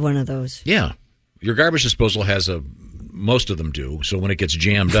think I have one of those. Yeah. Your garbage disposal has most of them do. So when it gets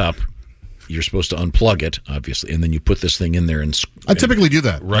jammed up, you're supposed to unplug it, obviously, and then you put this thing in there and I typically do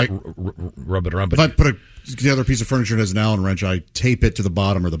that. Rub it around. If I put together a piece of furniture that has an Allen wrench, I tape it to the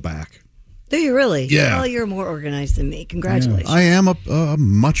bottom or the back. Do you really? Yeah. Well, you're more organized than me. Congratulations. I am a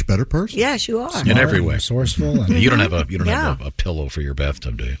much better person. Yes, you are. In every way. Resourceful. You don't have a pillow for your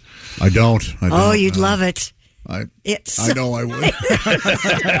bathtub, do you? I don't. Oh, you'd love it. I know I would.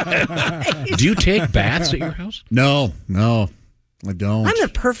 Do you take baths at your house? No, I don't. I'm the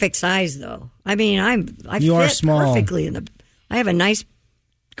perfect size, though. I mean, I You are fit small. perfectly in the. I have a nice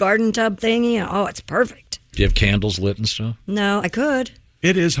garden tub thingy. Oh, it's perfect. Do you have candles lit and stuff? No, I could.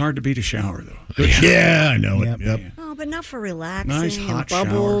 It is hard to beat a shower, though. Yeah, I know it. Yep. Oh, but not for relaxing. Nice and hot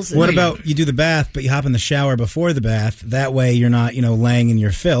bubbles. shower. What about you do the bath, but you hop in the shower before the bath? That way you're not, laying in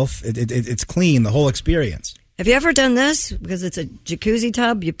your filth. It's clean, the whole experience. Have you ever done this? Because it's a jacuzzi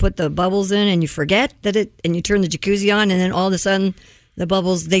tub. You put the bubbles in and you forget and you turn the jacuzzi on, and then all of a sudden the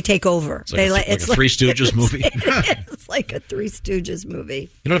bubbles, they take over. It's like a Three Stooges movie. It's like a Three Stooges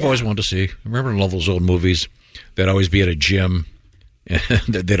movie. You know what I've always wanted to see? Remember in all those old movies, they'd always be at a gym,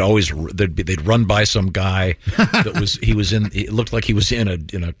 And they'd run by some guy that it looked like he was in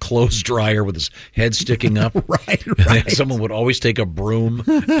a clothes dryer with his head sticking up. Right. And then someone would always take a broom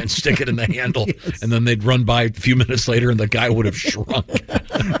and stick it in the handle, and then they'd run by a few minutes later, and the guy would have shrunk.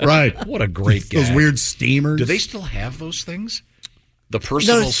 Right. What a great guy. Those weird steamers. Do they still have those things? The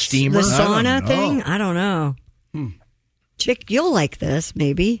personal steamer? The sauna thing? I don't know. Chick, you'll like this,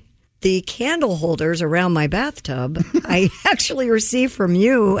 maybe. The candle holders around my bathtub, I actually received from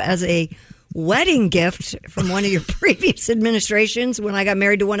you as a wedding gift from one of your previous administrations when I got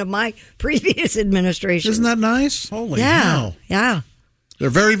married to one of my previous administrations. Isn't that nice? Holy hell. Yeah. They're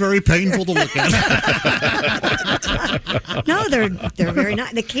very, very painful to look at. No, they're very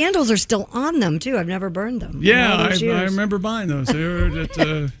nice. The candles are still on them, too. I've never burned them. Yeah, I remember buying those. They were at,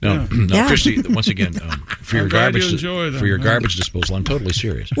 No, Christy, once again, for your garbage disposal, I'm totally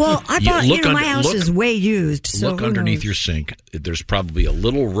serious. Well, I bought, my house is way used. So look underneath your sink. There's probably a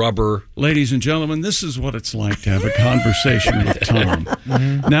little rubber. Ladies and gentlemen, this is what it's like to have a conversation with Tom.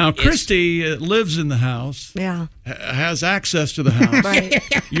 Now, Christy lives in the house. Yeah. Has access to the house. Right.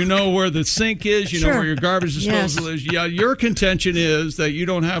 You know where the sink is. You know where your garbage disposal is. Yeah, your contention is that you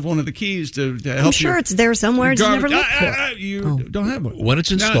don't have one of the keys to help. I'm sure it's there somewhere. It's never looked for. You don't have one. When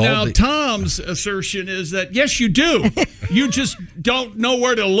it's installed. Now Tom's assertion is that, yes, you do. You just don't know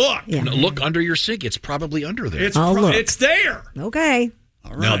where to look. Yeah. No, look under your sink. It's probably under there. It's there. Okay.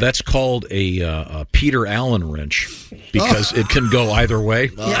 All right. Now, that's called a Peter Allen wrench because it can go either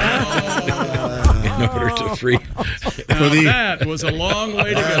way. In order to free. That was a long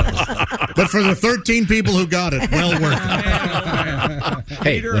way to go. But for the 13 people who got it, well worth it.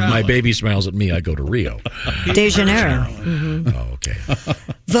 Hey, when my baby smiles at me, I go to Rio de Janeiro. Mm-hmm. Oh, okay.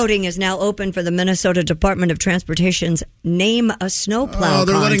 Voting is now open for the Minnesota Department of Transportation's Name a Snowplow Oh,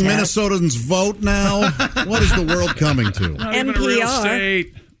 they're letting contest. Minnesotans vote now? What is the world coming to? Not even a real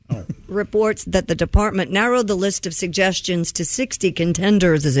state. Reports that the department narrowed the list of suggestions to 60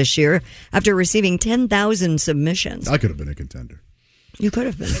 contenders this year after receiving 10,000 submissions. I could have been a contender. You could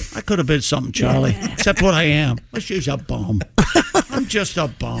have been. I could have been something, Charlie. Except what I am. Let's use a bum. I'm just a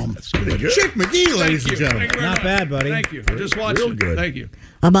bum. That's pretty good. Chick McGee, ladies and gentlemen. Not bad, buddy. Thank you. Just watching. Real good. Thank you.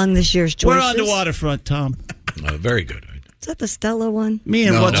 Among this year's choices. We're on the waterfront, Tom. Very good. Is that the Stella one? Me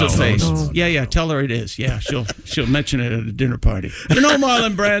and what's her face? no. Yeah. Tell her it is. Yeah, she'll mention it at a dinner party. You know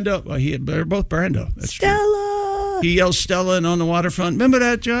Marlon Brando? Well, they're both Brando. That's Stella. He yells Stella and on the waterfront. Remember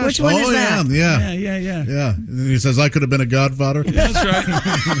that, Josh? Which one is that? Yeah. Yeah. And then he says, I could have been a godfather. That's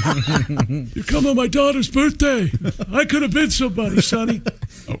right. You come on my daughter's birthday. I could have been somebody, Sonny.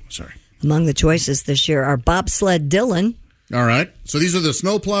 Oh, sorry. Among the choices this year are Bobsled Dylan. All right. So these are the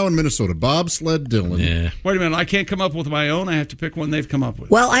snowplow in Minnesota. Bobsled Dylan. Yeah. Wait a minute. I can't come up with my own. I have to pick one they've come up with.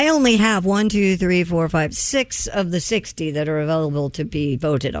 Well, I only have 6 of the 60 that are available to be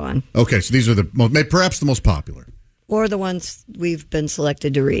voted on. Okay, so these are perhaps the most popular. Or the ones we've been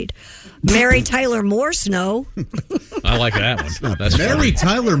selected to read. Mary Tyler Moore Snow. I like that one. That's Mary funny.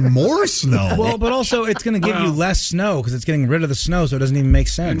 Tyler Moore Snow. Well, but also it's going to give you less snow because it's getting rid of the snow, so it doesn't even make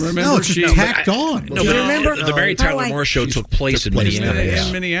sense. No, it's just tacked on. No, but the Mary Tyler Moore show took place in Minneapolis.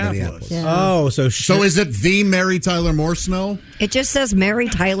 In Minneapolis. Yeah. Oh, so is it the Mary Tyler Moore Snow? It just says Mary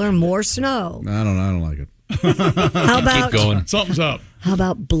Tyler Moore Snow. I don't like it. How about Keep going. Something's up. How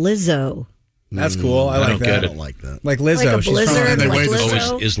about Blizzo? That's cool. I like don't that. get it. I don't like that. Like Lizzo. Like a she's blizzard, from- like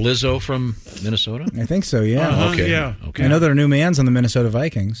Lizzo? Oh, is Lizzo from Minnesota? I think so, yeah. Uh-huh, Okay. Yeah. Okay. I know there are new man's on the Minnesota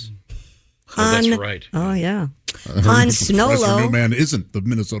Vikings. Oh, that's right. Oh, yeah. Professor Hans Snolo. Newman isn't the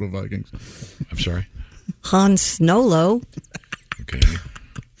Minnesota Vikings. I'm sorry. Hans Snolo. Okay.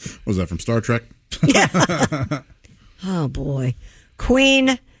 What was that from Star Trek? Oh, boy.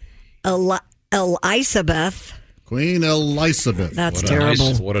 Queen Elizabeth. Queen Elizabeth. That's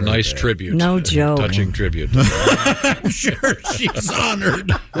terrible. What a nice tribute. No joke. Touching tribute. I'm sure she's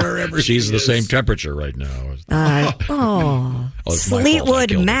honored wherever She's she the is. same temperature right now. Oh, it's my fault I Fleetwood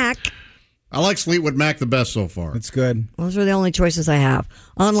killed her. Mac. I like Fleetwood Mac the best so far. It's good. Those are the only choices I have.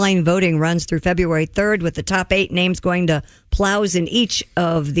 Online voting runs through February 3rd with the top 8 names going to plows in each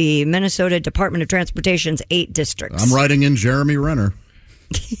of the Minnesota Department of Transportation's 8 districts. I'm writing in Jeremy Renner.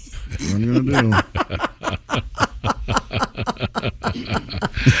 What am I going to do?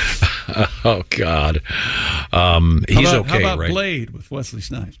 Oh God, he's how okay, about right? Blade with Wesley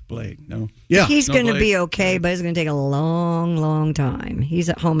Snipes? Blade, no. Yeah, He's No going to Blade. be okay, but it's going to take a long, long time. He's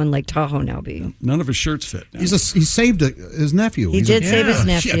at home in Lake Tahoe now, B. None of his shirts fit. Now. he saved his nephew. He He's did save his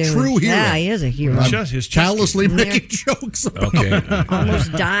nephew. A true hero. Yeah, he is a hero. His chest callously came. making jokes about Okay.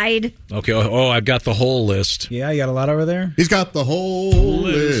 Almost died. Okay. Oh, I've got the whole list. Yeah, you got a lot over there? He's got the whole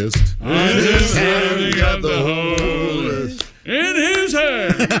list. I just He got the whole list. in his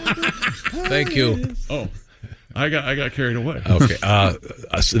hand. Thank you. Oh, I got carried away. Okay. A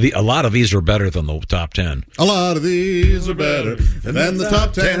lot of these are better than the top 10. A lot of these are better than the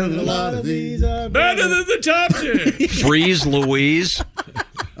top 10. A lot of these are better than the top 10. Freeze Louise.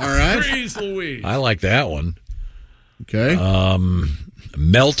 All right. Freeze Louise. I like that one. Okay.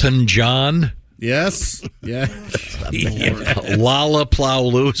 Melton John. Yes. Yeah.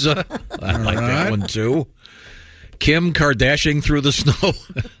 Lollapalooza. I like that one too. Kim Kardashian through the snow.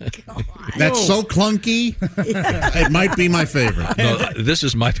 That's so clunky. It might be my favorite. No, this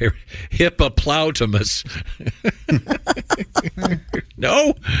is my favorite. Hippopotamus.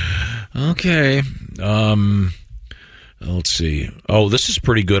 No? Okay. Let's see. Oh, this is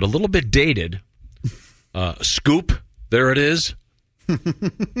pretty good. A little bit dated. Scoop. There it is.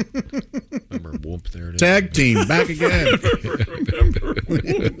 Remember Whoop? There it is. Tag team. Back again.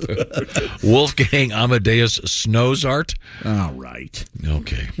 Wolfgang Amadeus Snowzart. All right.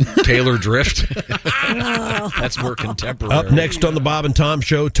 Okay. Taylor Drift. That's more contemporary. Up next on the Bob and Tom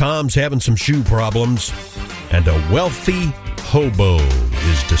Show, Tom's having some shoe problems, and a wealthy hobo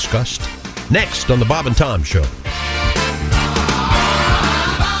is discussed. Next on the Bob and Tom Show.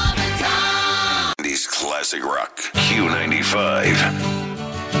 Classic rock. Q95.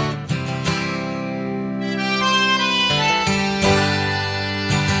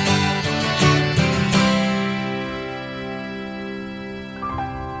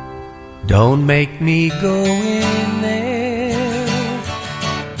 Don't make me go in there.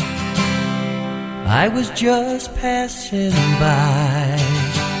 I was just passing by.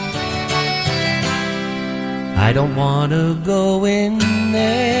 I don't want to go in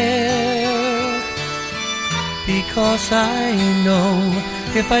there, because I know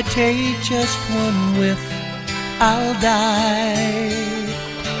if I take just one whiff, I'll die.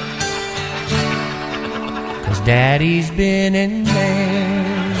 'Cause Daddy's been in there.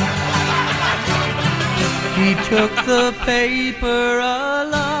 He took the paper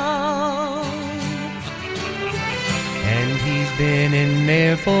along, and he's been in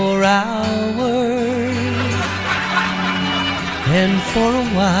there for hours. And for a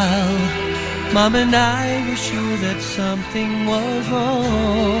while, Mom and I were sure that something was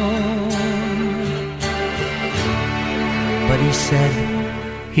wrong. But he said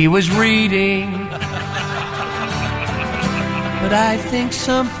he was reading. But I think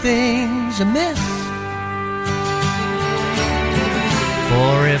something's amiss.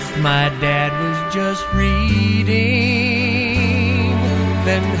 For if my dad was just reading,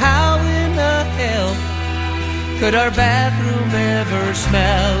 then how in the hell could our bathroom ever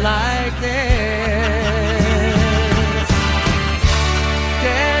smell like this?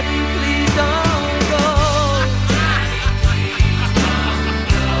 Daddy, please don't go.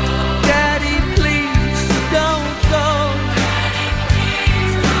 Daddy, please don't go.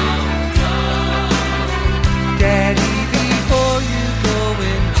 Daddy, before you go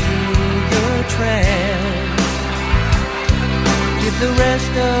into your trance, give the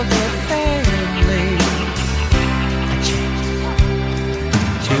rest of the family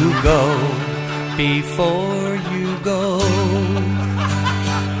to go before you go.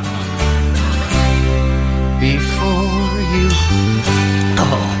 Before you.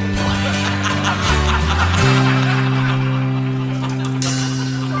 Oh boy.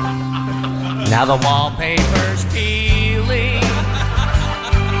 Now the wallpaper's peeling.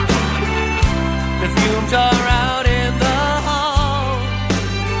 The fumes are out in the hall.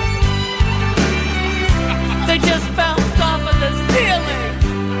 They just bounced off of the ceiling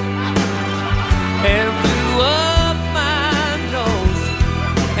and blew up my nose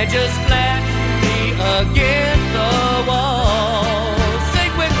and just flattened me against the wall.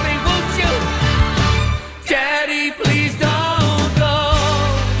 Sing with me, won't you? Daddy, please don't go.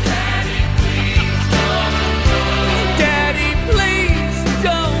 Daddy, please don't go. Daddy, please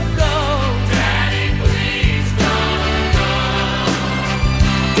don't go. Daddy, please don't go.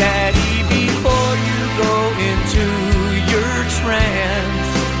 Daddy, before you go into your trance,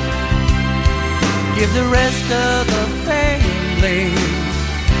 give the rest of the family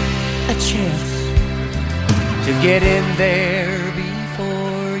a chance to get in there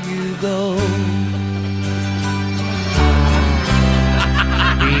before you go.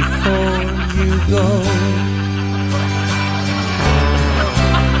 Before you go.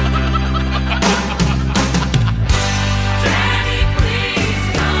 Daddy, please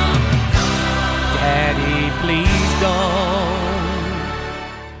don't go. Daddy, please don't.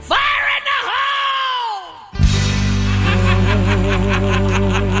 Fire in the hole!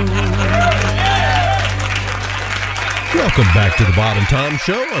 Welcome back to the Bob and Tom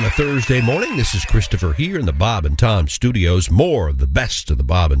Show on a Thursday morning. This is Christopher here in the Bob and Tom Studios. More of the best of the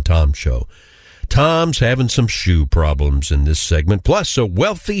Bob and Tom Show. Tom's having some shoe problems in this segment, plus a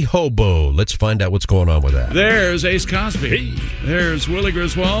wealthy hobo. Let's find out what's going on with that. There's Ace Cosby. There's Willie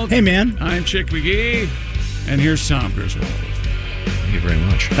Griswold. Hey, man. I'm Chick McGee. And here's Tom Griswold. Thank you very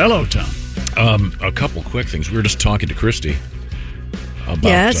much. Hello, Tom. A couple quick things. We were just talking to Christy about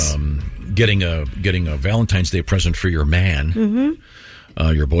Yes. getting a Valentine's Day present for your man,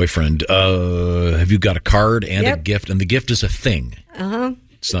 Mm-hmm. your boyfriend. Have you got a card and a Yep. gift? And the gift is a thing. Uh-huh.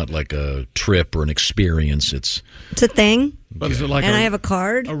 It's not like a trip or an experience. It's a thing. But is it like and I have a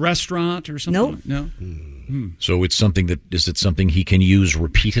card? A restaurant or something? Nope. No. So it's something is it something he can use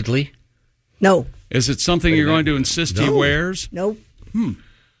repeatedly? No. Is it something you're going to insist he wears? Nope. Do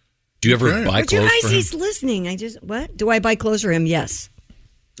you ever buy But you clothes guys, for him? he's listening. What? Do I buy clothes for him? Yes.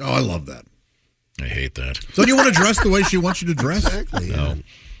 Oh, I love that. I hate that. So do you want to dress the way she wants you to dress? Exactly. No.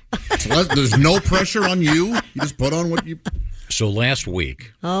 So there's no pressure on you. You just put on what you... So last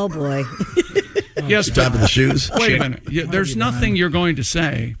week... Oh, boy. Yes, Top of the shoes. Wait a minute. There's nothing you're going to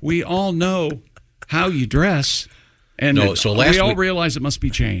say. We all know how you dress. And No, so last we all week- realize it must be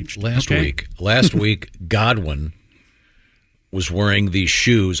changed. Last okay? week, Godwin was wearing these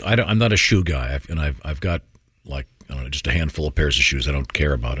shoes. I'm not a shoe guy, I've got like I don't know, just a handful of pairs of shoes. I don't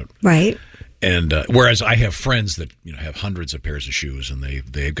care about it. Right. And whereas I have friends that have hundreds of pairs of shoes, and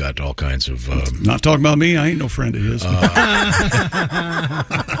they've got all kinds of. Not talking about me. I ain't no friend of his.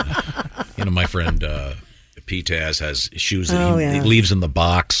 My friend Pete has shoes that Oh, he leaves in the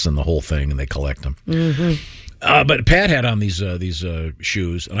box and the whole thing, and they collect them. Mm-hmm. But Pat had on these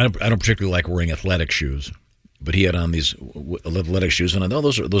shoes, and I don't particularly like wearing athletic shoes. But he had on these athletic shoes, and I know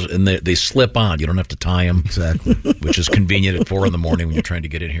those, and they slip on. You don't have to tie them, exactly, which is convenient at 4 a.m. when you're trying to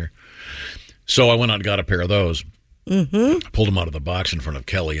get in here. So I went out and got a pair of those. Mm-hmm. Pulled them out of the box in front of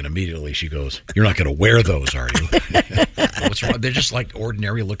Kelly, and immediately she goes, "You're not going to wear those, are you?" What's wrong? They're just like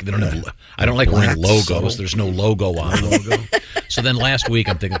ordinary looking. They don't have. I don't like wearing logos. subtle. There's no logo on them. So then last week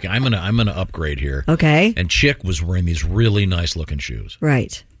I'm thinking, okay, I'm gonna upgrade here. Okay. And Chick was wearing these really nice looking shoes.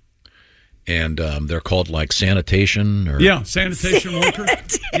 Right. And they're called like sanitation or sanitation worker.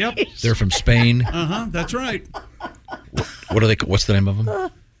 Yep. They're from Spain. That's right. What are they? What's the name of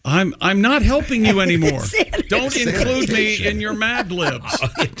them? I'm not helping you anymore. Don't include me in your Mad Libs.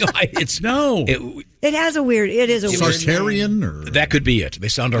 It has a weird. It is a weird. Sartarian or that could be it. They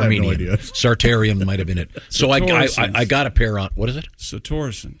sound I have no Armenian. idea. Sartarian might have been it. So I got a pair on. What is it?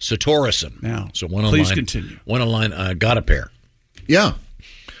 Satorison. Now, so Please continue. One online. Got a pair. Yeah.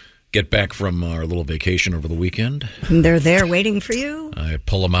 Get back from our little vacation over the weekend. And they're there waiting for you. I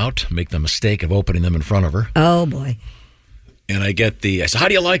pull them out, make the mistake of opening them in front of her. Oh boy. And I said, "How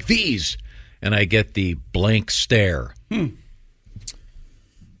do you like these?" And I get the blank stare.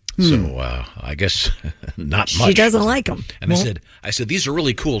 So I guess not much. She doesn't like them. And I said, "These are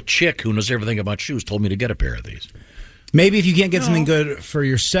really cool." Chick, who knows everything about shoes, told me to get a pair of these. Maybe if you can't get something good for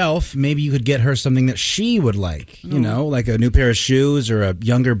yourself, maybe you could get her something that she would like. You know, like a new pair of shoes or a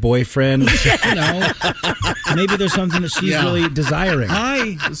younger boyfriend. Maybe there's something that she's really desiring.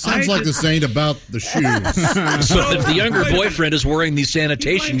 Sounds like this ain't about the shoes. So if the younger boyfriend is wearing these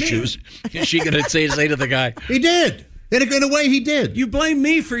sanitation shoes, is she going to say to the guy, He did. In a way, he did. You blame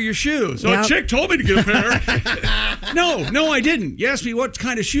me for your shoes. Yep. Oh, Chick told me to get a pair. No, I didn't. You asked me what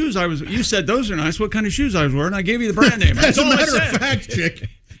kind of shoes I was. You said those are nice. What kind of shoes I was wearing? I gave you the brand name. As That's a all I matter of said. fact, Chick,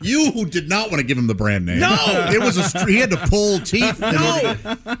 you did not want to give him the brand name. No, it was he had to pull teeth. No,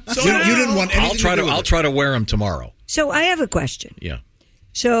 So you didn't want anything I'll try to wear them tomorrow. So I have a question. Yeah.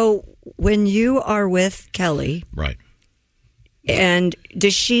 So when you are with Kelly, Right. and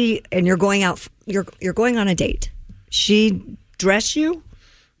does she? And you're going out. You're going on a date. She dress you?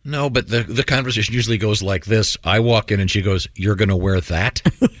 No, but the conversation usually goes like this. I walk in and she goes, "You're going to wear that?"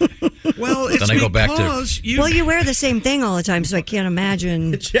 Well, it's then I go back to. Well, you wear the same thing all the time, so I can't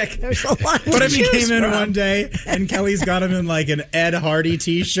imagine. There's a lot. What to if he choose came in from. one day and Kelly's got him in like an Ed Hardy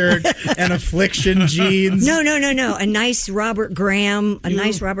T-shirt and Affliction jeans? No. A nice Robert Graham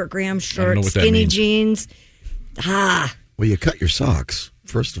shirt, what that skinny means. jeans. Well, you cut your socks,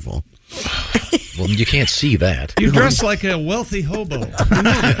 first of all. Well, you can't see that. You dress like a wealthy hobo. You know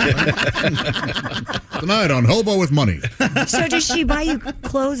that, right? Tonight on Hobo with Money. So does she buy you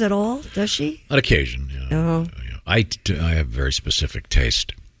clothes at all? Does she? On occasion, yeah. Oh. I have very specific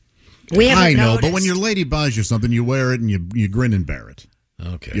taste. I know, but when your lady buys you something, you wear it and you grin and bear it.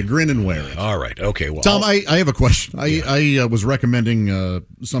 Okay. You grin and wear it. All right. Okay. Well, Tom, I have a question. I was recommending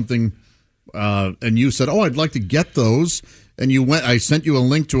something, and you said, "Oh, I'd like to get those." And you went. I sent you a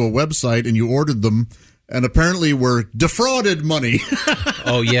link to a website, and you ordered them. and apparently were defrauded money.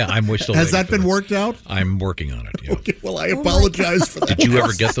 Oh, yeah. We're still Has waiting that for been worked out? I'm working on it. Yeah. Okay, well, I apologize for that. Did you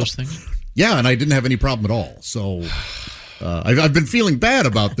ever get those things? Yeah, and I didn't have any problem at all. So I've been feeling bad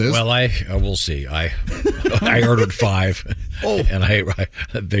about this. Well, we'll see. I ordered 5, and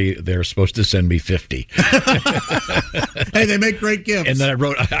they're supposed to send me 50. Hey, they make great gifts. And then I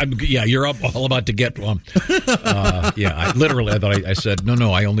wrote, you're all about to get one. I said,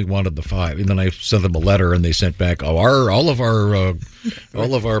 no, I only wanted the 5. And then I sent them a letter, and they sent back, all of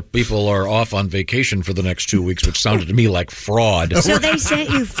our people are off on vacation for the next 2 weeks, which sounded to me like fraud. So they sent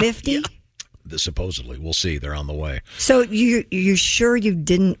you 50? Supposedly. We'll see. They're on the way. So you sure you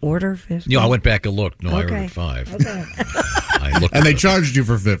didn't order 50? I went back and looked. No, I Okay. ordered 5. Okay. I looked and they charged you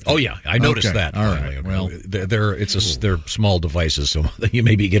for 50. Oh yeah, I noticed Okay. that. All finally. right. Well, they're small devices, so you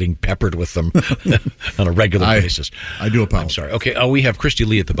may be getting peppered with them on a regular basis. I do apologize. I'm sorry. Okay, we have Christy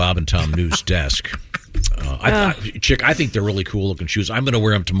Lee at the Bob and Tom News desk. Chick, I think they're really cool looking shoes. I'm going to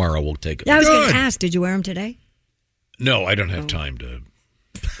wear them tomorrow. We'll take it. Yeah, I was going to ask, did you wear them today? No, I don't have time to.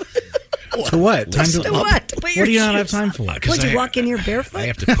 For what? Time to what? What do you not have time for? Would you walk in here barefoot? I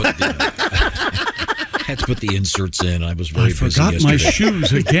have to put the inserts in. I was very busy forgot yesterday. my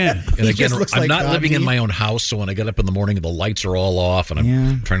shoes again. And He again, just looks I'm like not living in Rodney. my own house, so when I get up in the morning, the lights are all off, and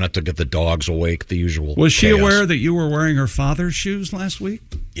I'm trying not to get the dogs awake. The usual. Was she chaos. aware that you were wearing her father's shoes last week?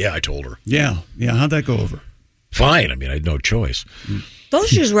 Yeah, I told her. Yeah. How'd that go over? Fine. I mean, I had no choice. Those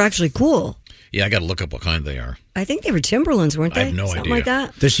shoes were actually cool. Yeah, I got to look up what kind they are. I think they were Timberlands, weren't they? I have no Something idea. like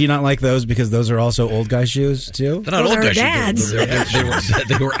that. Does she not like those because those are also old guy shoes too? They're not Well, old they're guys. dad's.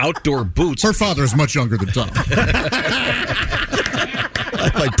 They were outdoor boots. Her father is much younger than Tom.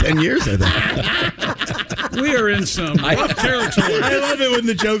 Like 10 years, I think. We are in some rough territory. I love it when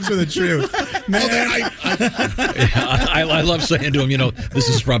the jokes are the truth. Man, I love saying to him, this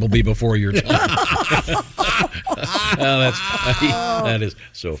is probably before your time. That is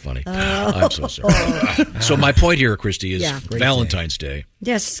so funny. I'm so sorry. So my point here, Christy, is Yeah. Valentine's Day.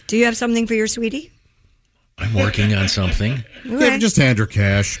 Yes. Do you have something for your sweetie? I'm working on something. Yeah, just hand her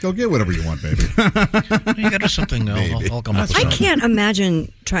cash. Go get whatever you want, baby. You got to do something. I'll come up with I something. can't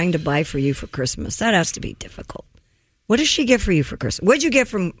imagine trying to buy for you for Christmas. That has to be difficult. What does she get for you for Christmas? What did you get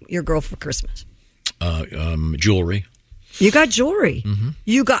from your girl for Christmas? Jewelry. You got jewelry.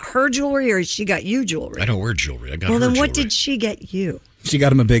 You got her jewelry, or she got you jewelry? I don't wear jewelry. I got Well, her then what jewelry. did she get you? she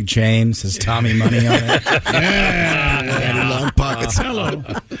got him a big chain, says Tommy Money on it. And long pockets. Hello.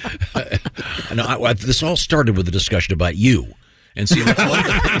 No, this all started with a discussion about you. And see,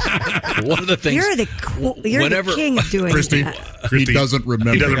 one of the things. You're the whenever- king of doing Christy, that. he doesn't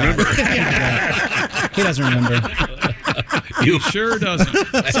remember. He doesn't remember. He doesn't remember. You Sure doesn't.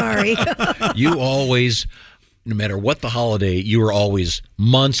 Sorry. You always, no matter what the holiday, you are always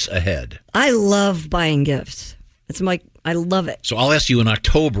months ahead. I love buying gifts. It's like, I love it. So I'll ask you in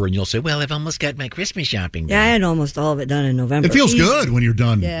October, and you'll say, "Well, I've almost got my Christmas shopping done." Yeah, I had almost all of it done in November. It feels Easy. good when you're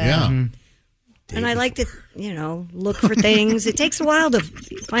done. Yeah. Yeah. And I like to, look for things. It takes a while to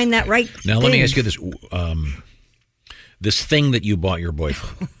find that right Now, let me thing. ask you this: this thing that you bought your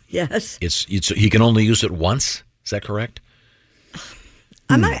boyfriend, Yes. it's he can only use it once. Is that correct?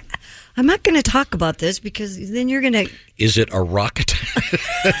 I'm not going to talk about this because then you're going to. Is it a rocket?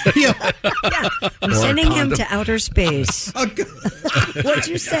 I'm Or a sending him condom. to outer space. What'd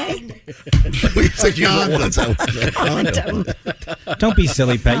you say? Condom. Don't be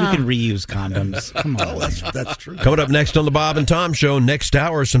silly, Pat. You can reuse condoms. Come on. That's true. Coming up next on the Bob and Tom Show, next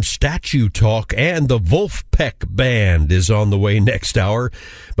hour, some statue talk, and the Wolfpack Band is on the way next hour.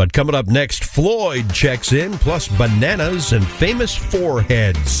 But coming up next, Floyd checks in, plus bananas and famous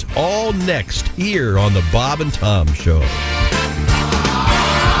foreheads. All next here on the Bob and Tom Show.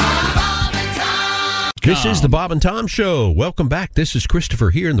 This is the Bob and Tom Show. Welcome back. This is Christopher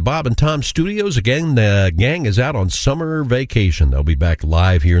here in the Bob and Tom studios. Again, the gang is out on summer vacation. They'll be back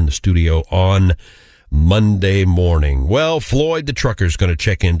live here in the studio on Monday morning. Well, Floyd the trucker's going to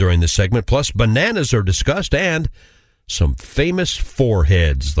check in during this segment. Plus, bananas are discussed and some famous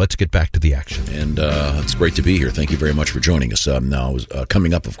foreheads. Let's get back to the action. And it's great to be here. Thank you very much for joining us. Now,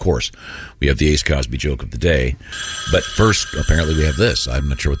 coming up, of course, we have the Ace Cosby joke of the day. But first, apparently, we have this. I'm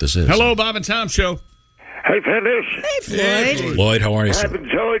not sure what this is. Hello, Bob and Tom Show. Hey, fellas. Hey, Floyd. Lloyd, how are you, I've sir?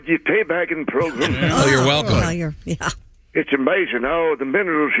 enjoyed your teabagging program. Oh, you're welcome. Well, yeah. It's amazing all the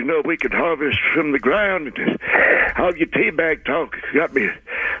minerals, we could harvest from the ground. All your teabag talk got me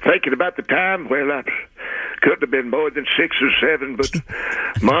thinking about the time. Well, I couldn't have been more than 6 or 7, but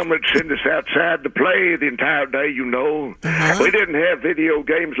Mom would send us outside to play the entire day, We didn't have video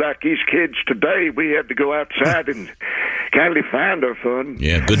games like these kids today. We had to go outside and kindly find her fun.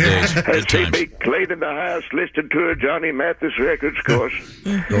 Yeah, good days. Good She'd times. be cleaning the house, listening to her Johnny Mathis records, of course.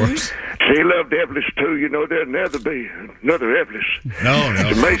 Of course. She loved Elvis, too. You know, there'll never be another Elvis. No.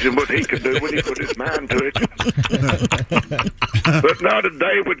 It's amazing what he could do when he put his mind to it. But not a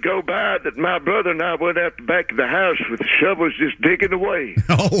day would go by that my brother and I went out the back of the house with shovels just digging away.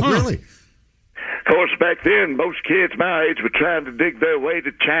 Oh, really? Of course, back then, most kids my age were trying to dig their way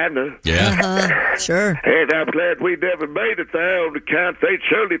to China. Yeah. Sure. And I'm glad we never made it there on account they'd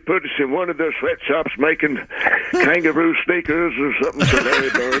surely put us in one of their sweatshops making kangaroo sneakers or something for Larry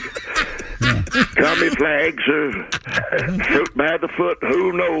Bird. Commie flags or fruit by the foot,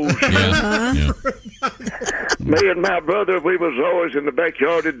 who knows? Me and my brother, we was always in the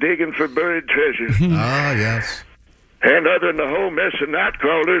backyard digging for buried treasure. Ah, yes. And other than the whole mess of night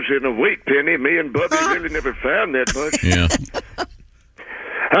crawlers in a wheat penny, me and Bubby really never found that much. Yeah.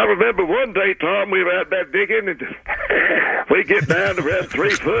 I remember one day, Tom, we were out there digging, and we get down to around 3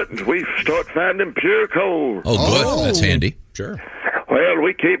 foot, and we start finding pure coal. Oh, good. That's handy. Sure. Well,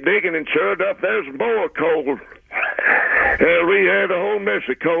 we keep digging, and sure enough, there's more coal. We had a whole mess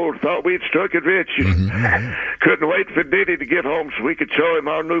of coal. Thought we'd struck it rich. Couldn't wait for Diddy to get home so we could show him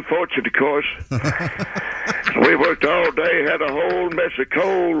our new fortune, of course. We worked all day, had a whole mess of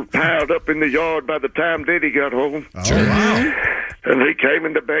coal piled up in the yard by the time Diddy got home. Oh, wow. And he came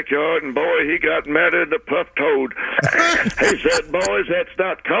in the backyard, and boy, he got madder than a puffed toad. He said, boys, that's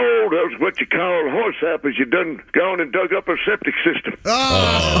not coal. That's what you call horse apples. You done gone and dug up our septic system.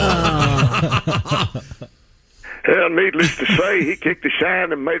 Well, needless to say, he kicked the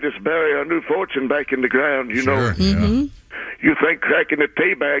shine and made us bury our new fortune back in the ground, you know. You think cracking a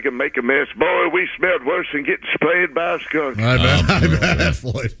tea bag and make a mess. Boy, we smelled worse than getting sprayed by a skunk. I bet,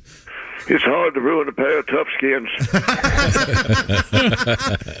 Floyd. It's hard to ruin a pair of tough skins.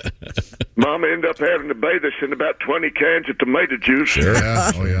 Mama ended up having to bathe us in about 20 cans of tomato juice. Sure.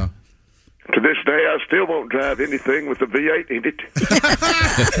 Yeah. Oh, yeah. To this day, I still won't drive anything with a V8 in it.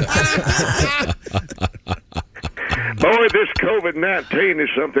 Boy, this COVID-19 is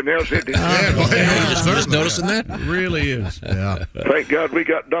something else, isn't it? Just noticing that? It really is. Yeah. Thank God we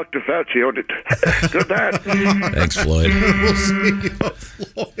got Dr. Fauci on it. Good night. Thanks, Floyd. We'll see you,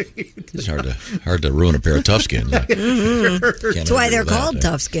 Floyd. It's hard to ruin a pair of tough skins. That's why they're called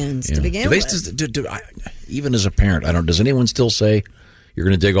tough skins to begin with. Even as a parent, does anyone still say you're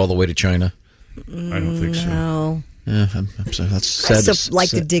going to dig all the way to China? I don't think so. No. Yeah, I'm sorry. That's sad. I still like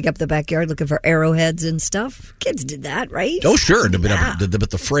to dig up the backyard looking for arrowheads and stuff. Kids did that, right? Oh, sure. But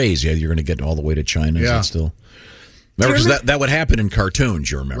the phrase, you're going to get all the way to China. Is that still? Remember, because that would happen in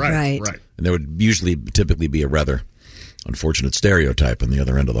cartoons, you remember. Right. And there would typically be a rather unfortunate stereotype on the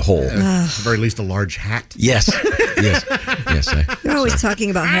other end of the hole. At the very least, a large hat. Yes. yes. You're always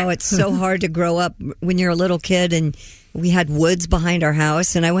talking about how it's so hard to grow up when you're a little kid, and we had woods behind our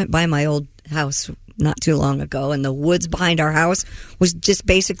house, and I went by my old house not too long ago, and the woods behind our house was just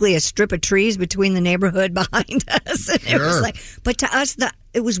basically a strip of trees between the neighborhood behind us. And it was like, but to us,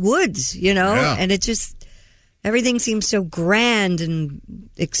 it was woods, you know, and it just, everything seems so grand and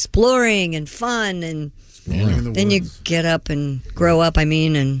exploring and fun, and then you get up and grow up,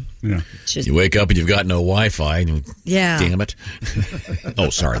 and just, you wake up and you've got no Wi-Fi. And damn it.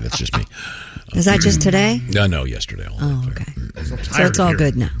 Oh, sorry, that's just me. Is that just today? No, yesterday. Oh, okay. So it's all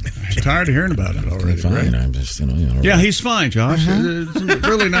good now. I'm tired of hearing about it already. Fine. Right? I'm just, Yeah, he's fine, Josh. It's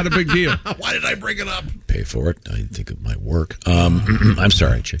really not a big deal. Why did I bring it up? Pay for it. I think it might work. I'm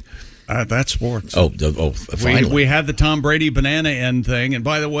sorry, Chick. That's sports. Oh, finally. We had the Tom Brady banana end thing, and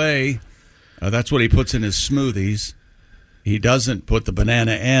by the way, that's what he puts in his smoothies. He doesn't put the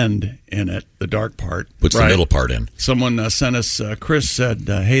banana end in it, the dark part. Puts the middle part in. Someone sent us, Chris said,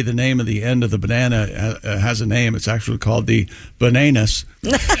 hey, the name of the end of the banana has a name. It's actually called the Bananas.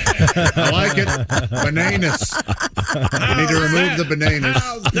 I like it. Bananas. We need to remove the bananas.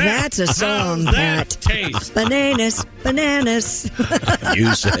 That's a song, that Pat. taste? Bananas.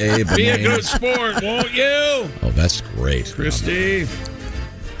 You say bananas. Be a good sport, won't you? Oh, that's great. Christy.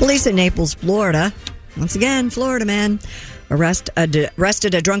 Police in Naples, Florida. Once again, Florida man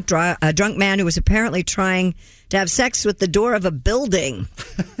arrested a drunk man who was apparently trying to have sex with the door of a building.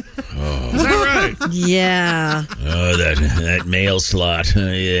 Is that right? Yeah. Oh, that mail slot.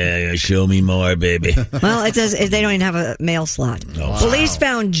 Yeah, show me more, baby. Well, it says they don't even have a mail slot. Oh, Police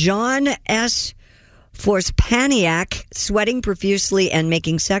found John S. Forspaniak sweating profusely and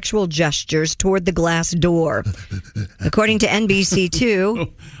making sexual gestures toward the glass door. According to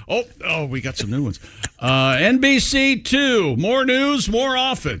NBC2. Oh, we got some new ones. NBC2, more news, more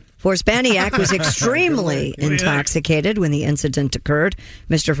often. Forspanziak was extremely intoxicated when the incident occurred.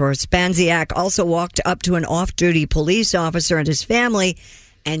 Mr. Forspanziak also walked up to an off-duty police officer and his family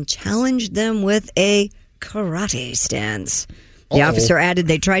and challenged them with a karate stance. The officer added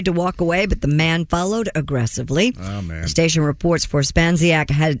they tried to walk away, but the man followed aggressively. Oh, man. The station reports Forspanziak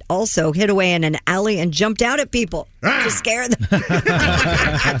had also hid away in an alley and jumped out at people to scare them.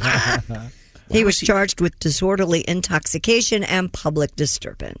 He was charged with disorderly intoxication and public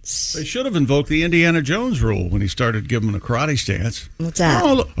disturbance. They should have invoked the Indiana Jones rule when he started giving him a karate stance. What's that?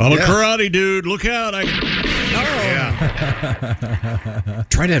 Oh, I'm a karate dude. Look out.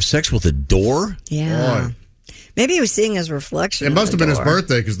 Trying to have sex with a door? Yeah. Boy. Maybe he was seeing his reflection. It must in have the been his door.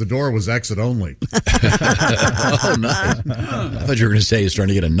 birthday because the door was exit only. Oh, no. I thought you were going to say he's trying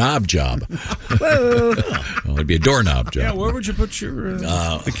to get a knob job. Whoa. Well, it'd be a doorknob job. Yeah, where would you put your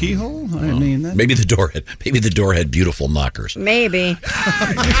the keyhole? I mean, that... Maybe the door had beautiful knockers. Maybe.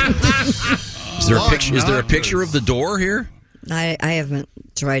 Is there a picture of the door here? I haven't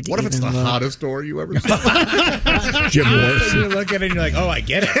tried to What if it's the even look. hottest door you ever saw? Jim Morrison. You look at it and you're like, oh, I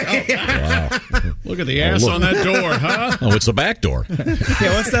get it. Wow. Look at the ass on that door, huh? Oh, it's the back door. Yeah,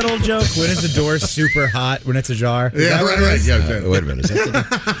 what's that old joke? When is the door super hot when it's ajar? Is Yeah, that what it right. is? Yeah, Wait a minute.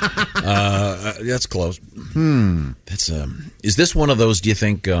 That's close. That's is this one of those, do you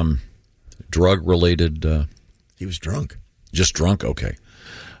think, drug related? He was drunk. Just drunk? Okay.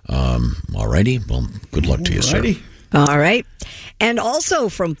 All righty. Well, good luck to you, sir. Alrighty. All right. And also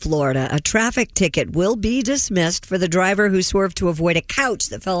from Florida, a traffic ticket will be dismissed for the driver who swerved to avoid a couch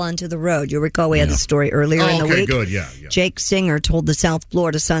that fell onto the road. You'll recall we had the story earlier in the week. Good, yeah. Jake Singer told the South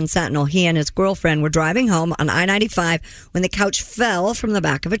Florida Sun-Sentinel he and his girlfriend were driving home on I-95 when the couch fell from the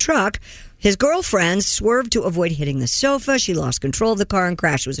back of a truck. His girlfriend swerved to avoid hitting the sofa. She lost control of the car and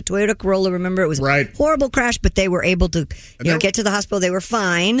crashed. It was a Toyota Corolla. Remember, it was a horrible crash, but they were able to get to the hospital. They were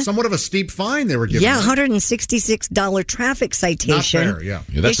fine. Somewhat of a steep fine they were given. Yeah, $166 traffic citation. Not fair, yeah.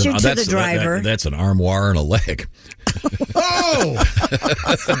 Issued to the driver. That's an armoire and a leg. Oh!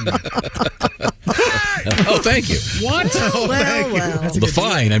 Oh, thank you. What? Well. The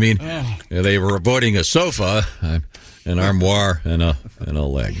fine. I mean, they were avoiding a sofa, an armoire, and a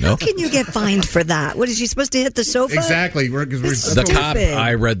leg. No. How can you get fined for that? What is she supposed to hit the sofa? Exactly. The cop.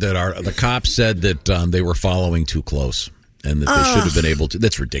 I read that the cop said that they were following too close, and that they should have been able to.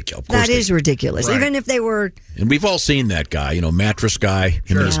 That's ridiculous. Of course That is ridiculous. Right. Even if they were. And we've all seen that guy, mattress guy.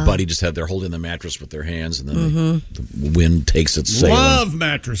 Him and his buddy just they're holding the mattress with their hands, and then the wind takes it sailing. Love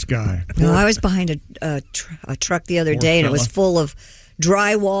mattress guy. No, I was behind a truck the other day, and it was full of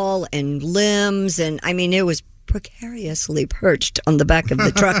drywall and limbs, and I mean, it was precariously perched on the back of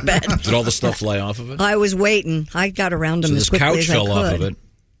the truck bed. Did all the stuff fly off of it? I was waiting. I got around them So as this quickly couch as I fell could. off of it.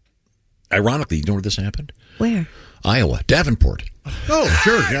 Ironically, you know where this happened? Where? Iowa, Davenport. Oh,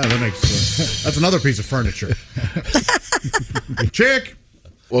 sure. Yeah, that makes sense. That's another piece of furniture. Chick.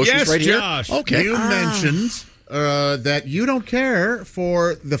 Well, Yes, she's right Josh. here. Okay. You mentioned that you don't care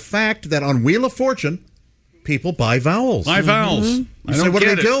for the fact that on Wheel of Fortune, people buy vowels. My vowels. You I say, don't what are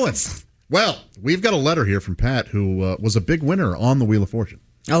get they it. doing? Well, we've got a letter here from Pat, who was a big winner on the Wheel of Fortune.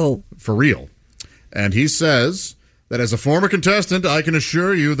 Oh. For real. And he says that as a former contestant, I can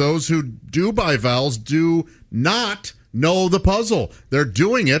assure you those who do buy vowels do not know the puzzle. They're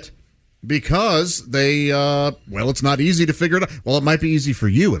doing it because they, it's not easy to figure it out. Well, it might be easy for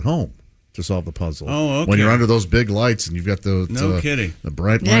you at home to solve the puzzle. Oh, okay. When you're under those big lights and you've got the kidding. the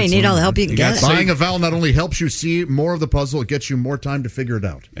bright Yeah, lights. you need all on. the help you can get. Buying a vowel not only helps you see more of the puzzle, it gets you more time to figure it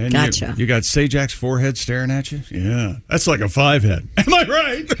out. And Gotcha. You got Sajak's forehead staring at you? Yeah. That's like a 5-head. Am I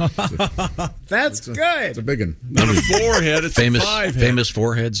right? That's good. It's a big one. Not a 4-head, it's a 5-head. Famous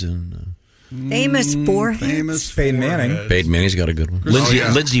foreheads and Famous forehead. Famous Peyton Manning. forehead. Peyton Manning's got a good one.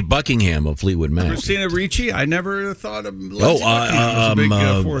 Lindsey Buckingham of Fleetwood Mac. Christina Ricci? I never thought of Lindsay Buckingham as a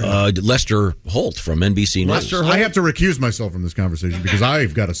big forehead. Lester Holt from NBC News. I have to recuse myself from this conversation because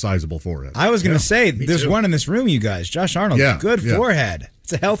I've got a sizable forehead. I was going to say, there's one in this room, you guys. Josh Arnold. Yeah, Good yeah. forehead.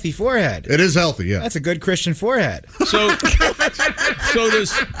 It's a healthy forehead. It is healthy, yeah. That's a good Christian forehead. So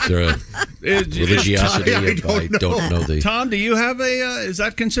this... Is there a religiosity? I don't know. the. Tom, do you have a... is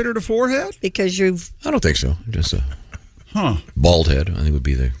that considered a forehead? Because you've... I don't think so. Just a bald head, I think would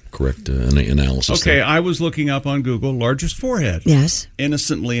be the correct analysis. Okay, there. I was looking up on Google, largest forehead. Yes.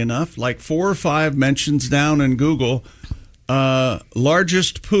 Innocently enough, like 4 or 5 mentions down in Google,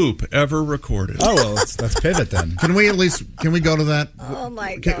 largest poop ever recorded. Oh, well, let's pivot then. Can we go to that? Oh,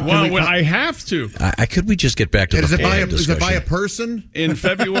 my God. Well, I have to. Could we just get back to the forehead Is it by a discussion? person? In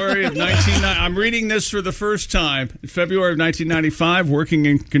February of 1990, I'm reading this for the first time. In February of 1995, working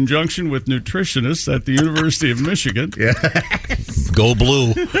in conjunction with nutritionists at the University of Michigan, Go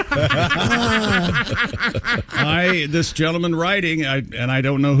blue. This gentleman writing, and I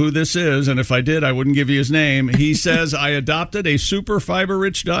don't know who this is, and if I did, I wouldn't give you his name. He says, I adopted a super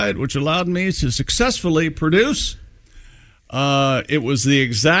fiber-rich diet, which allowed me to successfully produce. It was the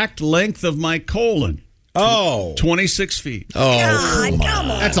exact length of my colon. 26 feet. Oh,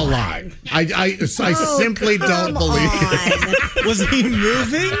 come on. That's a lie. I simply don't believe it. Was he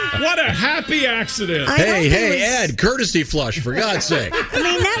moving? What a happy accident. Hey, Ed, courtesy flush, for God's sake. I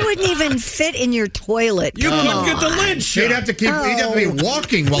mean, that wouldn't even fit in your toilet. You couldn't get the lid shut. He'd have to be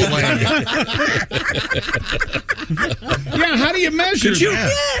walking while landing. Yeah, how do you measure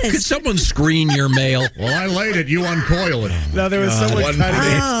that? Could someone screen your mail? Well, I laid it. You uncoil it. No, there was someone cutting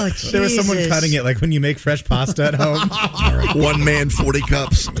it. There was someone cutting it, like when you make fresh pasta at home. One man, 40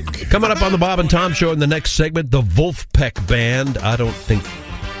 cups. Coming up on the Bob and Tom Show in the next segment, the Wolfpack Band. I don't think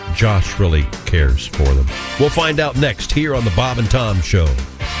Josh really cares for them. We'll find out next here on the Bob and Tom Show.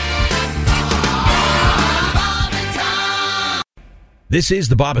 This is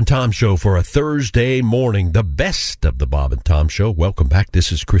the Bob and Tom Show for a Thursday morning, the best of the Bob and Tom Show. Welcome back.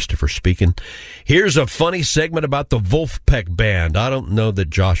 This is Christopher speaking. Here's a funny segment about the Wolfpack Band. I don't know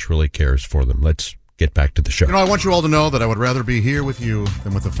that Josh really cares for them. Let's get back to the show. You know, I want you all to know that I would rather be here with you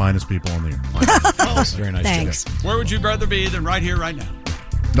than with the finest people on the earth. That's very nice. Thanks. Where would you rather be than right here, right now?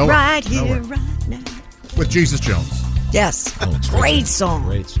 Nowhere. Right here, Nowhere. right now. With Jesus Jones. Yes. It's Great song.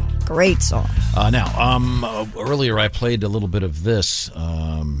 Great song. Great song. Earlier I played a little bit of this.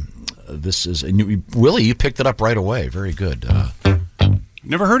 This is Willie. You picked it up right away. Very good.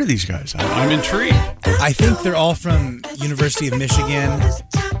 Never heard of these guys. I'm intrigued. I think they're all from University of Michigan.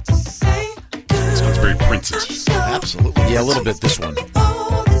 Sounds very princess. Absolutely. Yeah, a little bit. This one.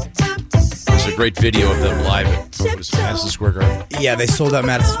 There's a great video of them live at Madison Square Garden. Yeah, they sold out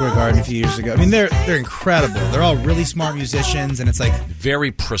Madison Square Garden a few years ago. I mean, they're incredible. They're all really smart musicians, and it's like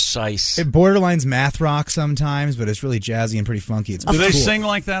very precise. It borderlines math rock sometimes, but it's really jazzy and pretty funky. It's Do they cool. sing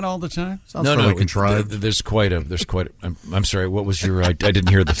like that all the time? No, contrived. There's quite a. I'm sorry. What was your? I didn't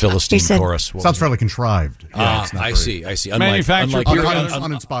hear the Philistine chorus. Sounds fairly contrived. I see. Manufactured,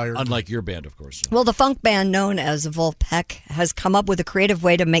 uninspired. Unlike your band, of course. Well, the funk band known as Wolfpack has come up with a creative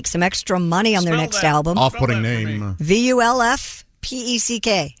way to make some extra money on their next album. Off-putting name. Vulfpeck.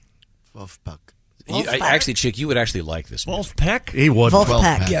 Wolfpack. Actually, Chick, you would actually like this. Wolfpack? He would.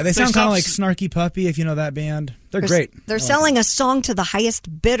 Wolfpack. Yeah, they sound kind of like Snarky Puppy, if you know that band. They're great. They're selling a song to the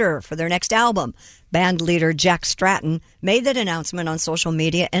highest bidder for their next album. Band leader Jack Stratton made that announcement on social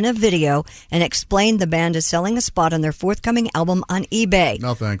media in a video and explained the band is selling a spot on their forthcoming album on eBay.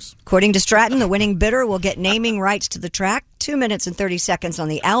 No thanks. According to Stratton, the winning bidder will get naming rights to the track, 2 minutes and 30 seconds on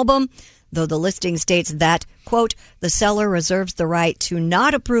the album, though the listing states that, quote, the seller reserves the right to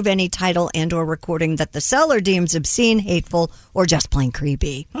not approve any title and or recording that the seller deems obscene, hateful, or just plain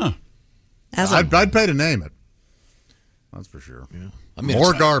creepy. Huh. I'd pay to name it. That's for sure. Yeah. I mean,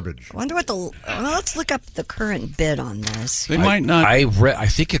 more garbage. I wonder what let's look up the current bid on this. They might not. I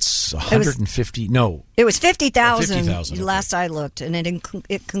think it's 150. No, it was 50,000 50,000. last I looked, and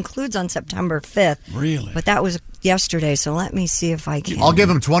it concludes on September 5th. Really? But that was yesterday, so let me see if I can. I'll give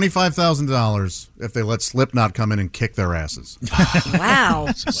them $25,000 if they let Slipknot come in and kick their asses. Wow!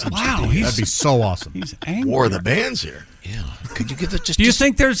 Wow! That'd be so awesome. He's angry. War of the bands here. Yeah. Could you give it just? Do you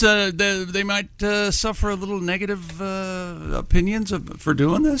think they might suffer a little negative opinions for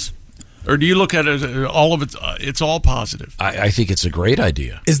doing this, or do you look at it all of it's all positive? I think it's a great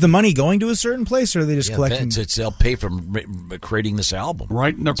idea. Is the money going to a certain place, or are they just collecting? They'll pay for creating this album.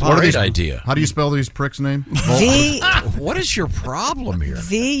 Right in their pocket. Great idea. How do you spell these pricks' name? What is your problem here?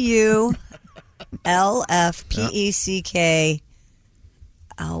 VULFPECK.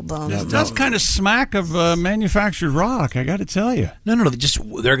 Album. That's kind of smack of manufactured rock. I got to tell you. No.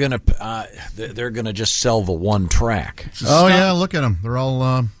 They're gonna just sell the one track. Oh yeah, look at them. They're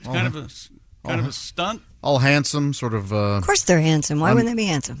all kind of a stunt. All handsome, sort of. Of course, they're handsome. Why wouldn't they be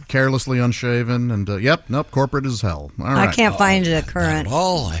handsome? Carelessly unshaven, and corporate as hell. All right. I can't find a current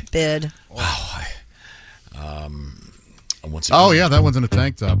bid. Wow. Oh yeah, that one's in a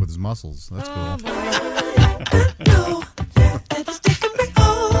tank top with his muscles. That's cool.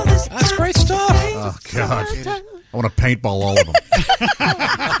 That's great stuff. Oh, God. I want to paintball all of them.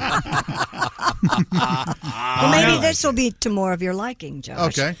 Well, maybe this will be to more of your liking,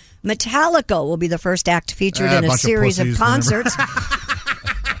 Josh. Okay. Metallica will be the first act featured in a series of concerts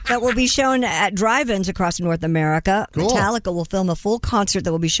that will be shown at drive-ins across North America. Cool. Metallica will film a full concert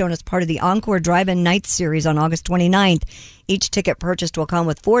that will be shown as part of the Encore Drive-In Nights series on August 29th. Each ticket purchased will come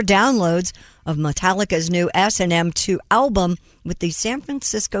with 4 downloads of Metallica's new S&M 2 album with the San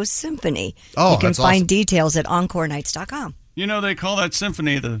Francisco Symphony. Oh, you can that's find awesome. details at EncoreNights.com. You know, they call that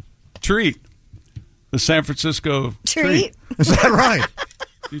symphony the Treat. The San Francisco Treat. Is that right?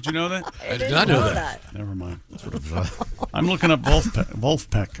 Did you know that? I did not know that. Never mind. I'm looking up Wolfpack.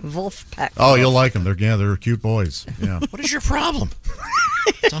 Wolfpack. Oh, you'll like them. They're cute boys. Yeah. What is your problem?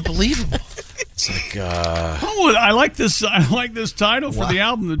 It's unbelievable. It's like Oh, I like this. I like this title for the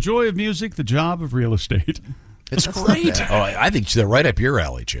album: "The Joy of Music, the Job of Real Estate." It's great. I think they're right up your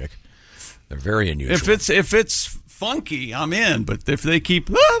alley, chick. They're very unusual. If it's funky, I'm in. But if they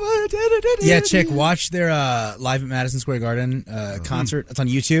keep Chick, watch their live at Madison Square Garden concert. It's on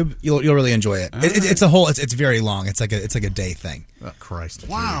YouTube. You'll really enjoy it. It's very long. It's like a day thing. Oh, Christ!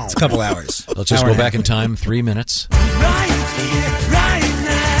 Wow, it's a couple hours. Let's just go back in time 3 minutes.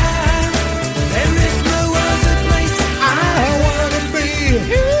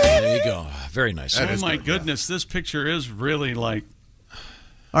 There you go. Very nice. Oh my goodness, this picture is really like.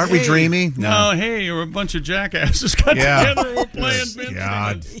 Aren't we dreamy? No, hey, you're a bunch of jackasses got together and we're playing Vince.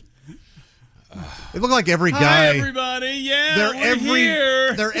 God. They look like every guy. Hi, everybody. Yeah, we're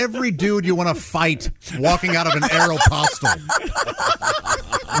here. They're every dude you want to fight walking out of an Aeropostale.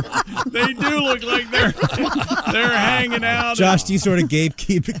 They do look like they're hanging out. Josh, do you sort of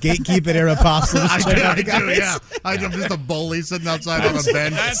gatekeep at Aeropostale? I do, yeah. I'm just a bully sitting outside on a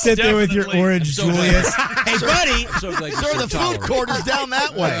bench. Sit there with your orange Julius. Hey, buddy, sir, the food court is down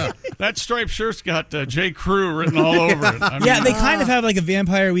that way. That striped shirt's got J. Crew written all over it. I mean, they kind of have like a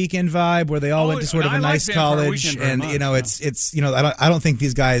Vampire Weekend vibe where they all went to sort of a nice college, and much, you know, it's you know, I don't think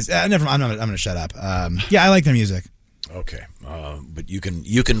these guys. I'm going to shut up. I like their music. Okay, but you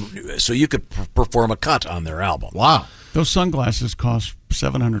could perform a cut on their album. Wow, those sunglasses cost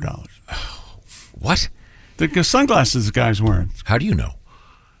 $700. What? The sunglasses the guy's wearing. How do you know?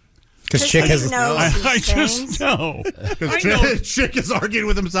 Because Chick has. I just know. Because Chick is arguing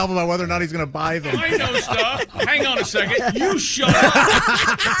with himself about whether or not he's going to buy them. I know stuff. Hang on a second. You shut up.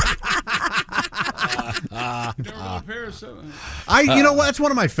 You know what? That's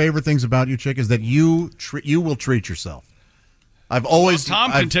one of my favorite things about you, Chick, is that you will treat yourself. I've always.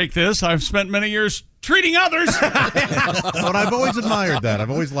 Tom can take this. I've spent many years treating others. But I've always admired that.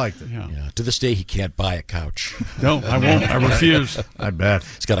 I've always liked it. Yeah. To this day, he can't buy a couch. No, I won't. I refuse. I bet.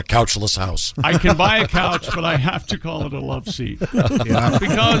 He's got a couchless house. I can buy a couch, but I have to call it a love seat. Yeah.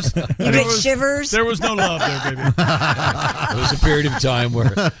 Because you get shivers. There was no love there, baby. There was a period of time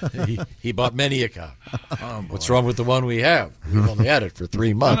where he bought many a couch. What's wrong with the one we have? We've only had it for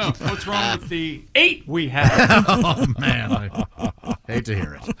 3 months. No. What's wrong with the 8 we have? Oh, man. I hate to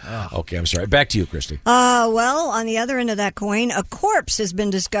hear it. Okay, I'm sorry. Back to you, Christy. Well, on the other end of that coin, a corpse has been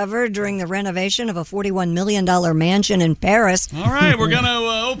discovered during the renovation of a $41 million mansion in Paris. All right, we're going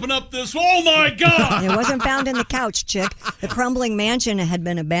to open up this. Oh, my God! It wasn't found in the couch, Chick. The crumbling mansion had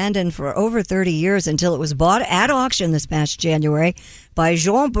been abandoned for over 30 years until it was bought at auction this past January by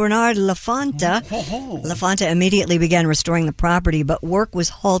Jean-Bernard Lafanta. Lafanta immediately began restoring the property, but work was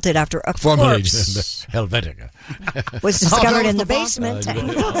halted after a corpse Helvetica was discovered in the basement.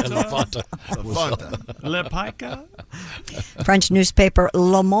 Le Pica? French newspaper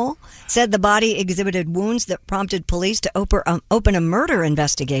Le Monde said the body exhibited wounds that prompted police to open a murder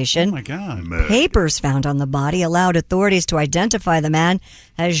investigation. Oh, my God. Papers found on the body allowed authorities to identify the man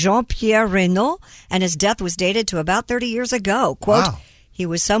as Jean-Pierre Reynaud, and his death was dated to about 30 years ago. Quote, he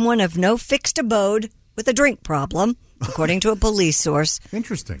was someone of no fixed abode with a drink problem, according to a police source.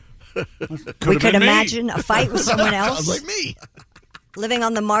 Interesting. We could imagine a fight with someone else. Sounds like me. Living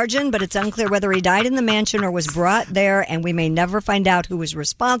on the margin, but it's unclear whether he died in the mansion or was brought there, and we may never find out who was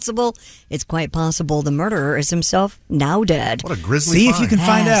responsible. It's quite possible the murderer is himself now dead. What a grisly See if you can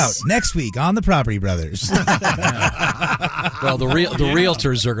find out next week on the Property Brothers. Well, the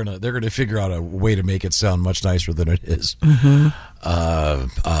realtors are gonna figure out a way to make it sound much nicer than it is. Mm-hmm.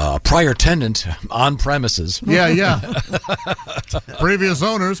 Prior tenant on premises. Yeah. Previous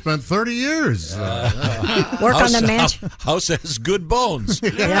owner spent 30 years. Work on the mansion. House has good bones.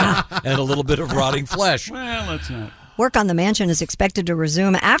 Yeah. And a little bit of rotting flesh. Well, let's not. Work on the mansion is expected to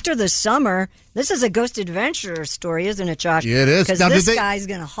resume after the summer. This is a ghost adventure story, isn't it, Josh? Yeah, it is. Because this guy's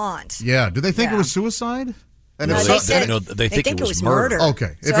going to haunt. Yeah. Do they think it was suicide? And No, if they think it was murder.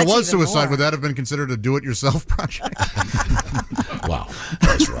 Okay. So if it that's was even suicide, more. would that have been considered a do-it-yourself project? Wow.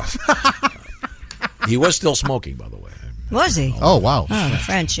 That's rough. He was still smoking, by the way. Was he? Oh, wow. Oh, the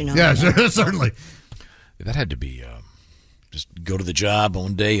French, you know. Yeah, certainly. That had to be just go to the job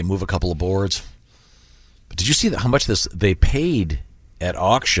one day and move a couple of boards. But did you see how much they paid at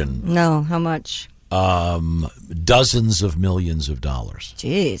auction? No, how much? Dozens of millions of dollars.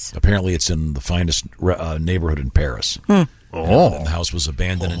 Jeez. Apparently, it's in the finest neighborhood in Paris. And the house was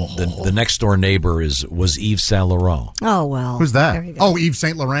abandoned, and the next door neighbor was Yves Saint Laurent. Oh, well. Who's There that? you go. Oh, Yves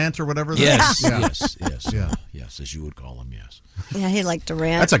Saint Laurent or whatever. that Yes, is? Yeah. yes, as you would call him. Yes. Yeah, he liked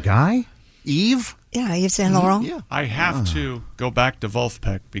Durant. That's a guy? Yves? Yeah, Yves Saint Laurent. Yeah. I have to go back to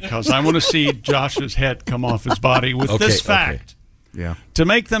Wolfpack because I want to see Josh's head come off his body with Okay, this okay. fact. Yeah. To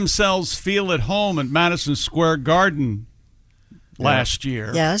make themselves feel at home at Madison Square Garden last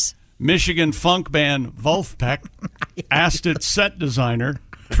year, Yes. Michigan funk band Wolfpack asked its set designer,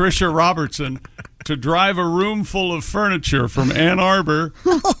 Trisha Robertson, to drive a room full of furniture from Ann Arbor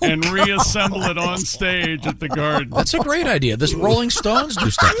and reassemble it on stage at the Garden. That's a great idea. This Rolling Stones do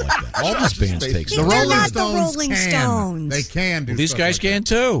stuff like that. All these bands take The stuff. Rolling not the Stones Rolling can. Stones. They can do Well, these stuff guys like can that.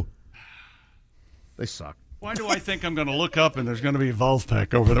 too. They suck. Why do I think I'm going to look up and there's going to be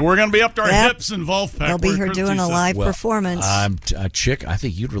Wolfpack over there? We're going to be up to our Yep. hips in Wolfpack. They'll be where here Christy doing a said. live Well, performance. Chick, I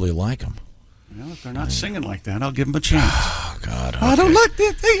think you'd really like them. Well, if they're not singing like that, I'll give them a chance. Oh, God. I don't like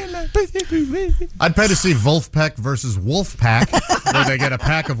this. I'd pay to see Wolfpack versus Wolfpack, where they get a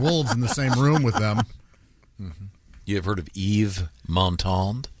pack of wolves in the same room with them. You have heard of Yves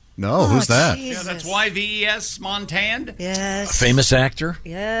Montand? No, who's that? Yeah, that's YVES Montand. Yes. Famous actor?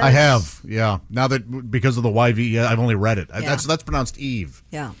 Yes. I have, yeah. Now that because of the YV, I've only read it. Yeah. That's pronounced Eve.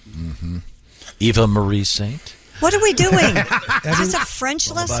 Yeah. Eva Marie Saint? What are we doing? Is this a French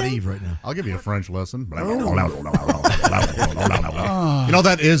lesson? right now. I'll give you a French lesson. Oh. You know,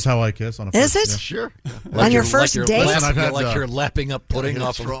 that is how I kiss on a Is first it? date. Sure. On your first date? You're lapping up pudding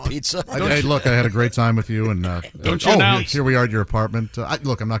off of a pizza? Hey, look, I had a great time with you. And Don't you announce. here we are at your apartment.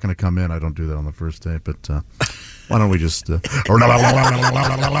 Look, I'm not going to come in. I don't do that on the first date. But why don't we just... That's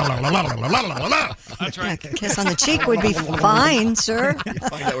right. A kiss on the cheek would be fine, sir.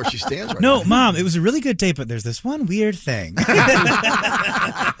 Find out where she stands right No, Mom, it was a really good date, but there's this one weird thing.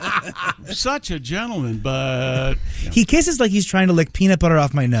 Such a gentleman, but... He kisses like he's trying to lick peanut butter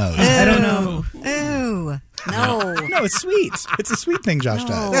off my nose. I don't know. Ew. No. No, it's sweet. It's a sweet thing Josh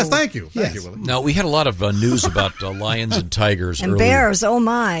does. Yes, thank you. Thank Yes. you, Willie. Now, we had a lot of news about lions and tigers And bears, oh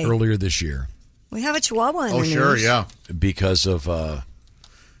my. earlier this year We have a Chihuahua in Oh, the sure, news. yeah. because of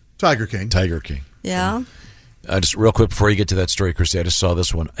Tiger King. Tiger King. Yeah. Just real quick before you get to that story, Christy, I just saw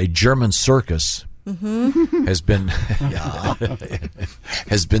this one. A German circus has been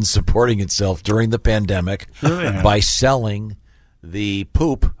has been supporting itself during the pandemic by selling the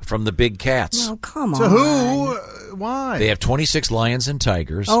poop from the big cats. Oh, come on. So who? Why? They have 26 lions and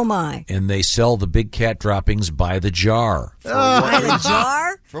tigers. Oh, my. And they sell the big cat droppings by the jar. By the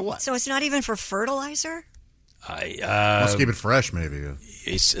jar? For what? So it's not even for fertilizer? Let's keep it fresh, maybe.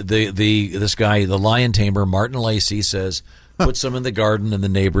 It's this guy, the lion tamer, Martin Lacey, says, put some in the garden and the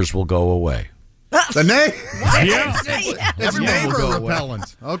neighbors will go away. The name? Yeah. It's neighbor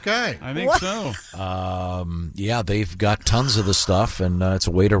repellent. Okay. I think so. Yeah, they've got tons of the stuff, and it's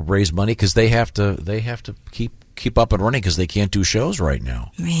a way to raise money because they have to keep up and running because they can't do shows right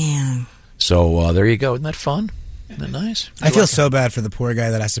now. Man. So there you go. Isn't that fun? Isn't that nice? I feel so bad for the poor guy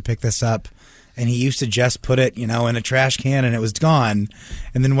that has to pick this up. And he used to just put it, in a trash can and it was gone.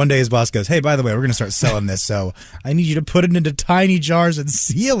 And then one day his boss goes, hey, by the way, we're going to start selling this. So I need you to put it into tiny jars and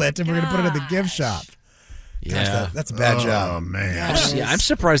seal it. And we're going to put it in the gift shop. Yeah. Gosh, that's a bad job. Oh, man. I'm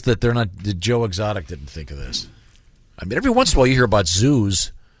surprised that Joe Exotic didn't think of this. I mean, every once in a while you hear about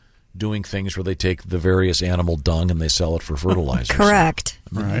zoos doing things where they take the various animal dung and they sell it for fertilizer. Correct.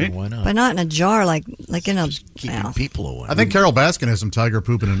 Right. Why not? But not in a jar, like in a... Keeping people away. I think Carol Baskin has some tiger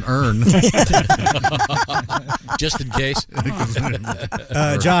poop in an urn. Just in case.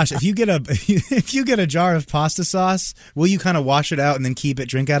 Josh, if you get a jar of pasta sauce, will you kind of wash it out and then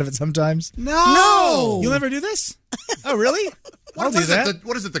drink out of it sometimes? No! You'll never do this? Oh, really? I'll do that.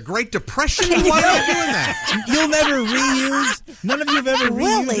 What is it, the Great Depression? Why are you doing that? You'll never reuse? None of you have ever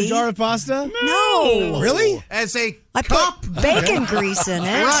reused a jar of pasta? No. Really? As a I cup. put bacon grease in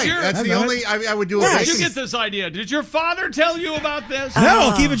it. Right. Sure. That's the only... I would do a Where did bacon. you get this idea? Did your father tell you about this? No,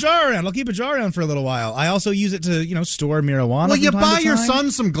 I'll keep a jar around. I'll keep a jar around for a little while. I also use it to, store marijuana. Will you from time buy to your time.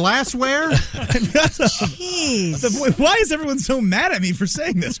 son some glassware? Jeez. Why is everyone so mad at me for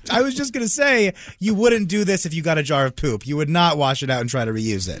saying this? I was just going to say you wouldn't do this if you got a jar of poop. You would not wash it out and try to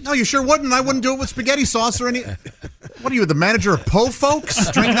reuse it. No, you sure wouldn't. I wouldn't do it with spaghetti sauce or any... What are you, the manager of Po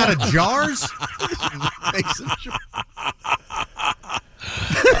Folks? Drinking out of jars?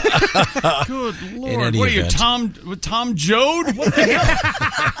 Good In Lord. any What are you, event. Tom Joad? What the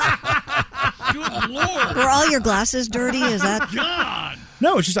hell? Good Lord. Were all your glasses dirty? Is that... God.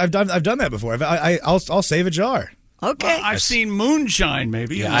 No, it's just I've done that before. I'll save a jar. Okay. Well, I've seen moonshine,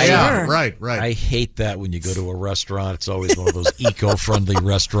 maybe. Yeah, right. I hate that when you go to a restaurant. It's always one of those eco-friendly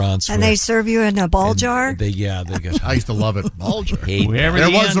restaurants. And they serve you in a ball jar? They get. I used to love it. Ball jar.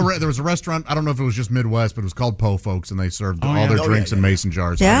 There was a restaurant. I don't know if it was just Midwest, but it was called Po Folks, and they served all their drinks in mason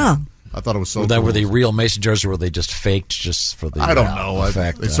jars. Yeah. I thought it was so. Well, cool. Were they real mason jars, or were they just faked just for the? I don't know.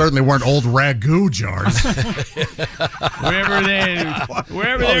 They certainly weren't old ragu jars.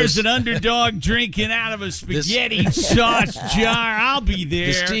 Wherever there's an underdog drinking out of a spaghetti sauce jar, I'll be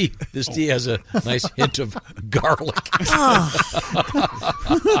there. This tea has a nice hint of garlic.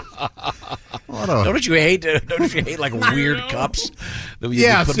 Don't you hate like weird cups that you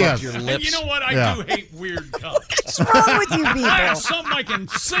put up your lips? You know what? I do hate weird cups. What's wrong with you people? I have something I can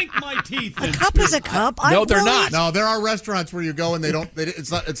sink my teeth into. A cup is a cup. No, they're not. No, there are restaurants where you go and they don't.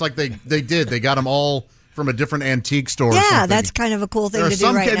 It's not. It's like they got them all from a different antique store. Or something. That's kind of a cool thing to do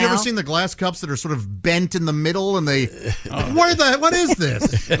right now. Have you ever seen the glass cups that are sort of bent in the middle and they? What is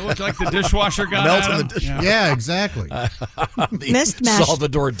this? It looks like the dishwasher got melting out the of dishwasher. Yeah, exactly. Missed mash.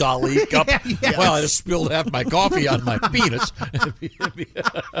 Salvador Dali cup. Yes. Well, I just spilled half my coffee on my penis.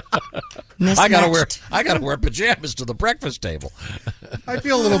 I gotta wear pajamas to the breakfast table. I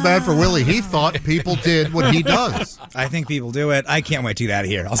feel a little bad for Willie. He thought people did what he does. I think people do it. I can't wait to get out of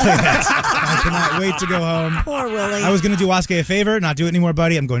here. I'll say that. I cannot wait to go home. Poor Willie. I was going to do Oskar a favor, not do it anymore,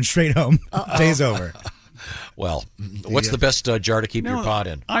 buddy. I'm going straight home. Day's over. Well, what's the best jar to keep your pot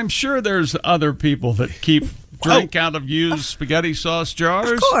in? I'm sure there's other people that keep drink out of used spaghetti sauce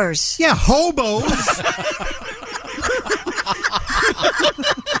jars. Of course. Yeah, hobos.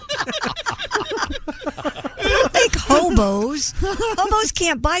 Think hobos. Hobos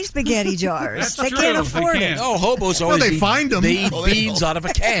can't buy spaghetti jars. They can't afford it. No, hobos always they find them. They eat beans out of a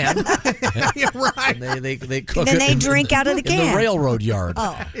can. Yeah, right. They cook Then it. they drink out of the in can. the railroad yard.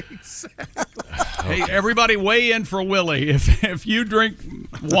 Oh. Hey, everybody, weigh in for Willie. If you drink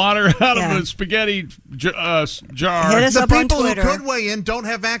water out of a spaghetti jar, Hit us the up on people who Twitter. could weigh in don't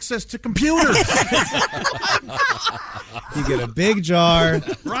have access to computers. You get a big jar.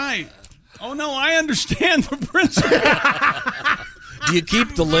 Right. Oh, no, I understand the principle. Do you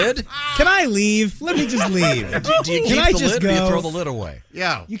keep the lid? Can I leave? Let me just leave. Do you Can keep I the just lid go? or do you throw the lid away?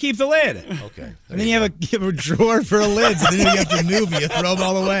 Yeah. You keep the lid. Okay. And then you have a drawer for lids, and then you have to maneuver. You throw them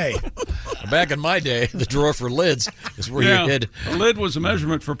all away. Back in my day, the drawer for lids is where you hid. A lid was a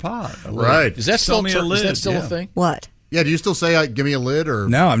measurement for pot. Right. Is that still a thing? What? Yeah, do you still say, give me a lid? Or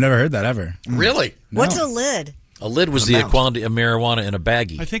No, I've never heard that ever. Really? What's a lid? A lid was the quantity of marijuana in a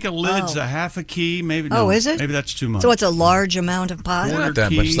baggie. I think a lid's a half a key. Maybe. Oh, No, is it? Maybe that's too much. So it's a large amount of pot? Not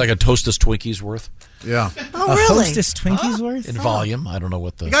that much. It's like a Toasters Twinkies worth. Yeah. Oh, really? Hostess Twinkies worth? In volume. I don't know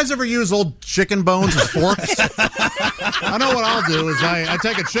what the... You guys ever use old chicken bones as forks? I know what I'll do is I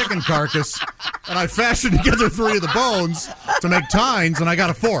take a chicken carcass and I fashion together 3 of the bones to make tines, and I got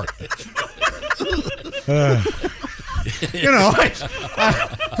a fork. You know,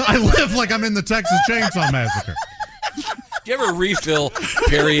 I live like I'm in the Texas Chainsaw Massacre. Do you ever refill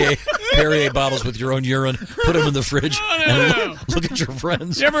Perrier bottles with your own urine, put them in the fridge, and look at your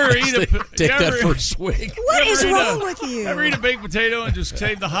friends? You ever eat take that first swig? What is wrong with you? Ever eat a baked potato and just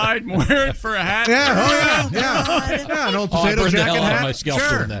save the hide and wear it for a hat? Yeah, an old potato I burned the jacket hell out hat. of my scalp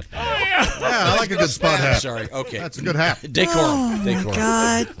Sure. doing that. Yeah, I like a good spot hat. Sorry, okay. That's a good hat. Decorum. Decorum.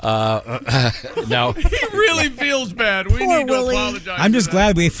 God. Now, He really feels bad. We Poor need to Willie. apologize. I'm just for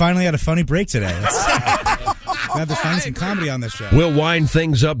that. glad we finally had a funny break today. Glad there's finally some comedy on this show. We'll wind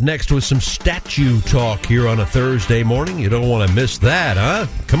things up next with some statue talk here on a Thursday morning. You don't want to miss that, huh?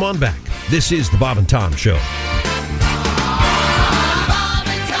 Come on back. This is the Bob and Tom Show.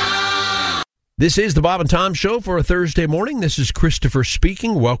 This is the Bob and Tom Show for a Thursday morning. This is Christopher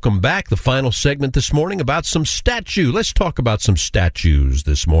speaking. Welcome back. The final segment this morning about some statue. Let's talk about some statues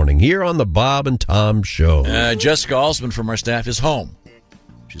this morning here on the Bob and Tom Show. Jessica Alsman from our staff is home.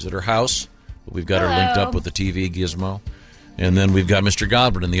 She's at her house. But we've got her linked up with the TV gizmo. And then we've got Mr.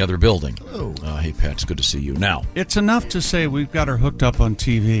 Godwin in the other building. Hey, Pat, it's good to see you. Now, It's enough to say we've got her hooked up on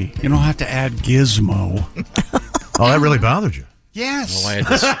TV. You don't have to add gizmo. Oh, that really bothered you? Yes. well, I had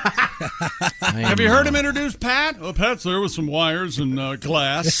this, Have you heard him introduce Pat? Well, Pat's there with some wires and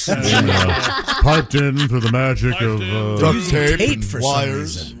glass. Piped in through the magic of duct tape and for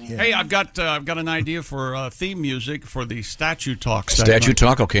wires. Hey, I've got an idea for theme music for the statue talk. statue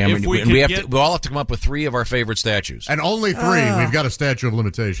talk. Okay, If we we could all have to come up with 3 of our favorite statues. And only 3. We've got a statute of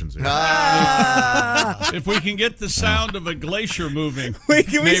limitations here. If we can get the sound of a glacier moving. Wait,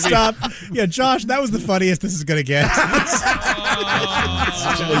 can we maybe. stop? Yeah, Josh, that was the funniest this is going to get. It's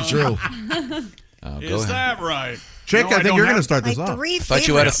actually true. Go Is ahead. that right? Chick, No, I think don't you're have- going to start this My off. three Thought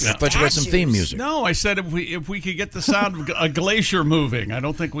you had favorite some theme music. No, I said if we could get the sound of a glacier moving. I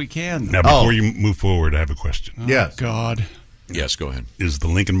don't think we can. Now, before you move forward, I have a question. Oh, God. Yes, go ahead. Is the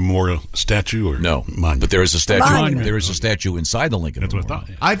Lincoln Memorial statue or no monument? But there is a statue. Monument. There is a statue inside the Lincoln That's what I Memorial.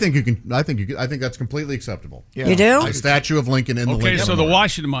 thought. I think you can. I think that's completely acceptable. You do? A statue of Lincoln in the Okay, Lincoln so the Memorial.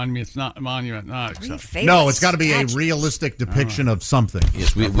 Washington Monument's not acceptable. No, it's got to be a realistic depiction of something.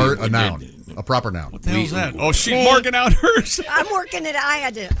 Yes, a noun, a proper noun. What the hell's that? Oh, she's marking out hers. I'm working it. I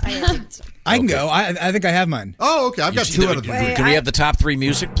had to. I can go. I think I have mine. Oh, okay. I've got two out of three. Can we have the top three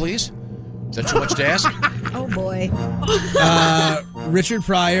music, please? Is that too much to ask? Oh boy. Richard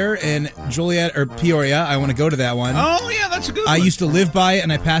Pryor in Joliet or Peoria. I want to go to that one. Oh yeah, that's a good I one. used to live by it,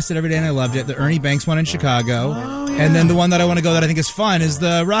 and I passed it every day, and I loved it. The Ernie Banks one in Chicago, and then the one that I want to go that I think is fun is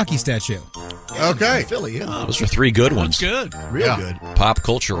the Rocky statue. Okay, Philly. Yeah, Those are three good ones. Good. real good. Pop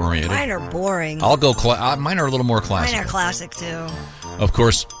culture oriented. Mine are boring. I'll go. Mine are a little more Mine classic. are classic too. Of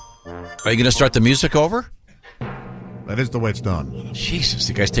course. Are you going to start the music over? That is the way it's done. Jesus,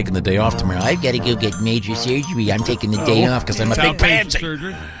 the guy's taking the day off tomorrow. I've got to go get major surgery. I'm taking the day off because I'm a big pansy.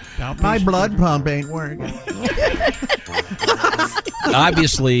 Surgery. My blood pump ain't working.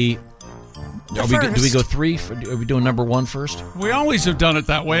 Obviously, do we First. go three? Are we doing number one first? We always have done it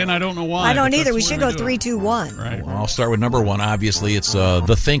that way, and I don't know why. I don't but either. that's We the should way go do it. 3, 2, 1. Right. Well, I'll start with number one. Obviously, it's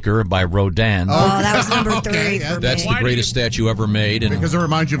The Thinker by Rodin. Oh, that was number 3 yeah. for That's me. the greatest statue ever made. And Because it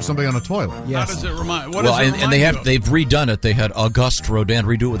reminds you of somebody on a toilet. How does it remind? What well, does it and they remind you of? they've redone it. They had Auguste Rodin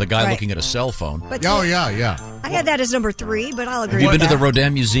redo it with a guy Right. looking at a cell phone. But Oh yeah. I had that as number 3, but I'll agree Have you with been to the that.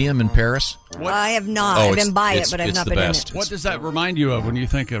 Rodin Museum in Paris? I have not. Oh, I've it's- been by it, it's- but I've it's not the been best. in it. What does that remind you of when you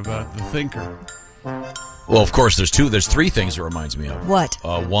think of The Thinker? Well, of course, there's three things it reminds me of. What?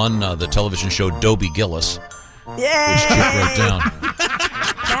 One, the television show Dobie Gillis, which Chip Yay! wrote down.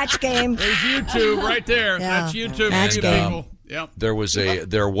 Match game. There's YouTube right there. Yeah. That's YouTube. Match you game. people. Yep. There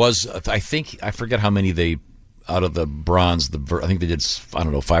was I think I forget how many they out of the bronze. I think they did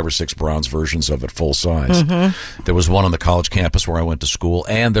 5 or 6 bronze versions of it full size. Mm-hmm. There was one on the college campus where I went to school,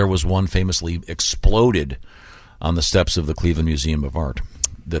 and there was one famously exploded on the steps of the Cleveland Museum of Art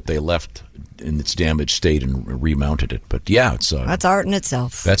that they left in its damaged state and remounted it. But yeah, it's That's art in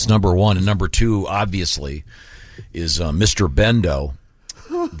itself. that's number one, and number two obviously is Mr. Bendo.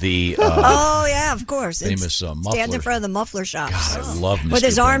 The oh yeah, of course. famous It's muffler. stand in front of the muffler shops. God, I love Mr. With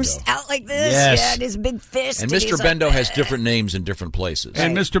his arms Bendo. out like this, Yes. yeah, and his big fist. And he's Mr. like, Bendo has different names in different places.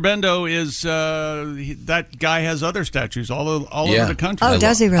 And Mr. Bendo is that guy has other statues all over the country. Oh,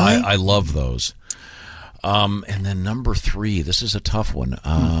 does he really? I love those. And then number 3, this is a tough one.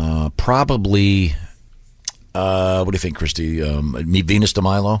 Probably. What do you think, Christy? Venus de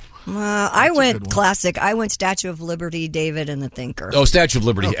Milo? I went classic. I went Statue of Liberty, David and the Thinker. Oh, Statue of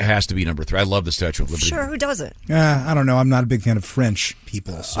Liberty has to be number 3. I love the Statue of Liberty. Sure, who doesn't? I don't know. I'm not a big fan of French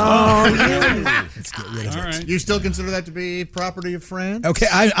people. So. Let's get rid of it. You still consider that to be property of France? Okay,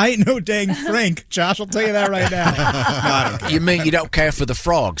 I ain't no dang Frank, Josh. I'll tell you that right now. You mean you don't care for the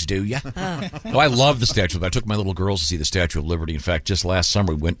frogs, do you? No, I love the Statue of Liberty. I took my little girls to see the Statue of Liberty. In fact, just last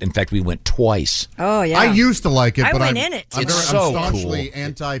summer we went twice. Oh yeah. I used to like it, I but went I'm, in it, I'm, too. very, It's so I'm staunchly cool.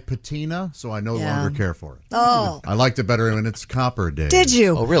 anti-patina, so I no Yeah. longer care for it. Oh. I liked it better when it's copper days. Did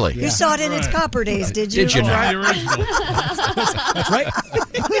you? Oh, really? You saw it in its copper days, did you? Did you not? The original. That's right.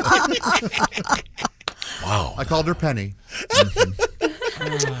 Wow. I called her Penny.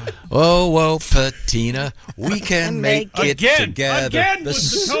 Oh, patina, we can make it together. Again with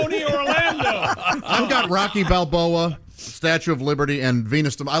This- the Tony Orlando. I've got Rocky Balboa, Statue of Liberty, and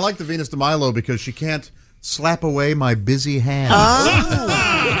Venus de I like the Venus de Milo because she can't slap away my busy hand. All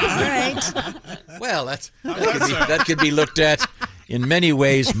right. Well, that could be looked at in many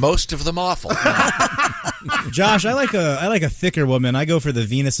ways, most of them awful. Josh, I like a thicker woman. I go for the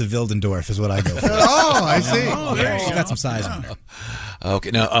Venus of Wildendorf is what I go for. Oh, I see. Oh, there you She's go. got some size on her. Okay,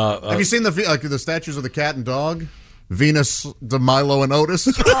 now Have you seen the statues of the cat and dog? Venus de Milo and Otis.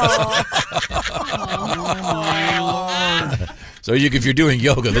 so if you're doing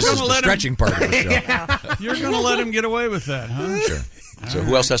yoga, this is gonna the let him- stretching part of the show. You're going to let him get away with that, huh? Sure. So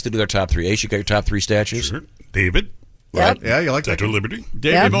who else has to do their top 3? Ace, you got your top 3 statues? Sure. David. Right? Yeah, you like that? Statue of Liberty.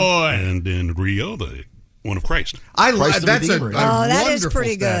 Davey boy. And then Rio, the one of Christ. That's a Oh, that is wonderful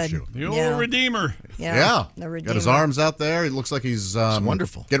pretty good. statue. The old Yeah. Redeemer. Yeah. The Redeemer. Got his arms out there. He looks like he's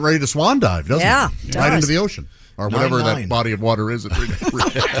wonderful. getting ready to swan dive, doesn't Yeah, he? he Right does. into the ocean. Or whatever 9-9. that body of water is.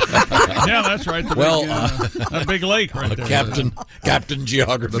 Yeah, that's right. The Well, big, that big lake right there. Captain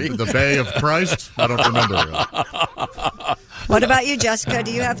Geography. the Bay of Christ? I don't remember. What about you, Jessica?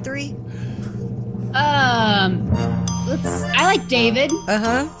 Do you have 3? I like David.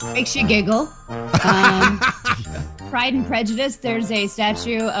 Uh-huh. Makes you giggle. Pride and Prejudice, there's a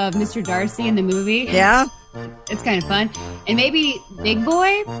statue of Mr. Darcy in the movie. Yeah? It's kind of fun. And maybe Big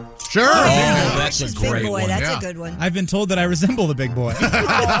Boy? Sure. Oh, that's a Big Boy, that's a good one. I've been told that I resemble the big boy.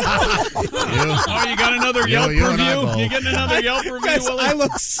 Oh, you got another Yelp review? You getting another Yelp review, Guys, Willie? I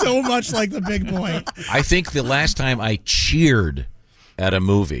look so much like the big boy. I think the last time I cheered at a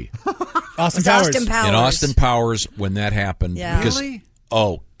movie, Austin Powers. in Austin Powers, when that happened. Yeah. Because, Really?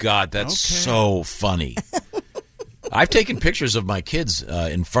 oh, God, that's so funny. I've taken pictures of my kids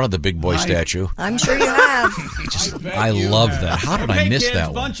in front of the big boy statue. I'm sure you have. I love that. How did I miss kids, that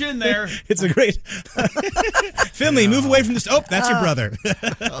one? bunch in there. It's a great. Finley, move away from this. Oh, that's your brother.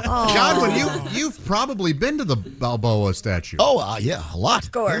 Godwin, you've probably been to the Balboa statue. Oh, yeah, a lot.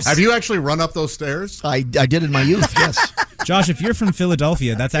 Of course. Have you actually run up those stairs? I did in my youth, yes. Josh, if you're from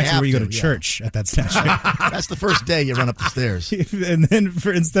Philadelphia, that's actually where you go to church at that statue. That's the first day you run up the stairs. And then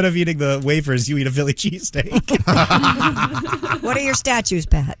instead of eating the wafers, you eat a Philly cheesesteak. What are your statues,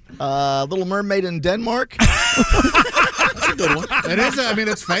 Pat? Little Mermaid in Denmark. That's a good one. It is. I mean,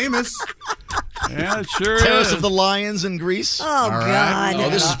 it's famous. Yeah, it sure Terrace is. of the Lions in Greece. Oh, God. Oh,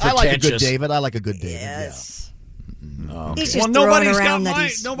 this is I like a good pretentious. David. I like a good David. Yes. Oh, He's okay. just Well, throwing nobody's around got that my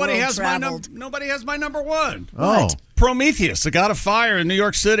he's nobody has my world-traveled. nobody has my number one. Oh. Prometheus, the god of fire in New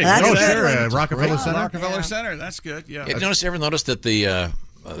York City. That's Oh, a good sure. one. Rockefeller Center. Rockefeller Center. That's good. Yeah. Ever noticed that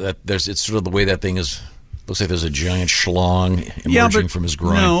that there's it's sort of the way that thing is. Looks like there's a giant schlong emerging from his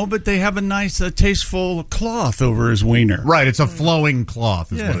groin. No, but they have a nice, tasteful cloth over his wiener. Right. It's a flowing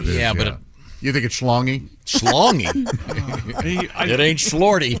cloth, is what it is. Yeah, but you think it's schlongy? Schlongy. It ain't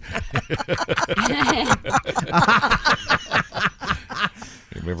schlorty.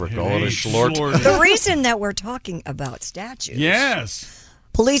 You ever call it a schlort? The reason that we're talking about statues. Yes.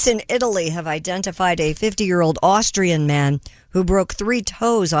 Police in Italy have identified a 50-year-old Austrian man who broke 3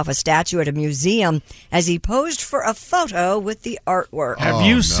 toes off a statue at a museum as he posed for a photo with the artwork. Have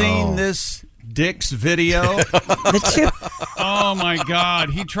you seen this Dick's video? Oh, my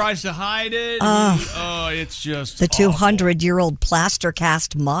God. He tries to hide it. It's just The 200-year-old plaster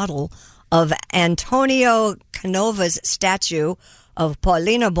cast model of Antonio Canova's statue of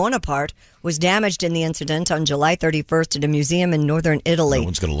Paulina Bonaparte was damaged in the incident on July 31st at a museum in northern Italy. No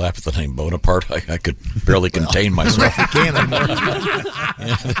one's going to laugh at the name Bonaparte. I could barely contain myself. I can't anymore.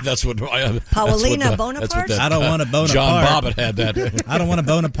 That's what Paulina Bonaparte? I don't want a Bonaparte. John Bobbitt had that. I don't want a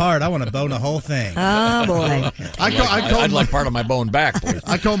Bonaparte. I want to bone a whole thing. Oh, boy. I'd like part of my bone back, please.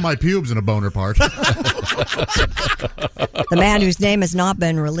 I comb my pubes in a boner part. The man whose name has not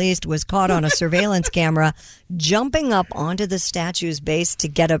been released was caught on a surveillance camera jumping up onto the statue's base to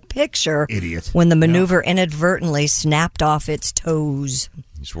get a picture. Idiot. When the maneuver inadvertently snapped off its toes.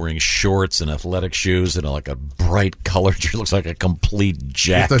 He's wearing shorts and athletic shoes and like a bright color. He looks like a complete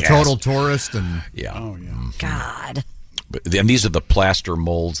jackass. The total tourist and yeah. Oh yeah. God. And these are the plaster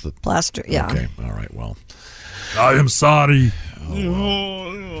molds that Plaster. Yeah. Okay. All right. Well, I am sorry.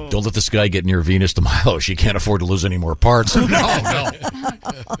 don't let this guy get near Venus de Milo. She can't afford to lose any more parts. No.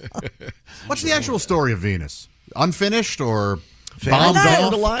 What's the actual story of Venus? Unfinished or bombed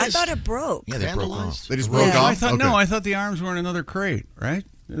off? I thought it broke. Yeah, they broke off. They just broke off? I thought Okay. no. I thought the arms were in another crate. Right?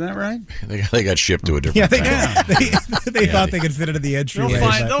 Is that right? They got shipped to a different town. They thought they could fit it in the entryway.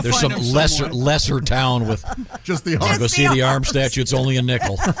 There's some lesser town with just the arm. Go see the arm statue. It's only a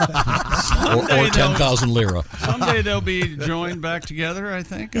nickel or 10,000 lira. Someday they'll be joined back together. I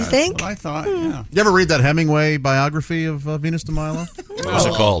think. You think? That's what I thought. Yeah. You ever read that Hemingway biography of Venus de Milo? What's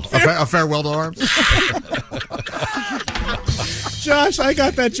it called? A Farewell to Arms. Josh, I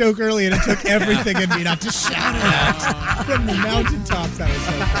got that joke early, and it took everything in me not to shout it out from the mountaintops. That was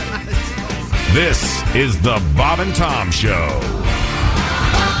so funny. This is the Bob and Tom Show.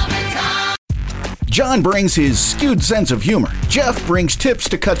 John brings his skewed sense of humor. Jeff brings tips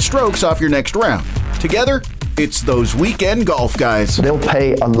to cut strokes off your next round. Together, it's those weekend golf guys. They'll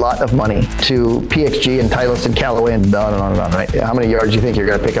pay a lot of money to PXG and Titleist and Callaway and on and on and on, right? How many yards do you think you're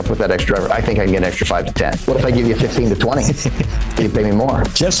going to pick up with that extra driver? I think I can get an extra 5 to 10. What if I give you 15 to 20? You pay me more.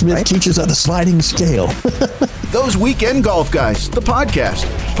 Jeff Smith teaches on a sliding scale. Those Weekend Golf Guys, the podcast,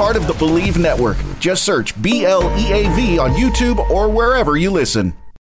 part of the Believe Network. Just search BLEAV on YouTube or wherever you listen.